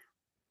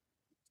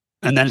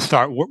then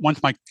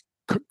once my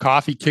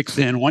coffee kicks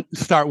in,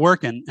 start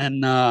working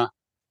and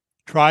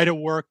try to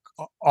work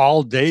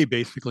all day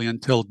basically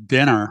until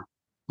dinner.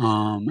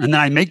 And then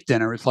I make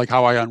dinner. It's like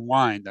how I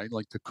unwind. I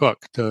like to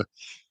cook because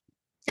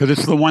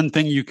it's the one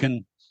thing you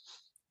can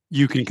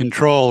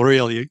control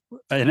really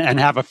and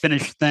have a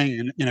finished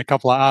thing in a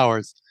couple of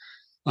hours.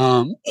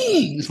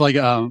 It's like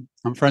I'm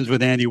friends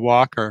with Andy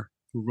Walker,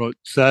 who wrote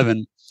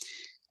Seven,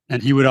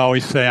 and he would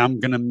always say, I'm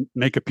going to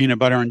make a peanut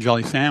butter and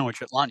jelly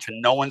sandwich at lunch, and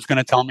no one's going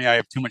to tell me I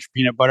have too much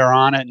peanut butter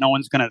on it. No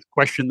one's going to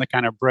question the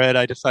kind of bread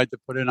I decide to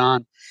put it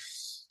on.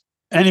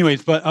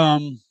 Anyways, but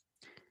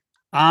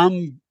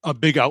I'm a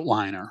big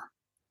outliner.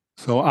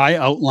 So I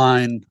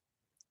outline.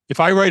 If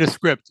I write a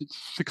script, it's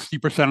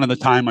 60% of the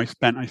time I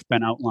spent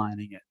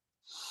outlining it.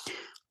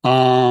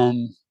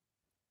 And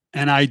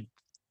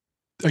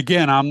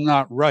I'm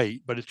not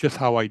right, but it's just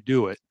how I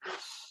do it.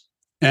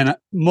 And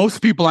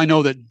most people I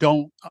know that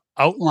don't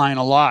outline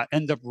a lot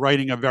end up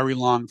writing a very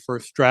long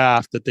first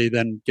draft that they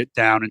then get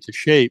down into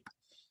shape.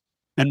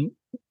 And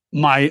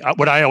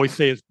what I always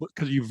say is,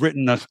 because you've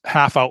written a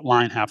half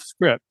outline, half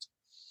script.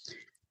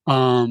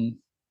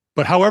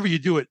 But however you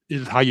do it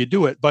is how you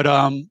do it. But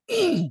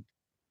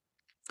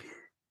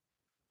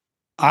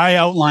I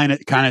outline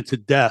it kind of to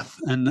death,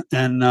 and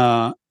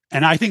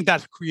I think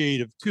that's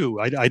creative too.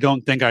 I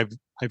don't think I've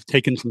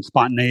taken some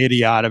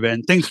spontaneity out of it,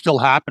 and things still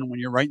happen when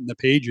you're writing the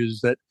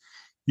pages that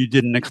you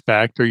didn't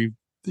expect or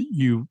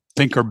you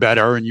think are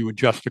better, and you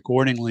adjust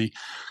accordingly.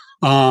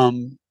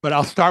 But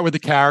I'll start with the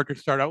characters,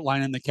 start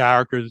outlining the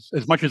characters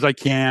as much as I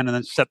can, and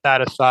then set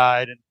that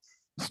aside and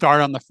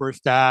start on the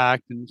first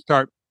act and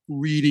start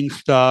reading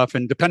stuff.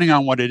 And depending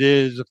on what it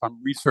is, if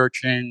I'm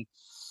researching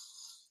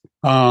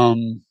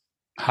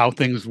how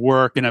things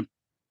work in a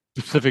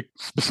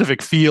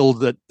specific field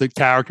that the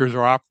characters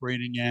are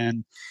operating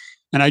in,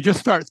 and I just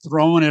start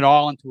throwing it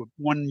all into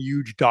one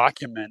huge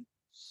document,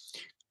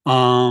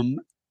 and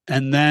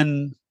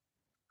then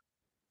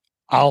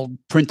I'll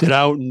print it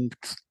out and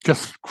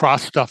just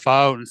cross stuff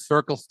out and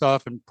circle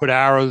stuff and put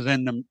arrows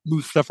in and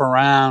move stuff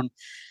around.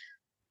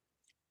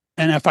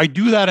 And if I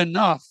do that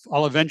enough,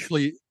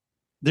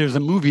 there's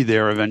a movie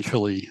there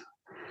eventually.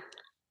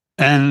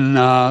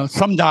 And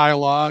some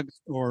dialogue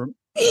or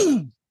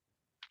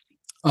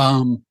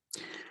I'll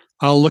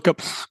look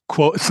up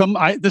quote.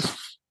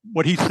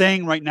 What he's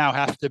saying right now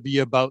has to be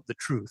about the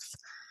truth.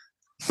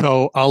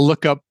 So I'll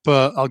look up.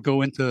 I'll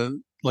go into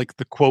like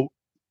the quote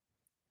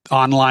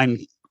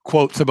online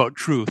quotes about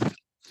truth,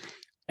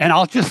 and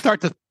I'll just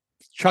start to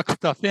chuck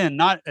stuff in,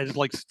 not as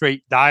like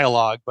straight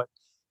dialogue, but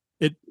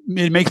it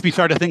makes me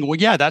start to think, well,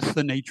 yeah, that's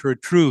the nature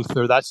of truth,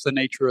 or that's the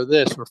nature of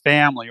this, or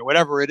family, or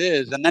whatever it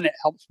is. And then it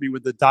helps me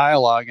with the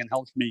dialogue and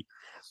helps me,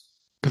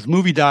 because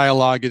movie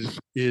dialogue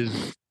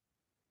is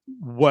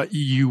what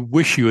you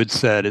wish you had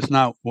said. It's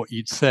not what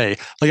you'd say.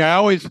 Like I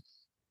always,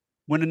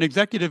 when an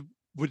executive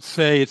would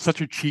say, it's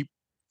such a cheap,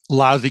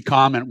 lousy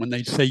comment when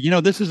they say,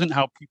 this isn't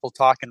how people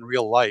talk in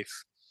real life.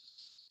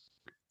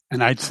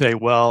 And I'd say,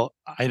 well,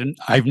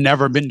 I've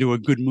never been to a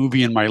good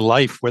movie in my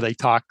life where they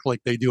talk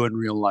like they do in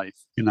real life,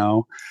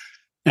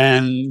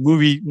 And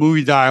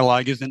movie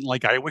dialogue isn't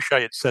like, I wish I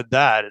had said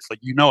that. It's like,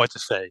 what to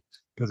say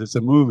because it's a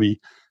movie.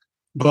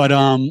 But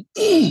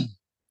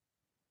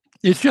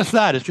it's just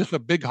that. It's just a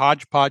big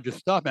hodgepodge of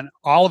stuff. And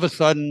all of a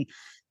sudden,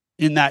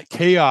 in that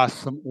chaos,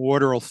 some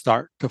order will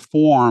start to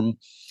form.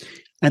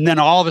 And then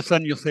all of a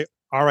sudden you'll say,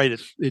 all right,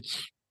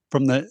 it's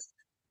from the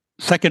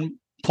second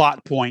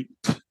plot point,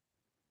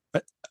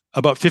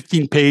 about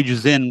 15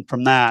 pages in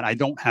from that, I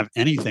don't have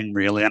anything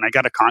really, and I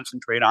got to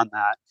concentrate on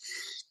that,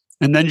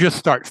 and then just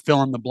start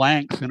filling the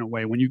blanks in a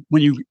way. When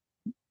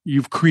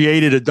you've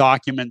created a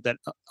document that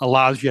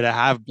allows you to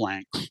have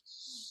blanks,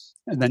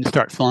 and then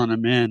start filling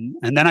them in,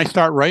 and then I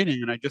start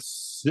writing, and I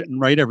just sit and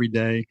write every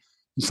day.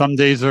 And some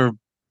days I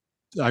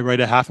write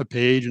a half a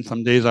page, and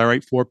some days I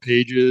write 4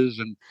 pages,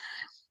 and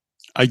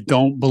I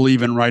don't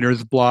believe in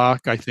writer's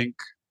block. I think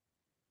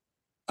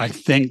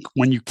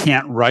when you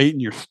can't write and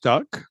you're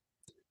stuck,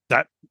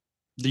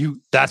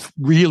 that's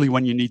really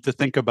when you need to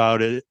think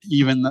about it,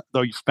 even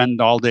though you spend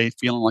all day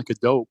feeling like a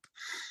dope,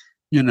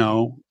 and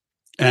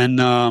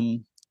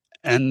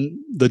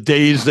the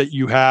days that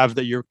you have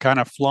that you're kind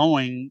of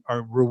flowing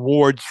are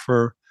rewards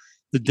for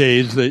the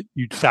days that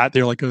you sat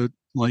there like a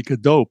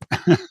dope.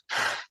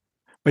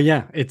 But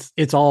yeah,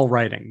 it's all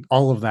writing.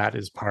 All of that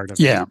is part of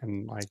it.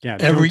 And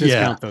don't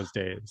discount those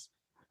days.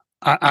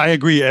 I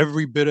agree.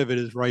 Every bit of it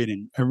is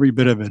writing. Every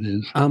bit of it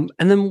is. And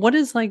then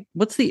what's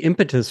the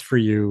impetus for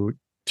you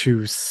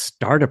to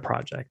start a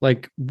project?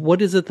 Like,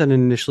 what is it that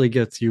initially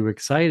gets you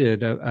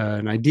excited?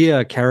 An idea,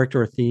 a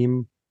character, a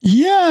theme?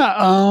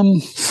 Yeah.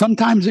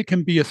 Sometimes it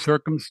can be a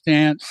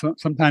circumstance.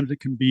 Sometimes it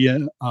can be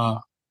a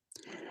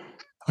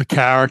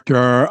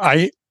character.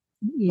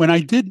 When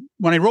I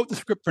wrote the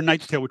script for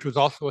Knight's Tale, which was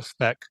also a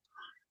spec,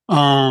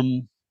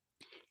 I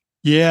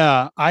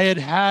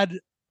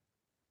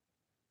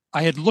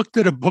had looked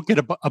at a book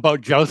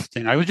about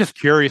jousting. I was just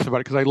curious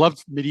about it because I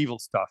loved medieval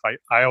stuff.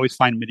 I always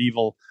find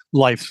medieval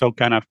life so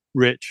kind of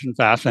rich and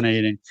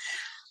fascinating.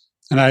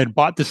 And I had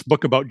bought this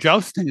book about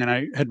jousting, and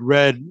I had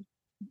read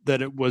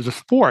that it was a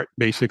sport,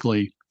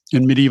 basically,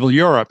 in medieval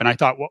Europe. And I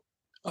thought, well,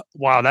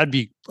 wow, that'd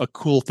be a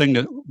cool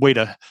way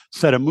to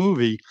set a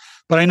movie.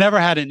 But I never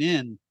had an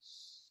in.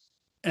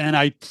 And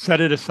I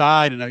set it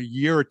aside, and a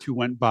year or two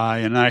went by,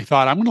 and I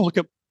thought, I'm going to look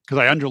at, because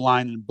I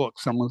underlined in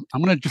books, I'm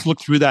going to just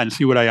look through that and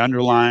see what I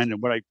underlined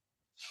and what I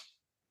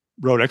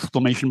wrote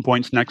exclamation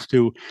points next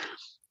to.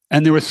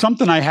 And there was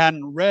something I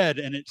hadn't read,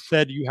 and it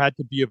said you had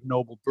to be of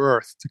noble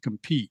birth to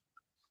compete.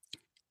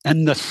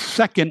 And the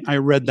second I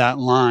read that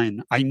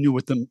line, I knew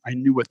I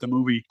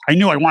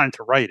wanted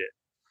to write it.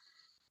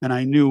 And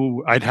I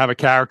knew I'd have a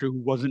character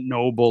who wasn't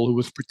noble, who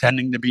was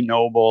pretending to be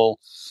noble,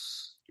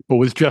 but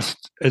was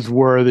just as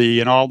worthy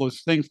and all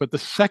those things. But the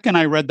second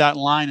I read that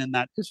line in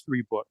that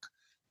history book,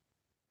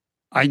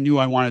 I knew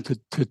I wanted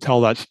to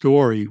tell that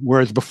story.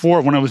 Whereas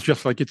before, when I was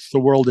just like, it's the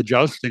world of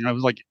jousting, I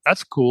was like,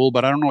 that's cool,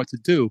 but I don't know what to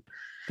do.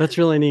 That's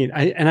really neat.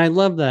 I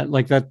love that.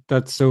 Like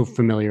that's so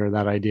familiar,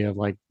 that idea of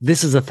like,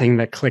 this is a thing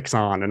that clicks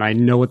on and I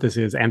know what this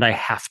is and I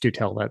have to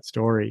tell that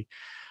story.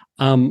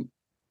 I'm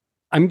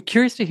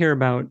curious to hear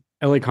about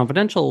LA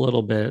Confidential a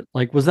little bit.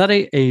 Like, was that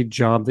a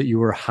job that you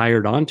were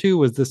hired onto?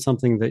 Was this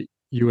something that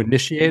you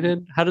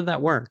initiated? How did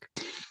that work?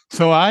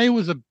 So I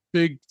was a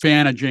big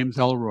fan of James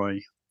Ellroy.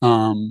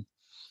 And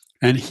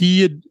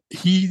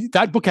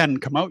that book hadn't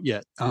come out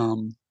yet.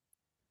 And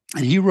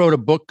he wrote a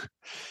book.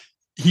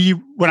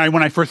 When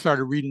I first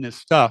started reading this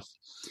stuff,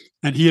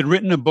 and he had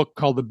written a book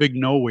called The Big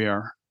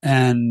Nowhere.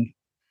 And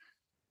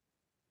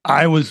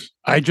I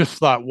just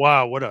thought,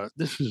 wow,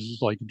 this is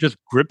like, just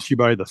grips you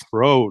by the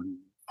throat.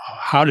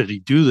 How did he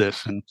do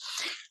this? And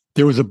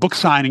there was a book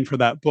signing for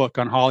that book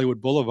on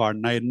Hollywood Boulevard,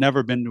 and I had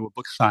never been to a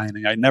book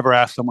signing. I never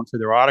asked someone for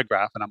their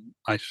autograph, and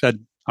I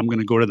said, I'm going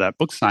to go to that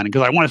book signing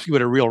because I want to see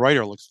what a real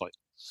writer looks like.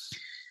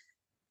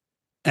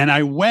 And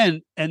I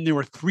went, and there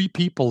were 3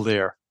 people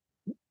there.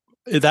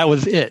 That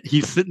was it.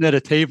 He's sitting at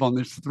a table, and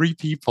there's 3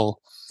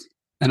 people,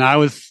 and I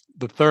was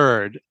the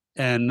third.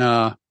 And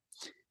I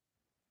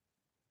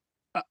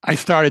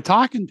started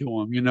talking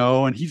to him,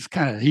 and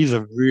he's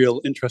a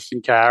real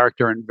interesting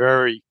character and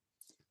very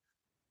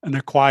an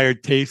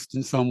acquired taste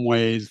in some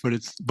ways,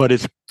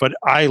 but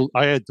I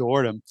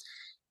adored him.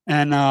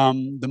 And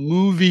the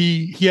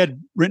movie, he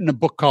had written a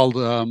book called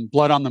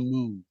Blood on the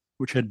Moon,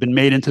 which had been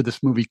made into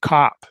this movie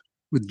Cop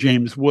with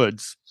James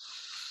Woods.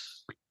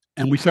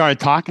 And we started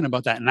talking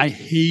about that, and I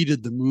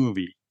hated the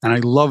movie, and I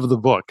loved the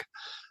book,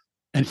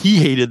 and he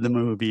hated the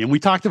movie. And we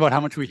talked about how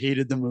much we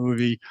hated the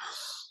movie.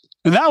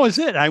 And that was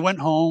it. I went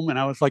home, and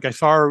I was like, I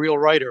saw a real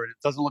writer, and it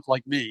doesn't look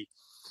like me.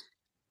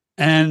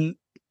 And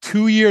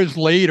 2 years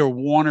later,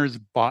 Warner's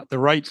bought the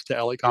rights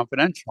to LA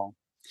Confidential.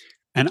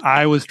 And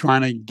I was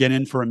trying to get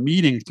in for a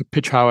meeting to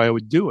pitch how I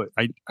would do it.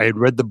 I had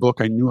read the book.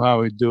 I knew how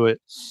I would do it.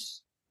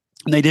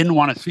 And they didn't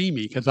want to see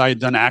me because I had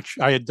done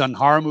action. I had done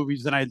horror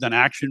movies, then I had done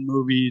action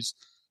movies.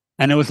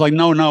 And it was like,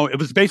 no. It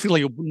was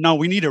basically, no,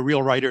 we need a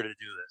real writer to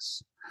do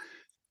this.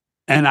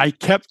 And I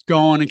kept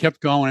going.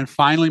 And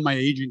finally, my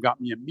agent got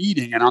me a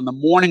meeting. And on the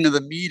morning of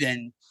the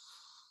meeting,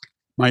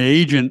 my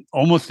agent,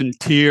 almost in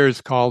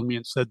tears, called me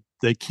and said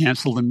they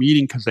canceled the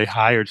meeting because they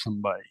hired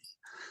somebody.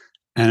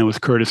 And it was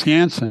Curtis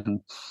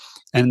Hanson.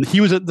 And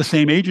he was at the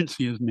same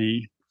agency as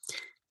me.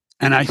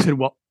 And I said,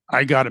 well,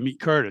 I got to meet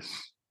Curtis.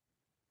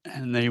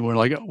 And they were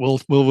like,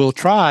 we'll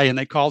try. And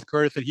they called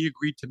Curtis and he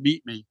agreed to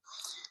meet me.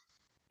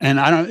 And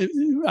I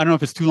don't know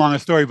if it's too long a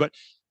story, but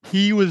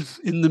he was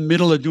in the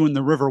middle of doing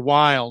The River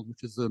Wild,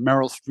 which is the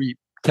Meryl Streep,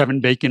 Kevin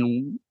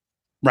Bacon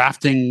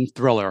rafting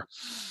thriller.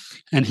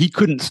 And he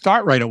couldn't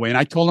start right away. And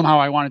I told him how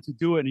I wanted to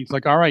do it. And he's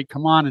like, all right,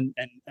 come on.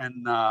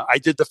 And I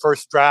did the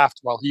first draft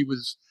while he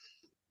was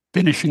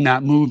finishing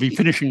that movie,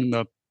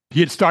 he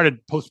had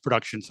started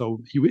post-production.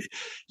 So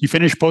he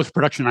finished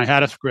post-production. I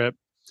had a script.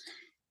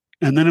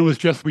 And then it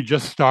was we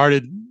just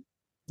started,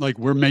 like,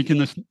 we're making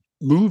this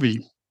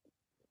movie.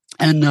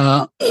 And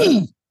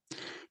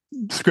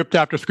script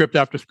after script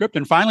after script.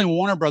 And finally,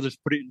 Warner Brothers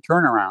put it in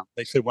turnaround.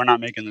 They said, we're not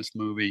making this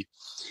movie.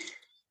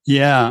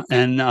 Yeah.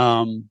 And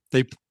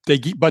they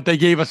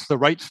gave us the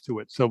rights to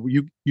it. So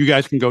you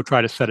guys can go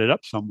try to set it up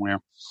somewhere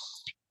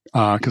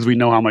because we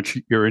know how much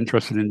you're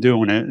interested in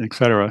doing it, et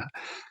cetera.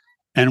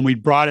 And we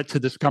brought it to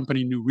this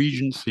company, New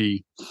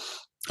Regency,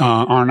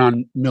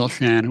 Arnon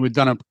Milchan, who had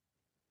done a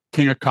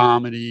King of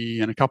Comedy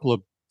and a couple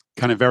of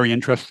kind of very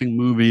interesting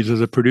movies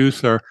as a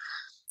producer.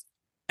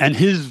 And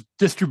his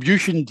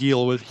distribution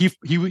deal was he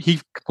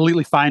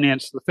completely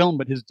financed the film,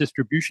 but his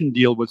distribution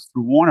deal was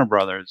through Warner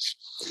Brothers.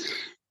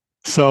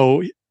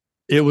 So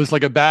it was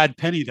like a bad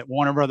penny that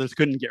Warner Brothers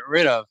couldn't get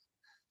rid of.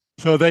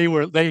 So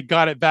they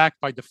got it back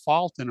by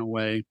default in a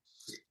way.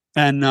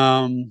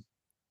 And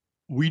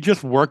we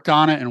just worked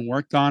on it.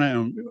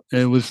 And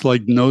it was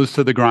like nose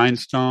to the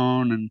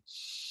grindstone.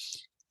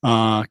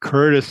 And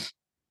Curtis,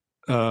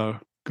 God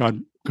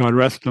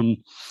rest him,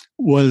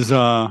 was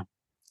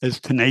as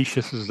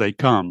tenacious as they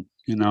come.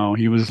 You know,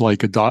 he was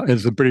like a dog,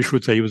 as the British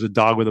would say, he was a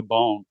dog with a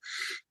bone.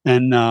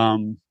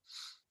 And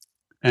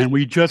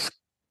we just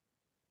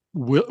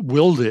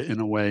willed it in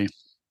a way.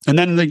 And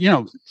then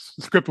the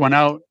script went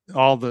out,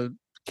 all the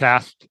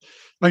cast,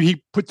 like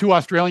he put 2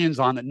 Australians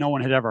on that no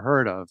one had ever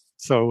heard of.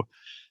 So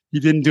he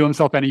didn't do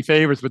himself any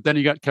favors, but then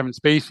he got Kevin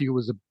Spacey, who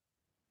was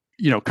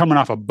coming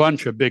off a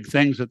bunch of big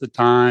things at the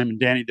time, and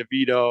Danny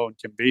DeVito and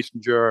Kim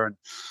Basinger, and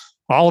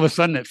all of a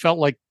sudden it felt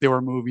like they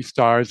were movie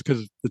stars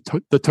because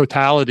the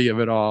totality of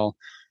it all.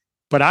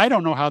 But I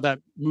don't know how that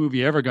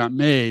movie ever got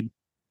made.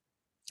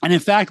 And in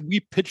fact, we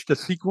pitched a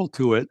sequel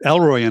to it,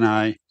 Elroy and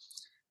I,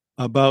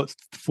 about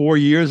 4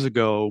 years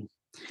ago,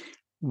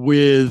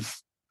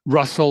 with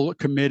Russell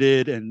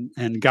committed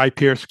and Guy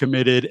Pearce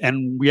committed,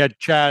 and we had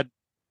Chad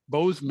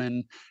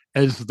Boseman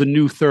as the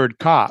new third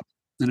cop.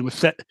 And it was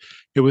set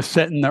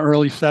in the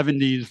early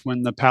 70s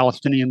when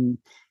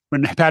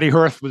Patty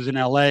Hearst was in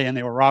LA and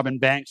they were robbing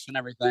banks and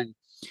everything.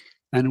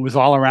 And it was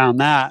all around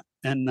that.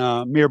 And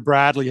Mayor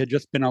Bradley had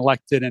just been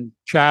elected, and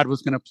Chad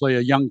was going to play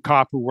a young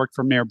cop who worked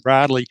for Mayor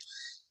Bradley.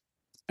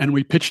 And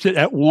we pitched it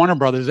at Warner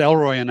Brothers,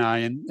 Elroy and I,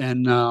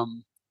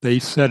 and they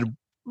said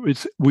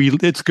it's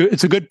good.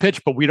 It's a good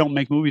pitch, but we don't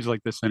make movies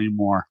like this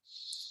anymore.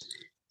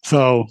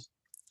 So,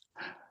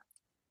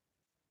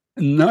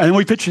 no, and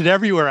we pitched it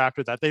everywhere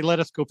after that. They let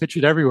us go pitch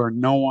it everywhere.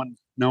 No one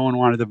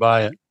wanted to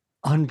buy it.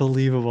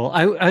 Unbelievable.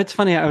 It's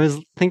funny. I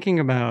was thinking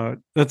about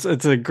it's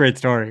a great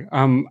story.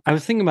 I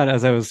was thinking about it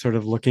as I was sort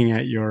of looking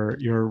at your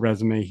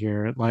resume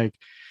here. Like,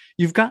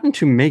 you've gotten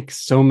to make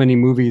so many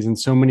movies in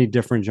so many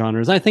different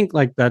genres. I think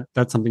like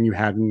that's something you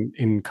had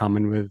in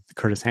common with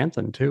Curtis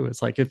Hanson too.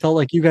 It's like it felt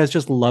like you guys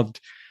just loved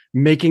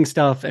making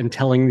stuff and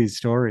telling these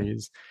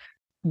stories.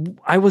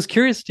 I was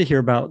curious to hear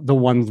about the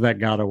ones that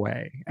got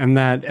away, and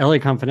that LA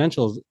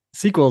Confidential's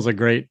sequel is a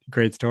great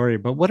story.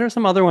 But what are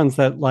some other ones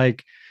that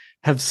like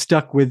have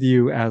stuck with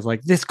you as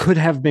like, this could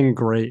have been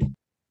great?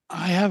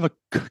 I have a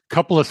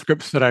couple of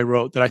scripts that I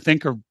wrote that I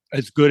think are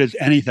as good as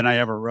anything I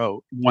ever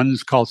wrote.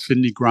 One's called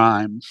Sidney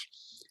Grimes,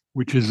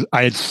 which is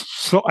I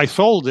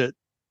sold it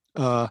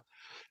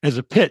as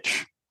a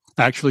pitch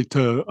actually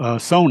to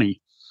Sony,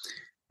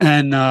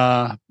 and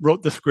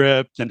wrote the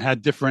script and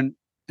had different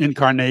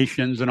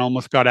incarnations and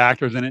almost got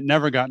actors, and it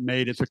never got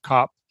made. It's a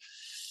cop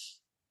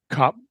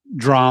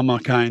drama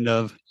kind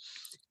of.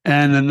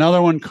 And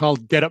another one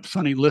called Get Up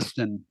Sonny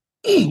Liston,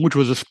 which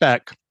was a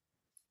spec,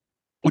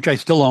 which I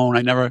still own.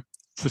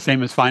 It's the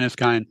same as Finest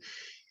Kind,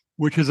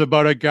 which is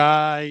about a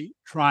guy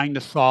trying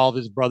to solve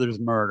his brother's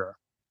murder.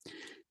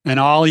 And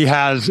all he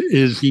has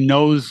is he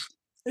knows,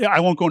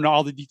 I won't go into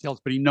all the details,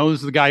 but he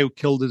knows the guy who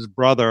killed his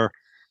brother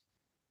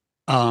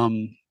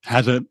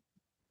has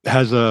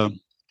a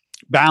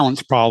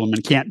balance problem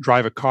and can't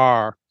drive a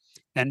car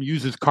and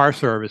uses car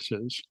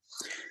services.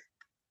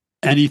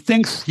 And he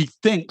thinks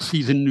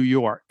he's in New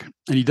York,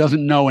 and he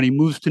doesn't know. And he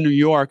moves to New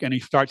York, and he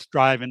starts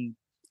driving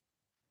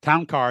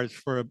town cars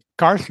for a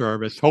car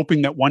service,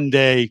 hoping that one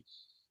day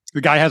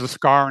the guy has a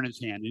scar on his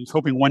hand. And he's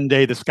hoping one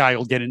day this guy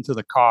will get into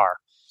the car.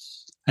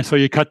 And so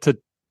you cut to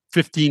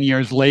 15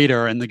 years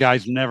later, and the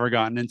guy's never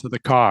gotten into the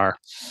car.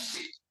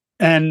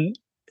 And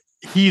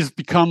he's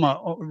become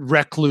a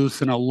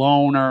recluse and a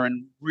loner,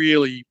 and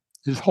really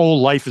his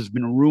whole life has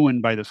been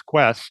ruined by this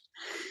quest.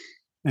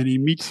 And he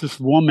meets this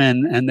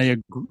woman,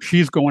 and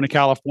she's going to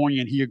California,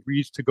 and he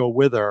agrees to go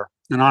with her.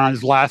 And on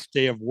his last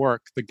day of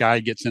work, the guy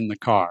gets in the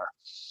car.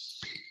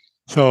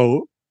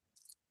 So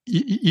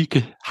you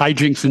could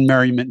hijinks and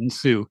merriment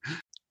ensue.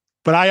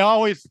 But I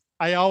always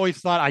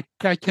thought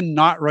I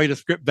cannot write a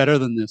script better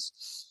than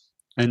this.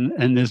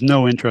 And there's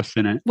no interest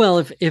in it.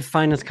 Well, if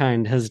Finest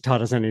Kind has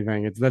taught us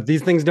anything, it's that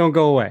these things don't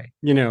go away.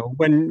 You know,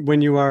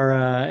 when you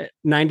are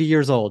 90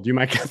 years old, you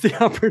might get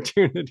the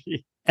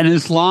opportunity. And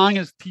as long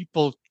as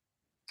people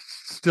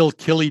still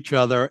kill each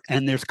other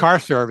and there's car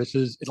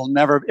services, it'll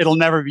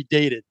never be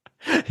dated.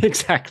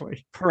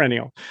 Exactly.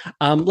 Perennial.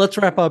 Let's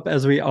wrap up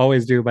as we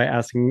always do by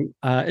asking,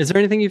 is there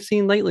anything you've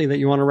seen lately that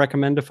you want to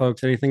recommend to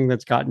folks? Anything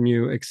that's gotten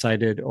you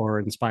excited or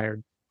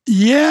inspired?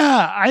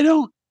 Yeah, I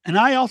don't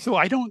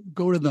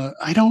go to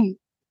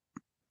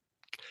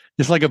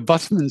it's like a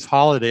busman's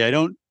holiday. I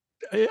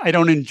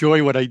don't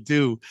enjoy what I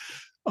do.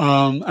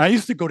 I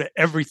used to go to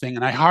everything,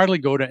 and I hardly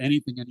go to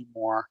anything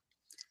anymore.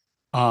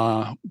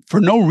 For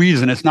no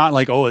reason. It's not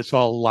like, oh, it's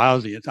all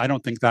lousy. I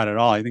don't think that at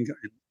all. I think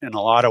in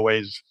a lot of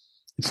ways,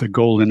 it's a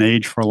golden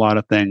age for a lot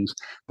of things,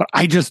 but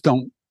I just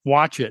don't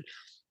watch it.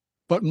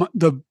 But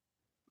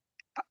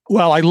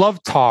I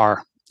love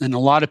Tar, and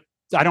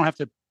I don't have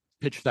to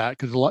pitch that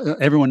because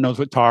everyone knows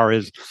what Tar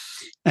is.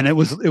 And it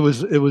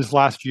was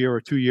last year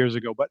or 2 years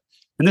ago,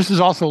 and this is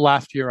also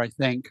last year, I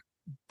think,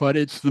 but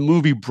it's the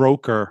movie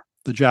Broker,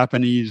 the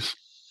Japanese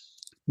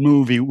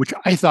movie, which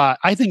I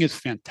think is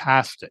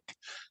fantastic.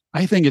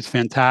 I think it's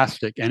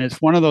fantastic. And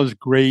it's one of those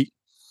great,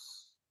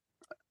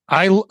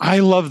 I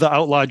love the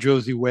Outlaw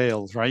Josie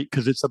Wales, right?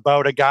 Because it's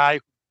about a guy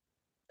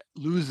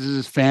who loses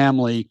his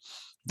family,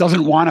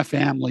 doesn't want a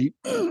family,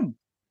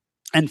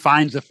 and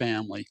finds a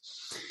family.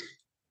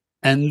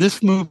 And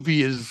this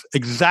movie is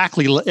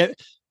exactly,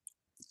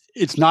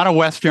 it's not a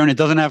Western. It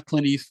doesn't have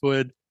Clint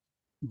Eastwood,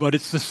 but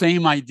it's the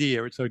same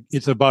idea.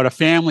 It's about a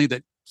family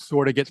that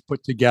sort of gets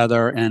put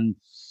together. And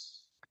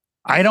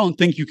I don't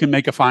think you can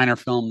make a finer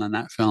film than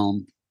that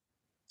film.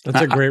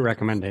 That's a great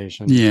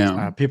recommendation.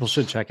 Yeah. People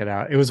should check it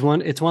out. It's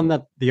one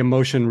that the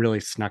emotion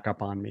really snuck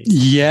up on me.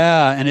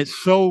 Yeah. And it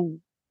so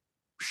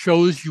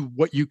shows you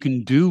what you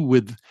can do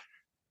with,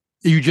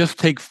 you just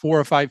take 4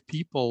 or 5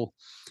 people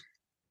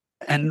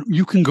and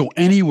you can go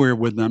anywhere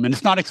with them. And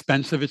it's not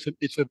expensive. It's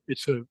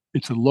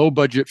a low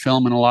budget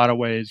film in a lot of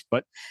ways,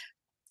 but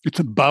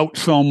it's about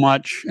so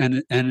much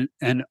and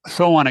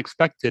so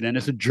unexpected. And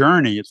it's a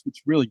journey. It's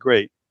really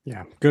great.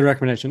 Yeah, good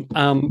recommendation.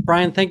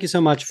 Brian, thank you so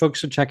much. Folks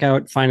should check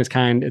out Finest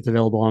Kind. It's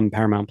available on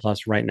Paramount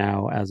Plus right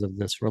now as of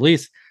this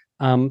release.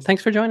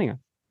 Thanks for joining us.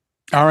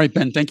 All right,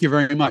 Ben. Thank you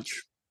very much.